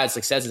they've all had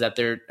successes at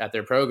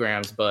their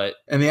programs.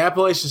 And the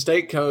Appalachian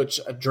State coach,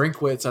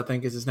 Drinkwitz, I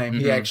think is his name.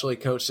 He actually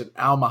coached at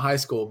Alma High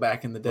School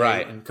back in the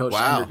day and coached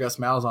under Gus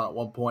Malzahn at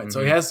one point.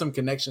 So he has some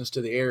connections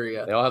to the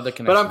area. They all have the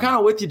connections. But I'm kind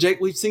of with you, Jake.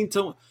 We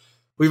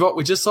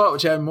just saw it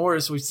with Chad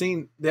Morris. We've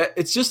seen that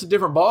it's just a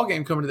different ball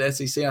game coming to the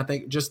SEC. I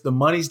think just the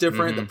money's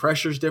different, the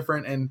pressure's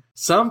different, and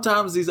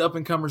sometimes these up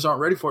and comers aren't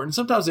ready for it, and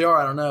sometimes they are.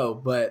 I don't know,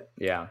 but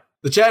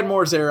the Chad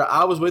Morris era,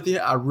 I was with you.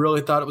 I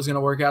really thought it was going to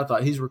work out. I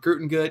thought he's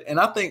recruiting good. And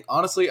I think,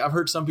 honestly, I've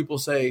heard some people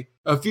say,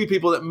 a few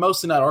people that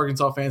mostly not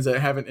Arkansas fans that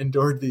haven't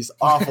endured these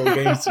awful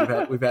games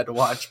we've had to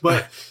watch,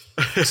 but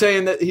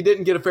saying that he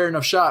didn't get a fair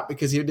enough shot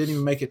because he didn't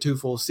even make it 2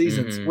 full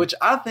seasons, which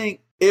I think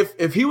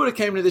if he would have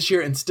came to this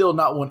year and still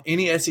not won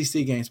any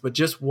SEC games, but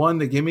just won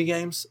the gimme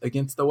games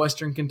against the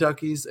Western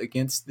Kentuckys,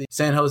 against the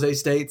San Jose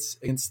States,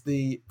 against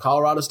the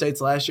Colorado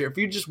States last year, if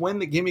you just win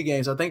the gimme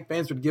games, I think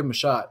fans would give him a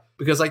shot.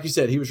 Because like you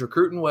said, he was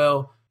recruiting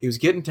well, he was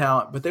getting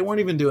talent, but they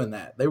weren't even doing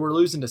that. They were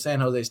losing to San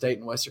Jose State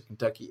and Western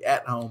Kentucky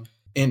at home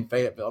in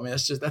Fayetteville. I mean,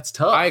 that's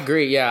tough. I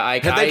agree. Yeah.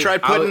 Have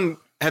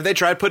they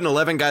tried putting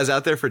 11 guys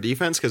out there for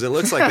defense? Because it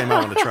looks like they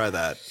might want to try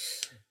that.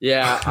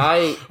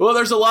 Yeah, well,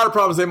 there's a lot of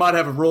problems they might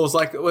have with rules.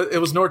 Like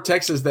it was North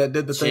Texas that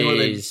did the thing where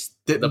they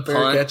didn't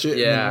fair catch it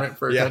and then went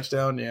for a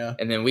touchdown. Yeah,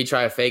 and then we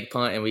try a fake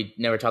punt and we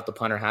never taught the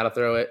punter how to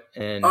throw it.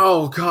 And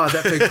oh god,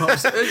 that fake punt!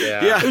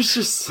 It's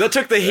just that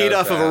took the heat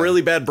off of a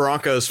really bad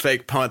Broncos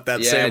fake punt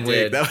that same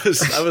week.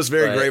 I was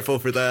very grateful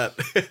for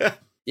that.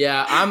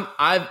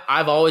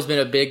 I've always been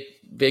a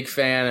big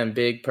fan and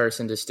big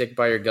person to stick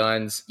by your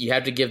guns. You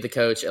have to give the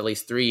coach at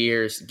least 3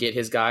 years, get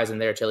his guys in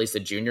there to at least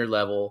the junior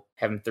level.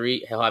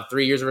 He'll have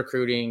 3 years of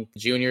recruiting.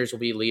 Juniors will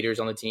be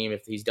leaders on the team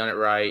if he's done it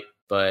right.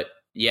 But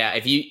yeah,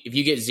 if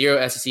you get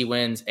 0 SEC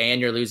wins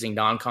and you're losing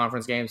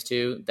non-conference games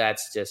too,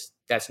 that's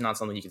not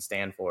something you can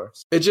stand for.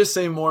 It just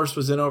seemed Morris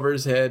was in over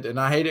his head, and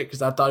I hate it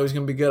because I thought he was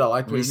going to be good. I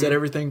liked what he said,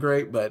 everything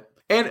great,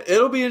 and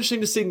it'll be interesting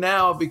to see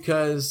now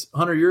because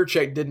Hunter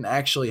Yurchek didn't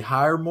actually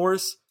hire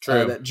Morris.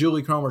 True. That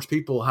Julie Cromer's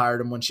people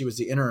hired him when she was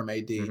the interim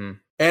AD.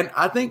 And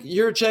I think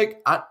Yurchek,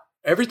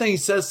 everything he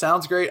says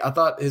sounds great. I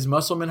thought his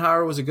Musselman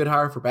hire was a good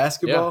hire for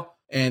basketball.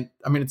 Yeah. And,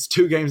 I mean, it's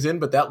 2 games in,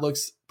 but that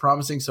looks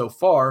promising so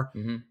far.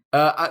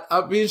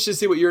 I'd be interested to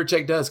see what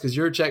Yurchek does because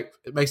Yurchek,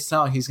 it makes it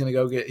sound like he's going to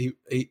go get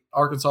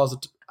Arkansas's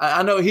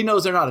I know he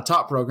knows they're not a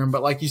top program,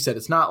 but like you said,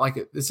 it's not like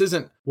this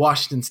isn't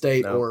Washington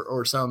State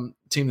or some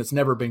team that's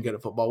never been good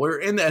at football. We're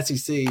in the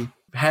SEC,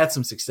 had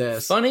some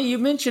success. Funny you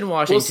mentioned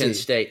Washington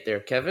State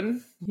there,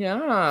 Kevin.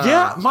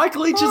 Yeah, Mike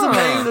Leach is a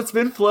name that's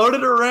been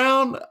floated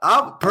around.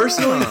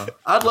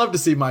 I'd love to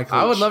see Mike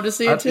Leach. I would love to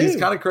see it too. He's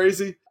kind of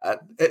crazy.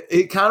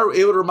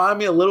 It would remind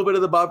me a little bit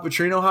of the Bob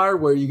Petrino hire,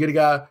 where you get a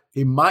guy,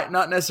 he might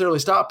not necessarily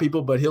stop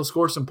people, but he'll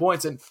score some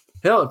points. And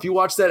hell, if you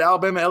watch that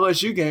Alabama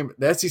LSU game,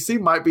 the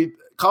SEC might be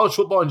college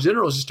football in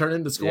general has just turned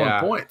into scoring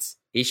points.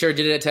 He sure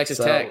did it at Texas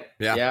Tech.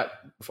 Yeah.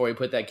 Before he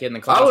put that kid in the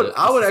closet.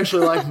 I would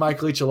actually like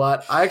Mike Leach a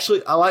lot. I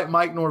like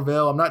Mike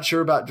Norvell. I'm not sure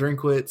about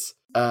Drinkwitz.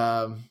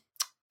 I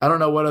don't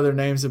know what other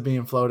names are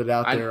being floated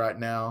out there right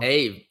now.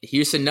 Hey,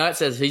 Houston Nutt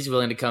says he's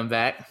willing to come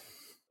back.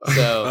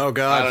 So oh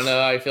God, I don't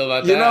know how you feel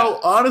about that. You know,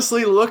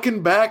 honestly,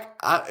 looking back,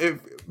 if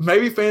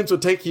maybe fans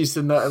would take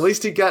Houston Nutt. At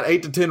least he got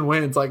 8 to 10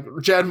 wins. Like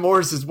Chad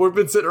Morris we've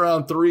been sitting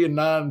around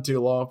 3-9 too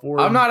long for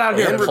him. I'm not out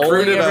here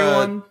polling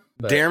everyone.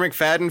 Darren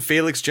McFadden,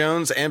 Felix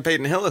Jones, and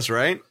Peyton Hillis,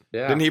 right?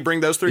 Yeah. Didn't he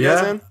bring those 3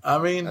 guys in? I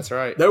mean, that's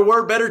right. There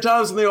were better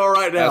times than they are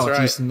right now with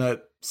Houston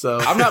Nutt. So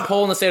I'm not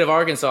polling the state of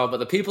Arkansas, but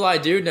the people I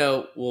do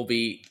know will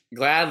be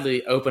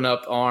gladly open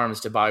up arms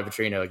to Bobby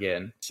Petrino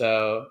again.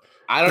 So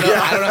I don't know.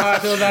 I don't know how I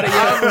feel about it yet.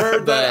 I haven't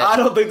heard that. I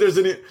don't think there's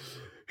any.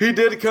 He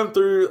did come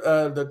through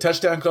the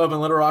touchdown club in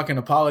Little Rock and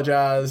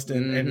apologized,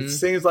 and it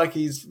seems like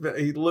he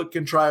looked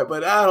contrite,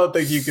 but I don't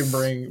think you can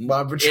bring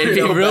Bobby Petrino. It'd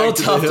be real back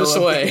tough to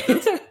sway.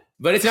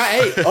 But it's not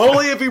 8.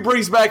 Only if he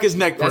brings back his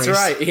neck brace. That's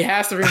right. He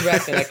has to bring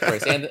back the neck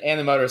brace and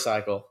the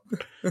motorcycle.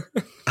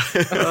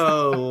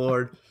 Oh,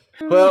 Lord.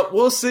 Well,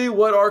 we'll see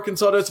what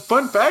Arkansas does.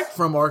 Fun fact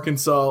from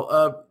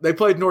Arkansas, they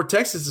played North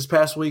Texas this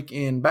past week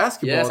in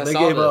basketball. Yes, they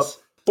gave up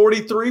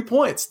 43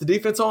 points. The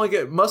defense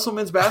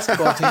Musselman's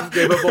basketball team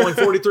gave up only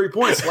 43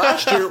 points.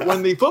 Last year,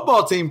 when the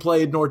football team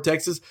played North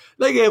Texas,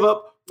 they gave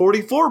up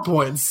 44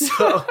 points.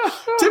 So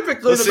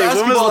typically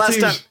basketball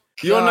team.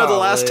 You want to know the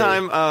last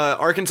time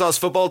Arkansas's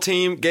football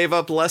team gave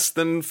up less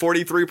than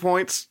 43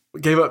 points?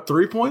 Gave up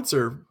 3 points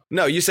or?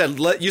 No, you said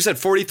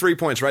 43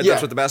 points, right? Yeah,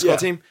 that's what the basketball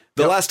team.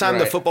 The last time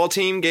the football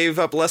team gave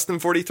up less than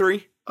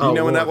 43? You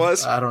know when that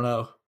was? I don't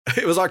know.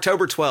 It was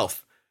October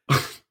 12th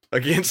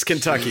against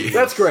Kentucky.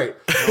 That's great.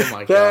 Oh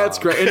my God. That's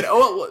great.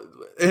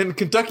 And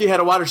Kentucky had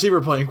a wide receiver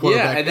playing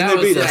quarterback, and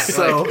they beat us.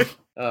 So.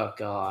 Oh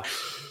gosh.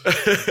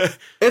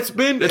 It's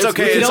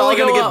okay. It's all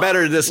going to get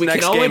better this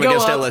next game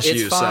against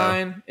LSU. It's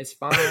fine. It's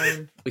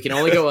fine. We can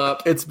only go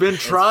up. It's been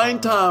trying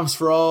times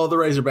for all the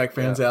Razorback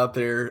fans out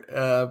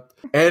there.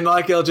 And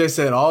like LJ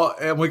said,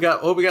 what we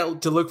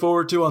got to look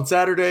forward to on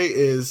Saturday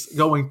is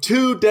going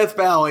to Death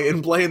Valley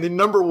and playing the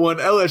number 1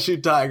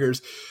 LSU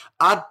Tigers.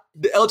 LJ,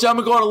 I'm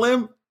gonna go on a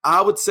limb.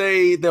 I would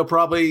say they'll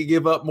probably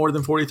give up more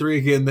than 43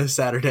 again this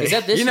Saturday. Is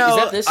that this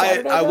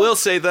Saturday? I will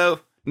say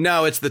though.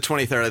 No, it's the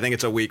 23rd. I think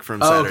it's a week from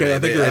Saturday. Okay. I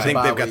think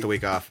they've got the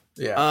week off.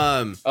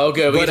 Yeah.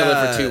 Good. We get to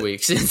live for 2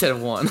 weeks instead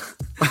of 1.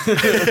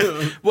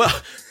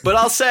 Well, but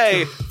I'll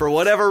say, for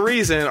whatever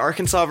reason,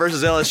 Arkansas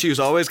versus LSU's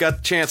always got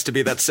the chance to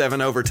be that 7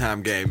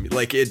 overtime game.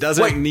 Like, it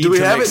doesn't need to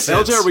make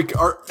sense.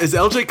 LJ, is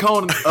LJ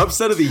calling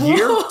upset of the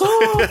year?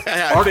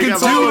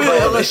 Arkansas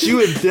over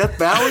LSU in Death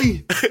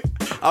Valley?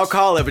 I'll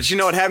call it, but you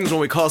know what happens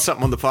when we call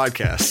something on the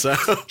podcast. So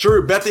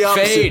true. Bet the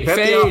opposite. Fade.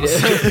 The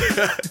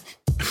opposite.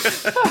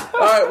 All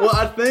right, well,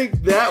 I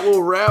think that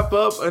will wrap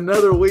up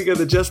another week of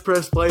the Just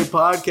Press Play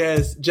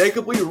podcast.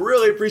 Jacob, we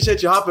really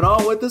appreciate you hopping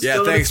on with us.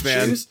 Yeah, thanks,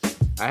 man. Shoes.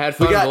 I had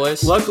fun,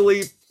 boys.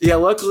 Luckily,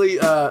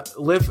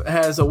 Liff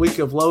has a week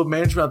of load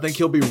management. I think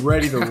he'll be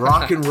ready to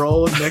rock and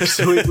roll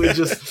next week. We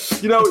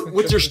just,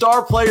 with your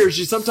star players,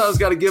 you sometimes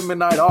got to give them a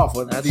night off.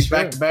 These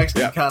back-to-backs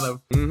can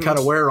kind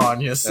of wear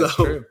on you. So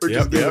we're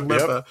just giving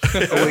Liff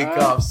a week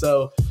off.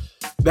 So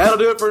that'll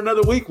do it for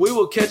another week. We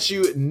will catch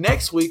you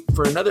next week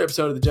for another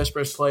episode of the Just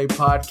Press Play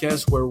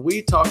podcast, where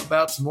we talk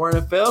about some more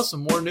NFL,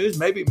 some more news,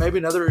 maybe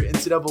another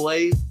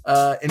NCAA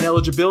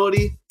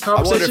ineligibility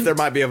conversation. I wonder if there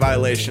might be a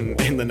violation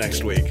in the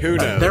next week. Who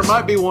knows? There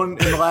might be one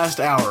in the last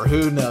hour.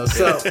 Who knows?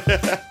 So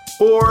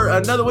for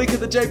another week of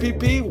the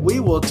JPP, we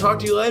will talk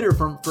to you later.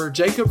 For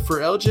Jacob, for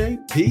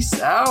LJ, peace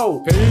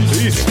out.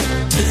 Peace.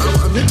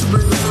 I meant to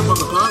bring this up on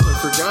the pod, I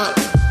forgot.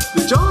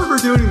 Did y'all ever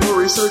do any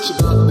more research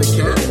about the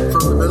cat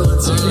from the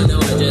Midland City?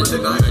 No, I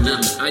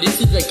didn't. I did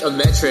see like a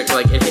metric,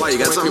 like it hit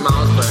 23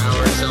 miles per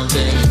hour or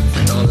something,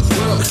 and all this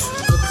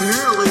stuff.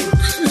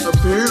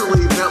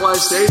 Apparently, MetLife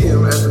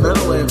Stadium at the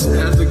Meadowlands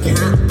has a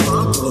cat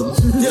problem.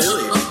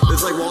 Really?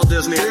 It's like Walt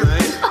Disney,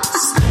 right?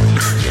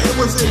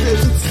 It's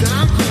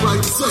exactly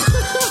like so.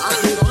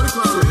 The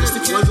article I read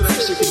wasn't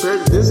actually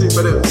compared to Disney,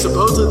 but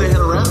supposedly they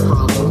had a rat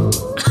problem.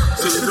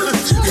 So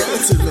there's 2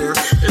 cats in there.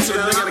 So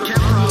now they got a cat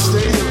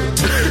problem.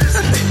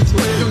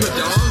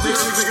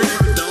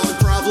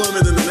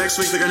 And then the next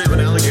week they're going to have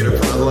an alligator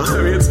problem.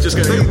 I mean, it's just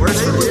going to get worse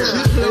from here.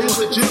 They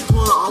legit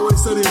pulled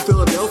Always Sunny in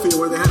Philadelphia,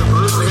 where they had a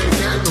bird and they had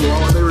a cat in the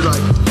wall, and they were like,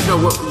 the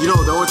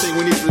only thing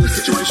we need for this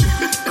situation?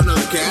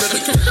 Another cat.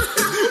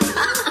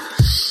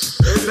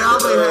 And now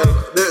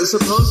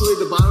supposedly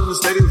the bottom of the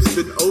stadium has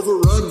been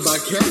overrun by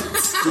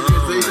cats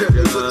because they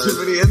put too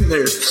many in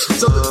there.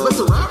 So, but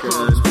the rat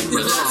problem's been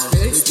resolved.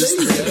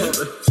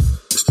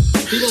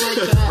 People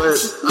like cats. But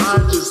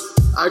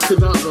I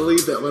could not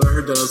believe that when I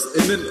heard that.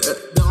 And then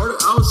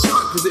I was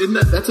shocked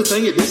because that's a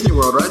thing at Disney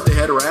World, right? They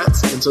had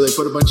rats, and so they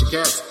put a bunch of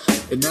cats,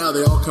 and now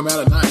they all come out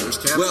at night. There's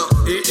cats. Well,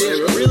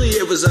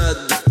 it was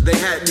they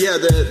had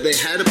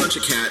a bunch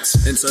of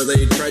cats, and so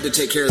they tried to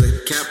take care of the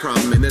cat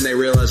problem, and then they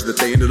realized that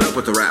they ended up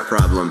with the rat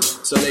problem.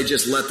 So they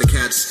just let the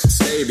cats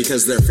stay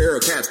because they're feral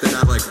cats. They're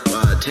not like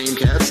tame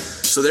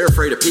cats, so they're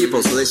afraid of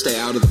people. So they stay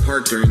out of the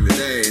park during the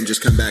day and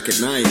just come back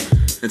at night.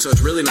 And so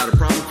it's really not a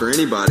problem for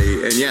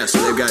anybody. And so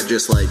they've got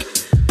just like,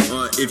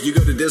 if you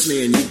go to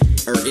Disney and you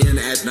are in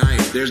at night,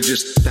 there's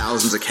just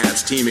thousands of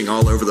cats teeming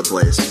all over the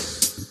place.